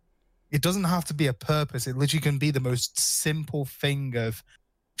life. It doesn't have to be a purpose. It literally can be the most simple thing of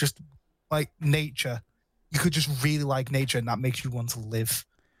just like nature. You could just really like nature, and that makes you want to live.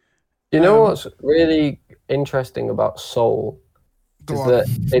 You know what's really interesting about Soul is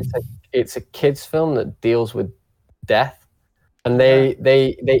that it's a kids film that deals with death, and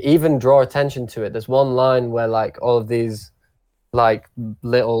they even draw attention to it. There's one line where like all of these like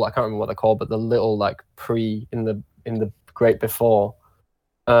little, I can't remember what they're called, but the little like in the Great Before,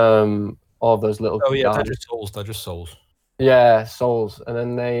 all those little they're just souls. Yeah, souls. And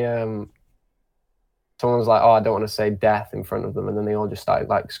then they someone's like, oh, I don't want to say death in front of them, and then they all just started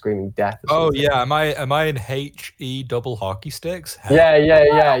like screaming death. Oh yeah, am I in HE double hockey sticks? Hell.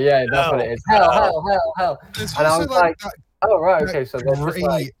 Yeah. That's what it is. Hell. And I was like, oh right, okay. So they're just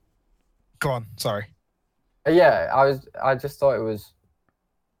like, go on. Sorry. Yeah, I just thought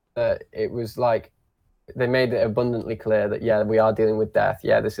it was like they made it abundantly clear that we are dealing with death.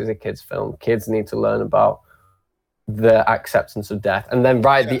 Yeah, this is a kids' film. Kids need to learn about the acceptance of death. And then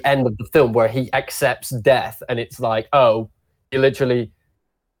at the end of the film where he accepts death, and it's like, oh, he literally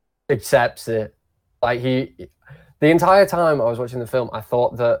accepts it. Like the entire time I was watching the film, I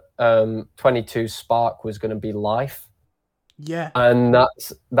thought that 22 Spark was going to be life. Yeah. And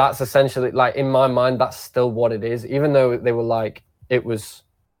that's essentially, like, in my mind, that's still what it is. Even though they were like, it was,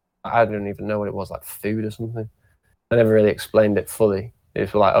 I don't even know what it was, like food or something. I never really explained it fully. It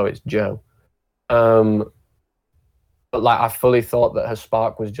was like, oh, it's Joe. But like, I fully thought that her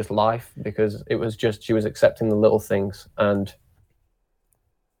spark was just life, because it was just, she was accepting the little things. And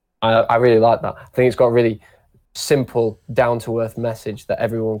I really like that. I think it's got a really simple, down-to-earth message that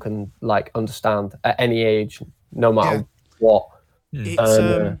everyone can like understand at any age, no matter what. It's,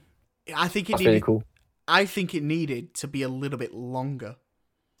 I think it needed, really cool. I think it needed to be a little bit longer.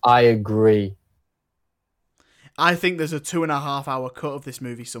 I agree. I think there's a 2.5 hour cut of this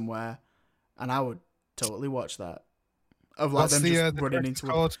movie somewhere, and I would totally watch that. Of like them just running into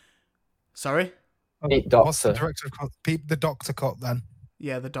it. Sorry? What's the director cut? The Doctor cut then?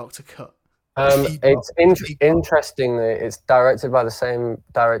 Yeah, the Doctor cut. It's interesting that it's directed by the same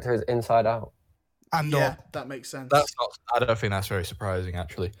director as Inside Out. And yeah, that makes sense. I don't think that's very surprising,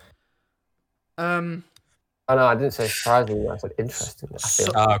 actually. I know, I didn't say surprising, I said interesting.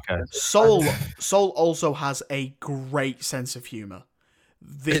 Okay. Soul also has a great sense of humor.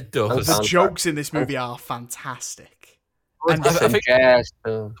 It does. The jokes in this movie are fantastic. And I think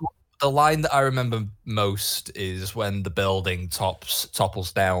the line that I remember most is when the building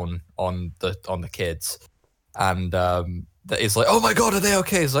topples down on the kids, and it's like, oh my god, are they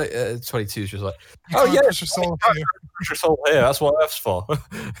okay? It's like 22 is just like, oh yeah, Crush your soul here. crush your soul here. That's what F's for.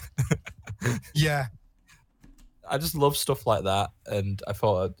 Yeah. I just love stuff like that, and I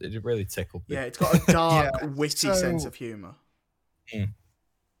thought it really tickled me. Yeah, it's got a dark, Yeah, witty so- sense of humor.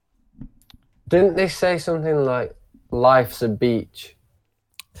 Didn't they say something like "Life's a beach"?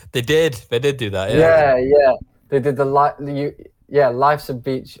 They did do that. Yeah. They did "Life's a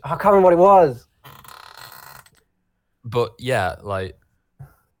beach." I can't remember what it was. But yeah, like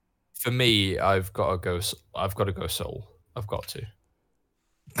for me, I've got to go Soul. I've got to.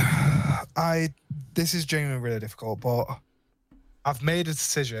 This is genuinely really difficult, but I've made a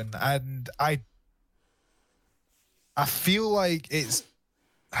decision, and I feel like it's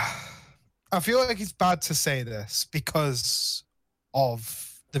bad to say this because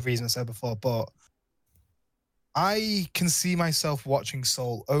of the reason I said before, but I can see myself watching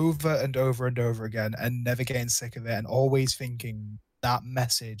Soul over and over and over again and never getting sick of it, and always thinking that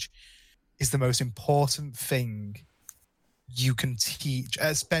message is the most important thing you can teach,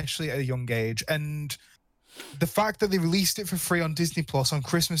 especially at a young age. And the fact that they released it for free on Disney Plus on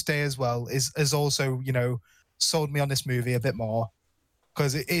Christmas Day as well is also, you know, sold me on this movie a bit more,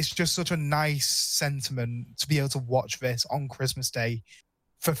 because it's just such a nice sentiment to be able to watch this on Christmas Day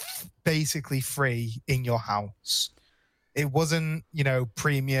for basically free in your house. It wasn't, you know,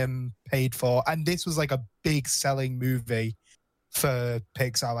 premium paid for, and this was like a big selling movie for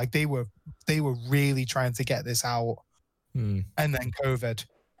Pixar. Like they were really trying to get this out. And then COVID.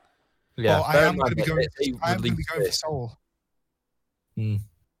 Yeah, Well, I am going to be going for Soul.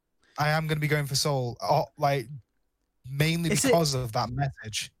 I am going to be going for Soul, like mainly because of that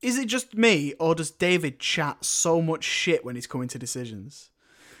message. Is it just me, or does David chat so much shit when he's coming to decisions?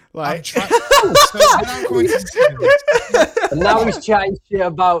 Like, So when I'm coming to decisions, And now he's chatting shit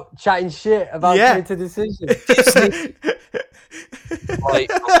about Yeah. coming to decisions. like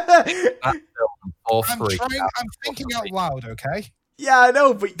that film or I'm free. thinking out loud, okay? yeah, I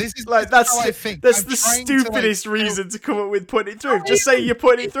know, but This is like how I think. that's I'm the trying to, like, stupidest reason to come up with putting it through. Just say you're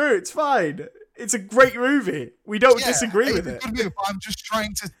putting it through. It's fine. It's a great movie. We don't disagree with it's a it. good movie, but I'm just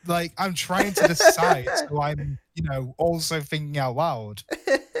trying to decide. So I'm, you know, also thinking out loud.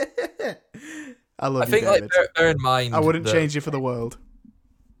 I love I you, think like David. bear in mind. I wouldn't that, change you for the world.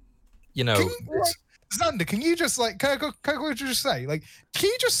 You know, Xander, can you just like, can I just say, like, can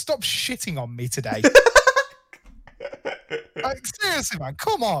you just stop shitting on me today? Like, seriously, man,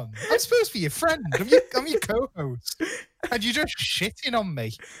 come on. I'm supposed to be your friend. I'm your co-host, and you're just shitting on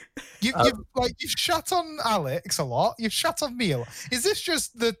me. You've shut on Alex a lot. You've shut on me a lot. Is this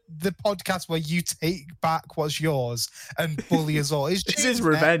just the podcast where you take back what's yours and bully us all? This is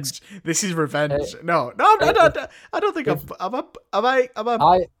revenge. This is revenge. No, I don't think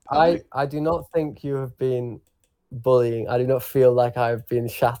I do not think you have been bullying. I do not feel like I've been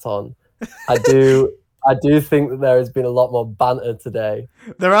shat on. I do think that there has been a lot more banter today.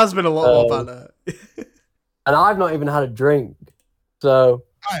 There has been a lot more banter. And I've not even had a drink. So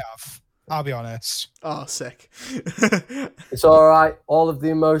I have. I'll be honest. Oh, sick. it's all right. All of the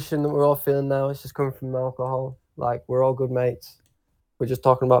emotion that we're all feeling now is just coming from alcohol. Like, we're all good mates. We're just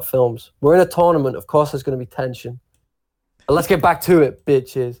talking about films. We're in a tournament. Of course, there's going to be tension. But let's get back to it,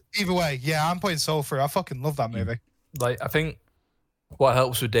 bitches. Either way, yeah, I'm putting Soul through. I fucking love that movie. like I think what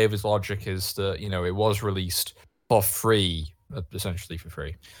helps with David's logic is that, you know, it was released for free, essentially for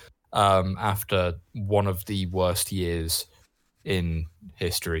free, after one of the worst years in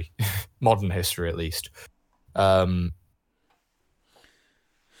history, modern history at least. You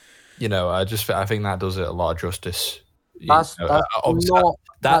know, I think that does it a lot of justice. That's not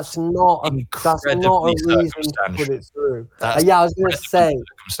a reason to put it through. Yeah, I was going to say,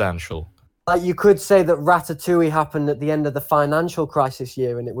 circumstantial. like, you could say that Ratatouille happened at the end of the financial crisis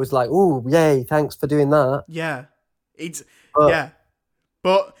year, and it was like, ooh, yay, thanks for doing that. Yeah,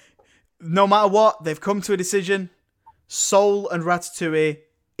 but no matter what, they've come to a decision. Soul and Ratatouille,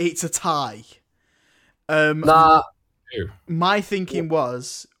 it's a tie. My thinking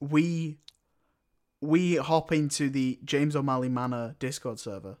was we hop into the James O'Malley Manor Discord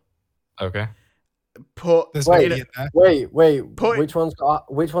server. Okay. Wait. Which one's got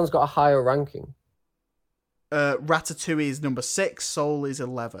a higher ranking? Ratatouille is number 6. Soul is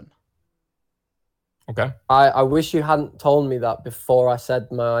 11. Okay. I wish you hadn't told me that before I said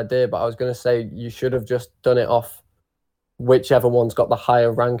my idea, but I was going to say you should have just done it off whichever one's got the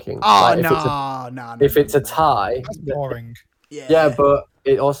higher ranking. Oh, like, if it's a tie, That's boring. Yeah, but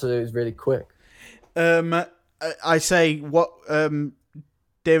it also is really quick. I say what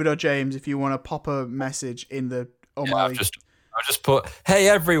David or James, if you want to pop a message in the O'Malley. I just put, hey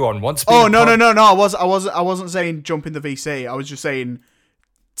everyone, wants to be Oh no. I wasn't saying jump in the VC. I was just saying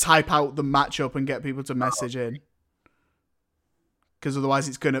type out the matchup and get people to message in. Because otherwise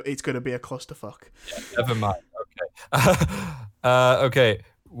it's gonna be a clusterfuck. Yeah, never mind. Okay. Okay.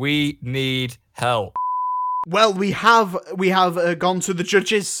 We need help. Well, we have gone to the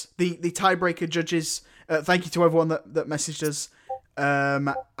judges, the tiebreaker judges. Thank you to everyone that messaged us,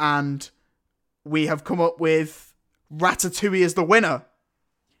 and we have come up with Ratatouille as the winner.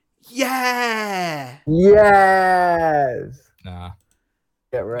 Yeah. Yes. Nah.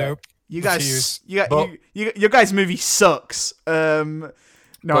 Get right. Nope. You guys, Refuse. your guys' movie sucks.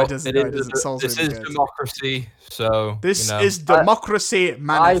 No, But it doesn't. No, it doesn't. Soul's this really is good. democracy, so This you know. is democracy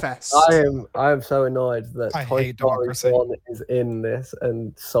manifest. I am so annoyed that I Toy hate Story democracy. 1 is in this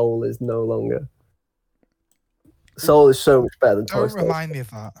and Soul is no longer. Soul is so much better than Toy Don't Story. remind me of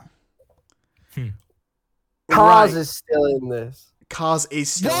that. Cars Right. is still in this. Cars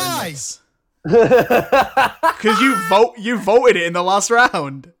is still Why? in this When because you voted it in the last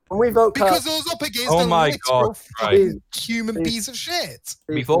round. we vote Because Cars, it was up against Oh a my literal God, fucking human piece of shit.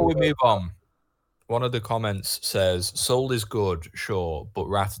 Before we move on, one of the comments says, Soul is good, sure, but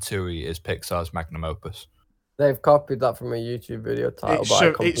Ratatouille is Pixar's magnum opus. they've copied that from a YouTube video title, It but I should-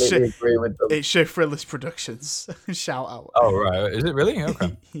 it completely should- agree with them. It's Show Thrillers Productions. Shout out. Oh, right. Is it really?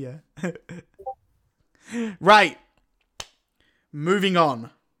 Okay. Yeah. Right. Moving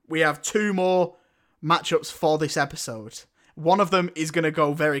on. We have 2 more matchups for this episode. One of them is going to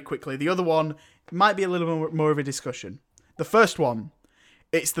go very quickly. The other one might be a little more of a discussion. The first one,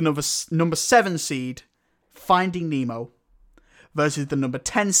 it's the number 7 seed, Finding Nemo, versus the number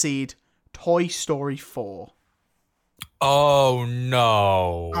 10 seed, Toy Story 4. Oh,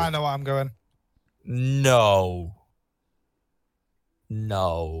 no. I know where I'm going. No.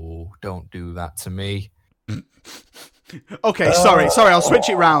 No. Don't do that to me. Okay, sorry, I'll switch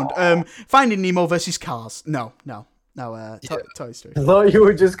it round. Finding Nemo versus Cars. No, Toy Story. I thought you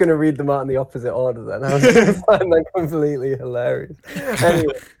were just going to read them out in the opposite order then. I was going to find that completely hilarious.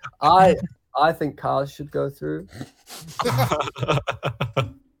 Anyway, I think Cars should go through.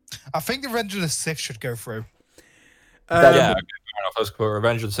 I think Revenge of the Sith should go through. Yeah, okay, fair enough. Let's put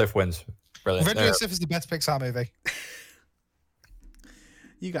Revenge of the Sith wins. Brilliant. Revenge of the Sith is the best Pixar movie.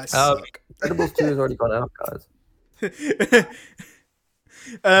 You guys suck. Incredibles 2 has already gone out, guys.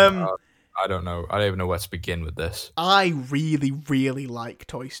 I don't know. I don't even know where to begin with this. I really, really like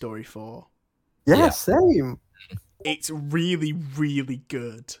Toy Story 4. Yeah, Yeah. same. It's really, really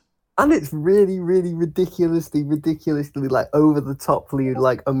good. And it's really, really ridiculously like over the toply,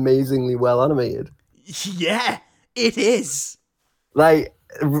 like amazingly well animated. Yeah, it is. Like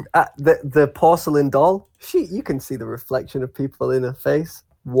the porcelain doll, you can see the reflection of people in her face.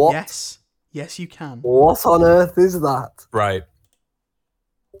 What? Yes, you can. What on earth is that? Right.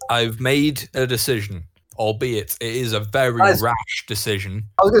 I've made a decision, albeit it is a very Guys- rash decision.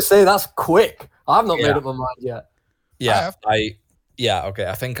 I was gonna say that's quick. I've not Yeah. made up my mind yet. Yeah, have. okay.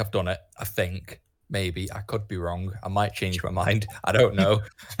 I think I've done it. I think maybe I could be wrong. I might change my mind. I don't know.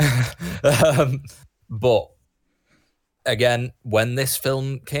 But again, when this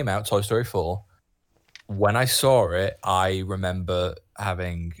film came out, Toy Story 4, when I saw it, I remember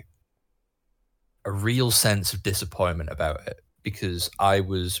having a real sense of disappointment about it because I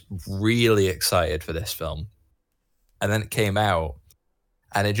was really excited for this film. And then it came out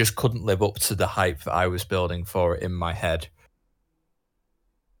and it just couldn't live up to the hype that I was building for it in my head.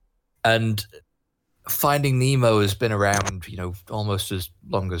 And Finding Nemo has been around, almost as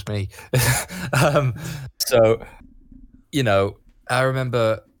long as me. So, I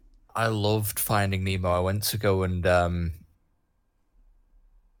remember I loved Finding Nemo. I went to go and I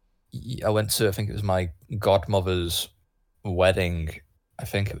think it was my godmother's wedding. I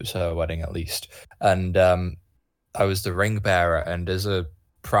think it was her wedding at least. And I was the ring bearer, and as a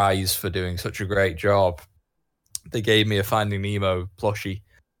prize for doing such a great job, they gave me a Finding Nemo plushie.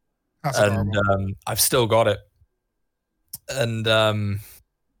 That's And adorable. I've still got it. And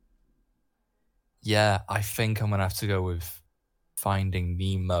yeah, I think I'm gonna have to go with Finding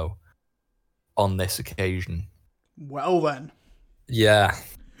Nemo on this occasion. Well then. Yeah.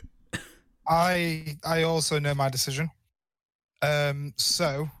 I also know my decision.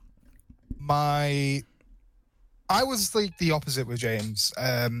 So I was like the opposite with James.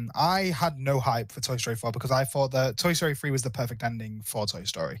 I had no hype for Toy Story 4 because I thought that Toy Story 3 was the perfect ending for Toy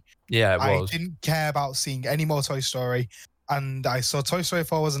Story. Yeah, it I was. didn't care about seeing any more Toy Story, and I saw Toy Story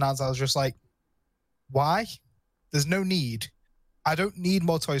 4 was announced. I was just like, why? There's no need. I don't need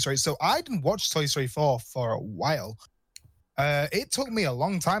more Toy Story. So I didn't watch Toy Story 4 for a while. It took me a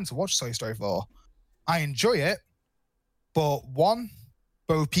long time to watch Toy Story 4. I enjoy it, but one,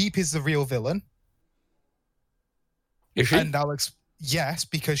 Bo Peep is the real villain. Is she? And Alex, yes,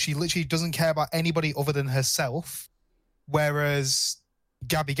 because she literally doesn't care about anybody other than herself. Whereas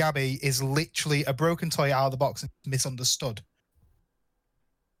Gabby Gabby is literally a broken toy out of the box and misunderstood.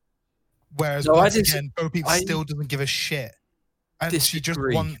 Whereas No, once again, Bo Peep still doesn't give a shit. And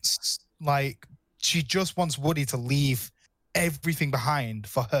disagree. she just wants Woody to leave everything behind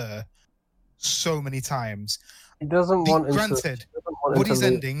for her so many times. He doesn't want him Granted, to Woody's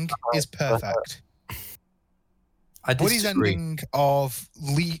leave ending is perfect. I Woody's disagree. ending of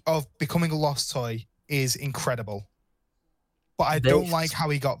becoming a lost toy is incredible. But I don't like how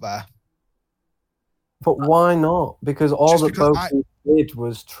he got there. But why not? Because all Just that because Bo Peep did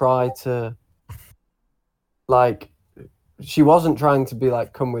was try to, like, she wasn't trying to be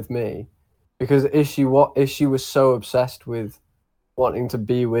like, come with me. Because if she was so obsessed with wanting to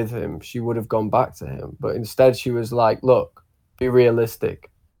be with him, she would have gone back to him. But instead she was like, look, be realistic.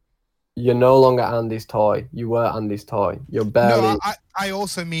 You're no longer Andy's toy. You were Andy's toy. You're barely... No, I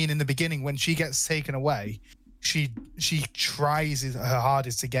also mean in the beginning when she gets taken away, she tries her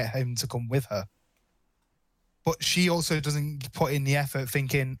hardest to get him to come with her. But she also doesn't put in the effort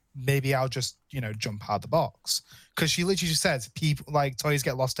thinking, maybe I'll just, jump out the box. Because she literally just said, people like toys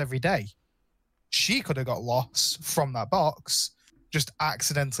get lost every day. She could have got lost from that box, just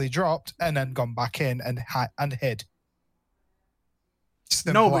accidentally dropped, and then gone back in and hid.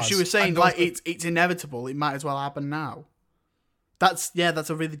 No, but she was saying like it's inevitable. It might as well happen now. That's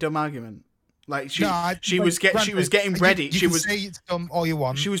a really dumb argument. Like she was getting ready. You can say it's dumb all you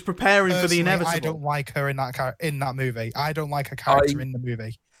want. She was preparing for the inevitable. I don't like her in that movie. I don't like her character in the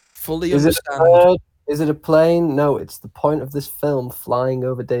movie. Fully Is understand. it a bird? Is it a plane? No, it's the point of this film flying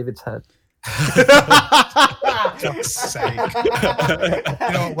over David's head. God's sake.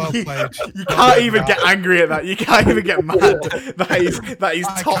 Well played. You can't even get angry at that. You can't even get mad. That is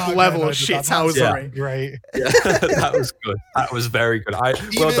top level shithousery. Great. Yeah, that was good. That was very good.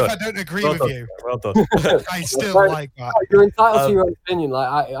 Even if I don't agree with you, Well done. I still like that. You're entitled to your own opinion.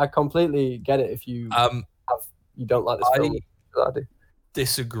 Like I completely get it if you you don't like this film. I do.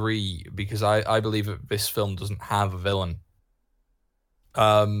 Disagree because I believe that this film doesn't have a villain.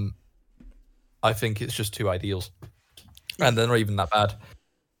 I think it's just two ideals, and they're not even that bad.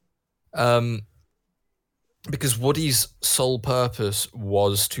 Because Woody's sole purpose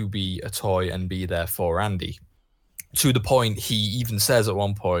was to be a toy and be there for Andy. To the point he even says at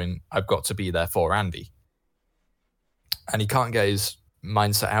one point, "I've got to be there for Andy," and he can't get his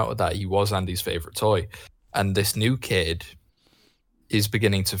mindset out of that. He was Andy's favorite toy, and this new kid is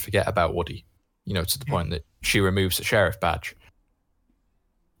beginning to forget about Woody. To the point that she removes the sheriff badge,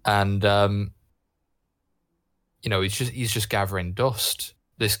 and he's just gathering dust.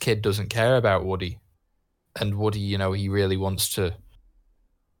 This kid doesn't care about Woody, and Woody, he really wants to.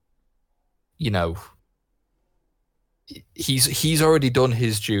 He's already done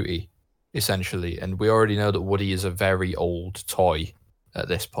his duty, essentially, and we already know that Woody is a very old toy at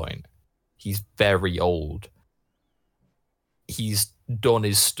this point. He's very old. He's done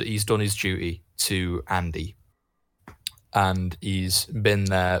his duty to Andy, and he's been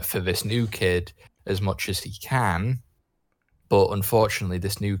there for this new kid as much as he can, but unfortunately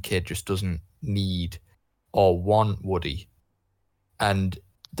this new kid just doesn't need or want Woody. And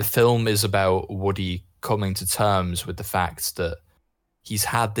the film is about Woody coming to terms with the fact that he's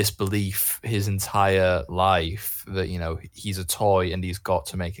had this belief his entire life that he's a toy and he's got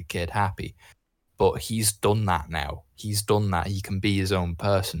to make a kid happy, but he's done that now. He's done that. He can be his own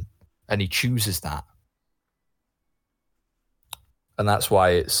person, and he chooses that, and that's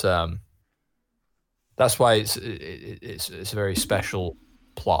why it's a very special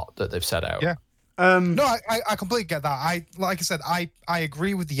plot that they've set out. Yeah. No, I completely get that. Like I said, I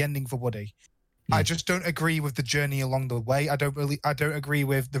agree with the ending for Woody. I just don't agree with the journey along the way. I don't agree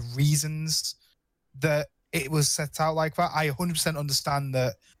with the reasons that it was set out like that. I 100% understand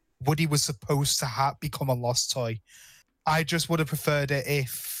that Woody was supposed to become a lost toy. I just would have preferred it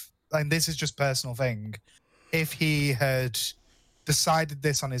if, and this is just a personal thing, if he had decided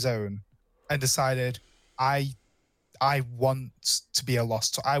this on his own and decided, I want to be a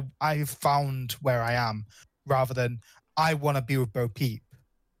lost toy. I've found where I am, rather than I want to be with Bo Peep.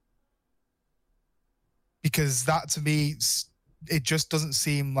 Because that, to me, it just doesn't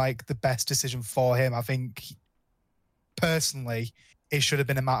seem like the best decision for him. I think, personally, it should have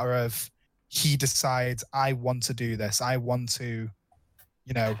been a matter of he decides, I want to do this. I want to,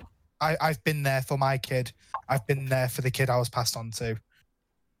 I've been there for my kid. I've been there for the kid I was passed on to.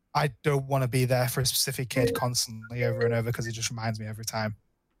 I don't want to be there for a specific kid constantly over and over because it just reminds me every time.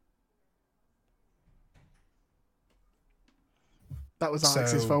 That was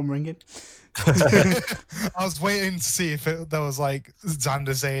Alex's So- phone ringing. I was waiting to see if there was like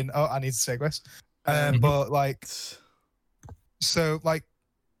Xander saying, "Oh, I need to take this," but like, so like,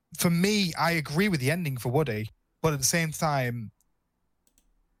 for me, I agree with the ending for Woody, but at the same time,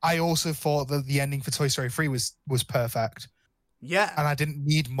 I also thought that the ending for Toy Story 3 was perfect, Yeah, and I didn't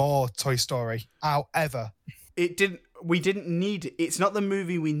need more Toy Story. However, it didn't. We didn't need it. It's not the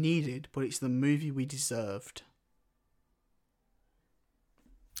movie we needed, but it's the movie we deserved.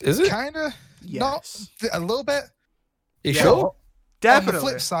 Is it? kind of Yes, not a little bit. You Yeah. sure? definitely. On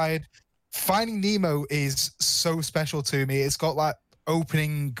the flip side, Finding Nemo is so special to me. It's got like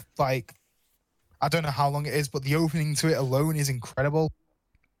opening, like I don't know how long it is, but the opening to it alone is incredible.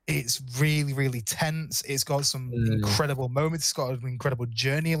 It's really, really tense. It's got some incredible moments. It's got an incredible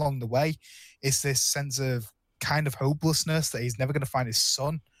journey along the way. It's this sense of kind of hopelessness that he's never going to find his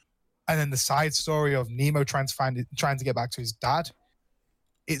son, and then the side story of Nemo trying to get back to his dad.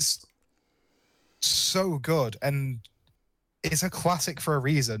 It's so good, and it's a classic for a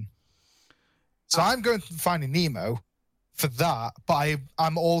reason. So I'm going to Finding Nemo for that, but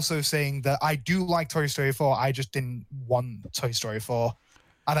I'm also saying that I do like Toy Story 4. I just didn't want Toy Story 4.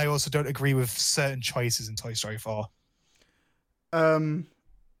 And I also don't agree with certain choices in Toy Story 4.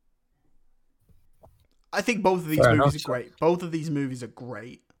 I think both of these Fair movies enough. are great. Both of these movies are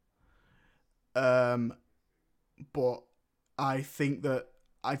great. But I think that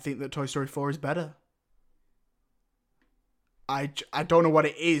Toy Story 4 is better. I don't know what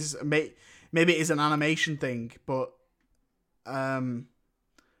it is. Maybe it is an animation thing, but and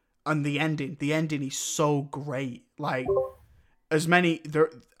the ending is so great. Like as many there,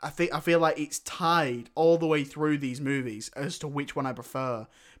 I feel like it's tied all the way through these movies as to which one I prefer.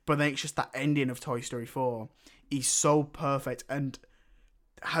 But then it's just that ending of Toy Story 4 is so perfect and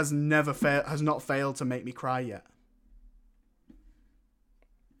has not failed to make me cry yet.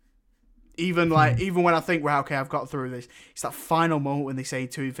 Even when I think, well, okay, I've got through this, it's that final moment when they say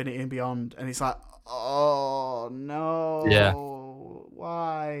to infinity and beyond, and it's like, oh no, Yeah.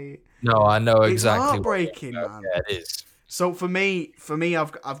 why? No, I know It's exactly. what- heartbreaking, man. Yeah, it is. So for me,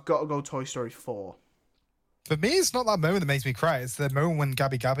 I've got to go Toy Story 4. For me, it's not that moment that makes me cry. It's the moment when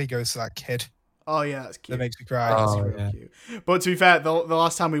Gabby goes to that kid Oh yeah, that's cute. that makes me cry. That's Oh, really yeah. cute. But to be fair, the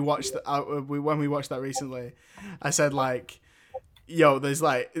last time we watched when we watched that recently, I said like, yo, there's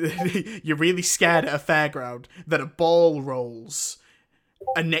like you're really scared at a fairground that a ball rolls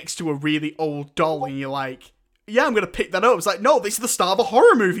and next to a really old doll, and you're like, yeah, I'm gonna pick that up. It's like, no, this is the start of a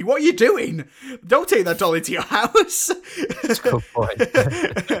horror movie. What are you doing? Don't take that doll into your house. That's a good point.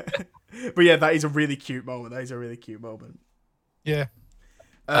 But yeah, that is a really cute moment. That is a really cute moment. Yeah.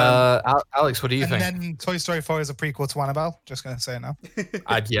 Alex, what do you And think? then Toy Story 4 is a prequel to Annabelle. Just going to say it now.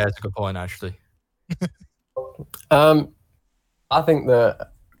 Yeah, it's a good point, actually. I think that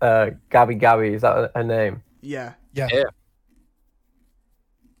Gabby is that her name? Yeah. Yeah. Yeah.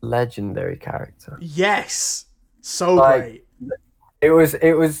 Legendary character. Yes. So Like- great. It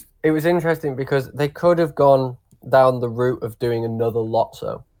was interesting because they could have gone down the route of doing another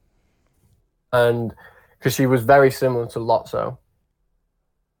Lotso, and because she was very similar to Lotso,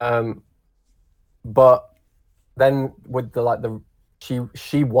 but then with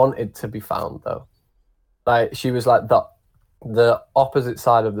she wanted to be found though, like she was like the opposite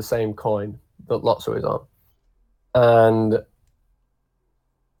side of the same coin that Lotso is on, and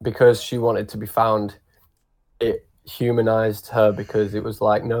because she wanted to be found, it humanized her because it was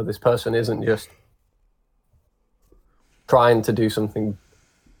like, no, this person isn't just trying to do something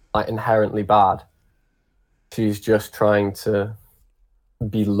like inherently bad. She's just trying to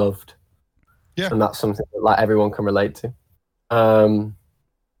be loved. Yeah. And that's something that like everyone can relate to.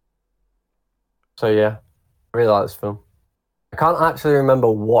 So yeah, I really like this film. I can't actually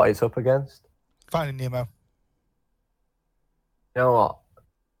remember what it's up against. Finding Nemo. You know what?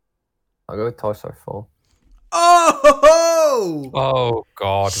 I'll go with Toy Story 4. Oh! Oh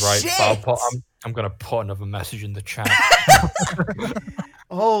God! Right. Shit! I'm gonna put another message in the chat.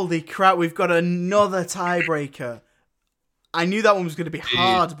 Holy crap, we've got another tiebreaker. I knew that one was going to be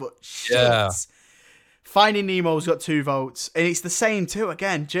hard, but shit. Yeah. Finding Nemo's got 2 votes, and it's the same too.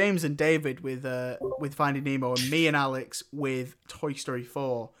 Again, James and David with Finding Nemo, and me and Alex with Toy Story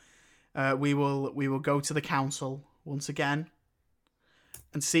 4. We will go to the council once again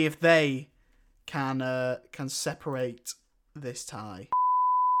and see if they can separate this tie.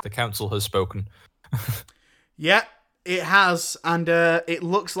 The council has spoken. Yeah, it has, and it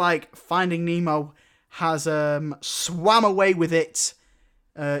looks like Finding Nemo has swam away with it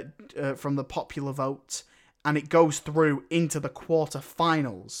from the popular vote, and it goes through into the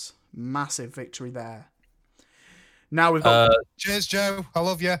quarterfinals. Massive victory there. Now we've got. Cheers, Joe. I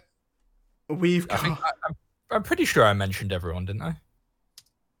love you. We've I got. think I'm pretty sure I mentioned everyone, didn't I?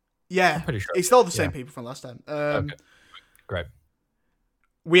 Yeah, I'm pretty sure. it's all the same people from last time. Okay. Great.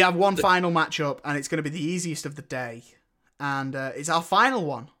 We have one final matchup, and it's going to be the easiest of the day, and it's our final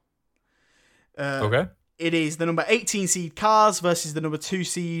one. Okay. It is the number 18 seed Cars versus the number 2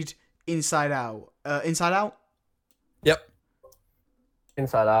 seed Inside Out. Inside Out? Yep.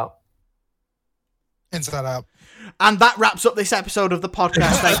 Inside Out. Inside Out. And that wraps up this episode of the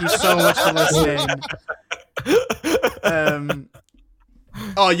podcast. Thank you so much for listening.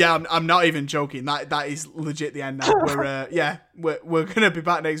 Oh yeah, I'm not even joking. That is legit the end now. We're gonna be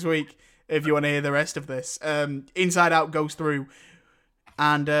back next week if you want to hear the rest of this. Inside Out goes through,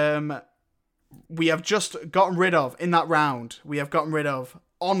 and we have just gotten rid of in that round. We have gotten rid of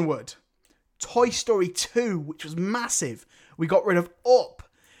Onward, Toy Story 2, which was massive. We got rid of Up,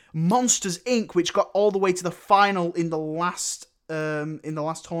 Monsters Inc., which got all the way to the final in the last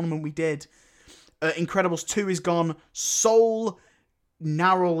tournament we did. Incredibles 2 is gone. Soul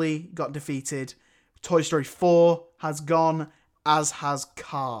narrowly got defeated. Toy Story 4 has gone, as has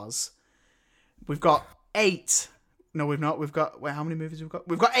Cars. We've got 8. No, we've not. We've got... Wait, how many movies we've got?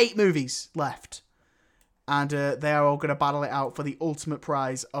 We've got 8 movies left. And they are all going to battle it out for the ultimate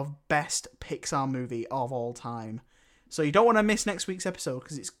prize of Best Pixar Movie of all time. So you don't want to miss next week's episode,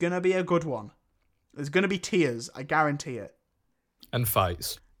 because it's going to be a good one. There's going to be tears, I guarantee it. And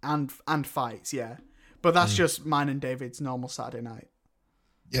fights. And fights, yeah. But that's just mine and David's normal Saturday night.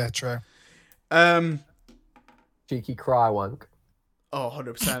 Yeah, true. Cheeky cry wank. Oh,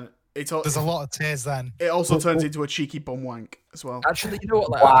 100%. There's a lot of tears then. It also turns into a cheeky bum wank as well. Actually, you know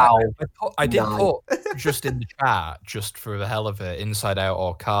what? Like, Wow. I did Nice. put just in the chat, just for the hell of it, Inside Out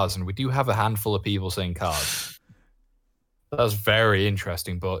or Cars, and we do have a handful of people saying Cars. That's very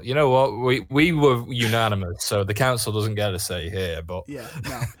interesting, but you know what? We were unanimous, so the council doesn't get a say here. But Yeah,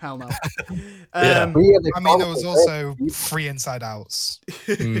 no, hell no. Yeah. We are the I mean, there was confident- also 3 Inside Outs.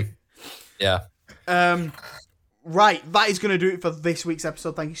 yeah, Right, that is going to do it for this week's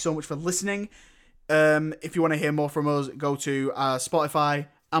episode. Thank you so much for listening. If you want to hear more from us, go to Spotify,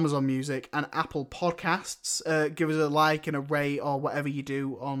 Amazon Music, and Apple Podcasts. Give us a like and a rate or whatever you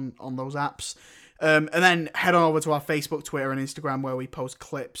do on those apps. And then head on over to our Facebook, Twitter, and Instagram, where we post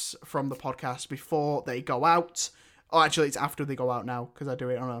clips from the podcast before they go out. Oh, actually, it's after they go out now, because I do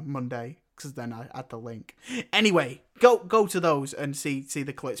it on a Monday, because then I add the link. Anyway, go to those and see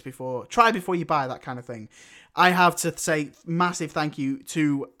the clips before. Try before you buy, that kind of thing. I have to say massive thank you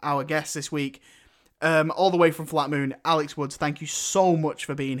to our guests this week. All the way from Flat Moon, Alex Woods, thank you so much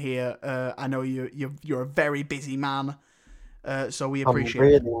for being here. I know you're a very busy man, so we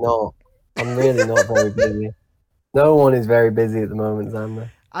appreciate it. I'm really not very busy. No one is very busy at the moment, Xander.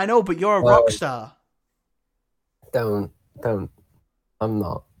 I know, but you're a rock star. Don't. I'm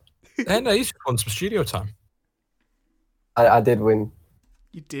not. and you should want some studio time. I did win.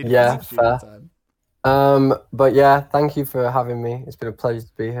 You did. Yeah, win some studio fair. time. But yeah, thank you for having me. It's been a pleasure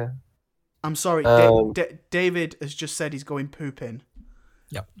to be here. I'm sorry, David has just said he's going pooping.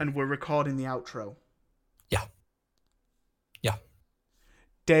 Yep. And we're recording the outro. Yeah. Yeah.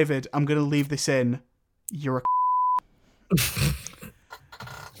 David, I'm going to leave this in. You're a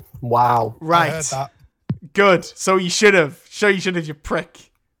Wow. right. I heard that. Good. So you should have. You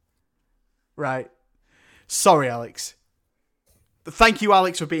prick. Right. Sorry, Alex. Thank you,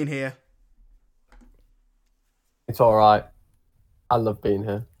 Alex, for being here. It's all right. I love being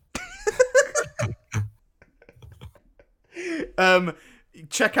here.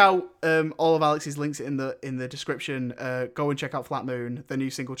 Check out all of Alex's links in the description. Go and check out Flat Moon. The new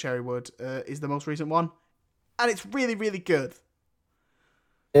single Cherrywood is the most recent one, and it's really, really good.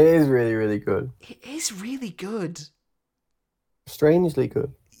 It is really, really good. It is really good. Strangely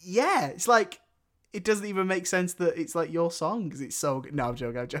good. Yeah, it's like it doesn't even make sense that it's like your song because it's so good. No, I'm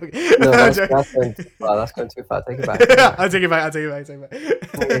joking. No, I'm that's joking. going too far. That's going too far. Take it back. I'll take it back.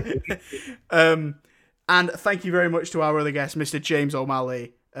 And thank you very much to our other guest, Mr. James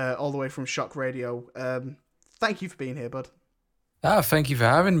O'Malley, all the way from Shock Radio. Thank you for being here, bud. Thank you for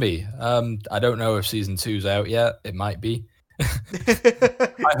having me. I don't know if season 2's out yet. It might be.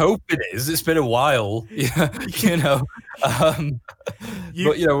 I hope it is. It's been a while, you know. But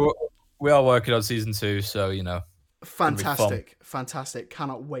you know, we are working on season 2, so you know. Fantastic.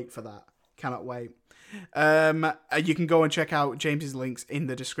 Cannot wait for that. Cannot wait. You can go and check out James's links in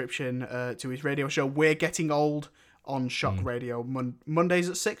the description to his radio show. We're Getting Old on Shock Radio Mondays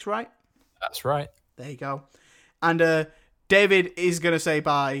at 6, right? That's right. There you go. And David is going to say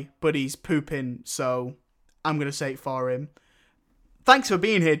bye, but he's pooping, so I'm going to say it for him. Thanks for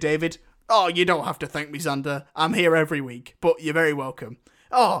being here, David. Oh, you don't have to thank me, Xander. I'm here every week, but you're very welcome.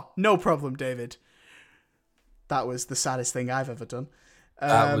 Oh, no problem, David. That was the saddest thing I've ever done.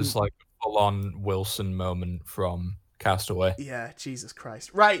 That was like a full-on Wilson moment from Castaway. Yeah, Jesus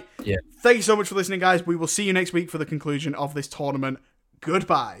Christ. Right. Yeah. Thank you so much for listening, guys. We will see you next week for the conclusion of this tournament.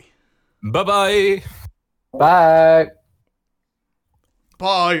 Goodbye. Bye-bye. Bye.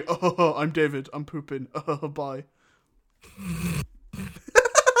 Bye. Oh, I'm David. I'm pooping. Bye.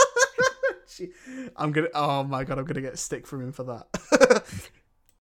 Oh my god, I'm gonna get a stick from him for that.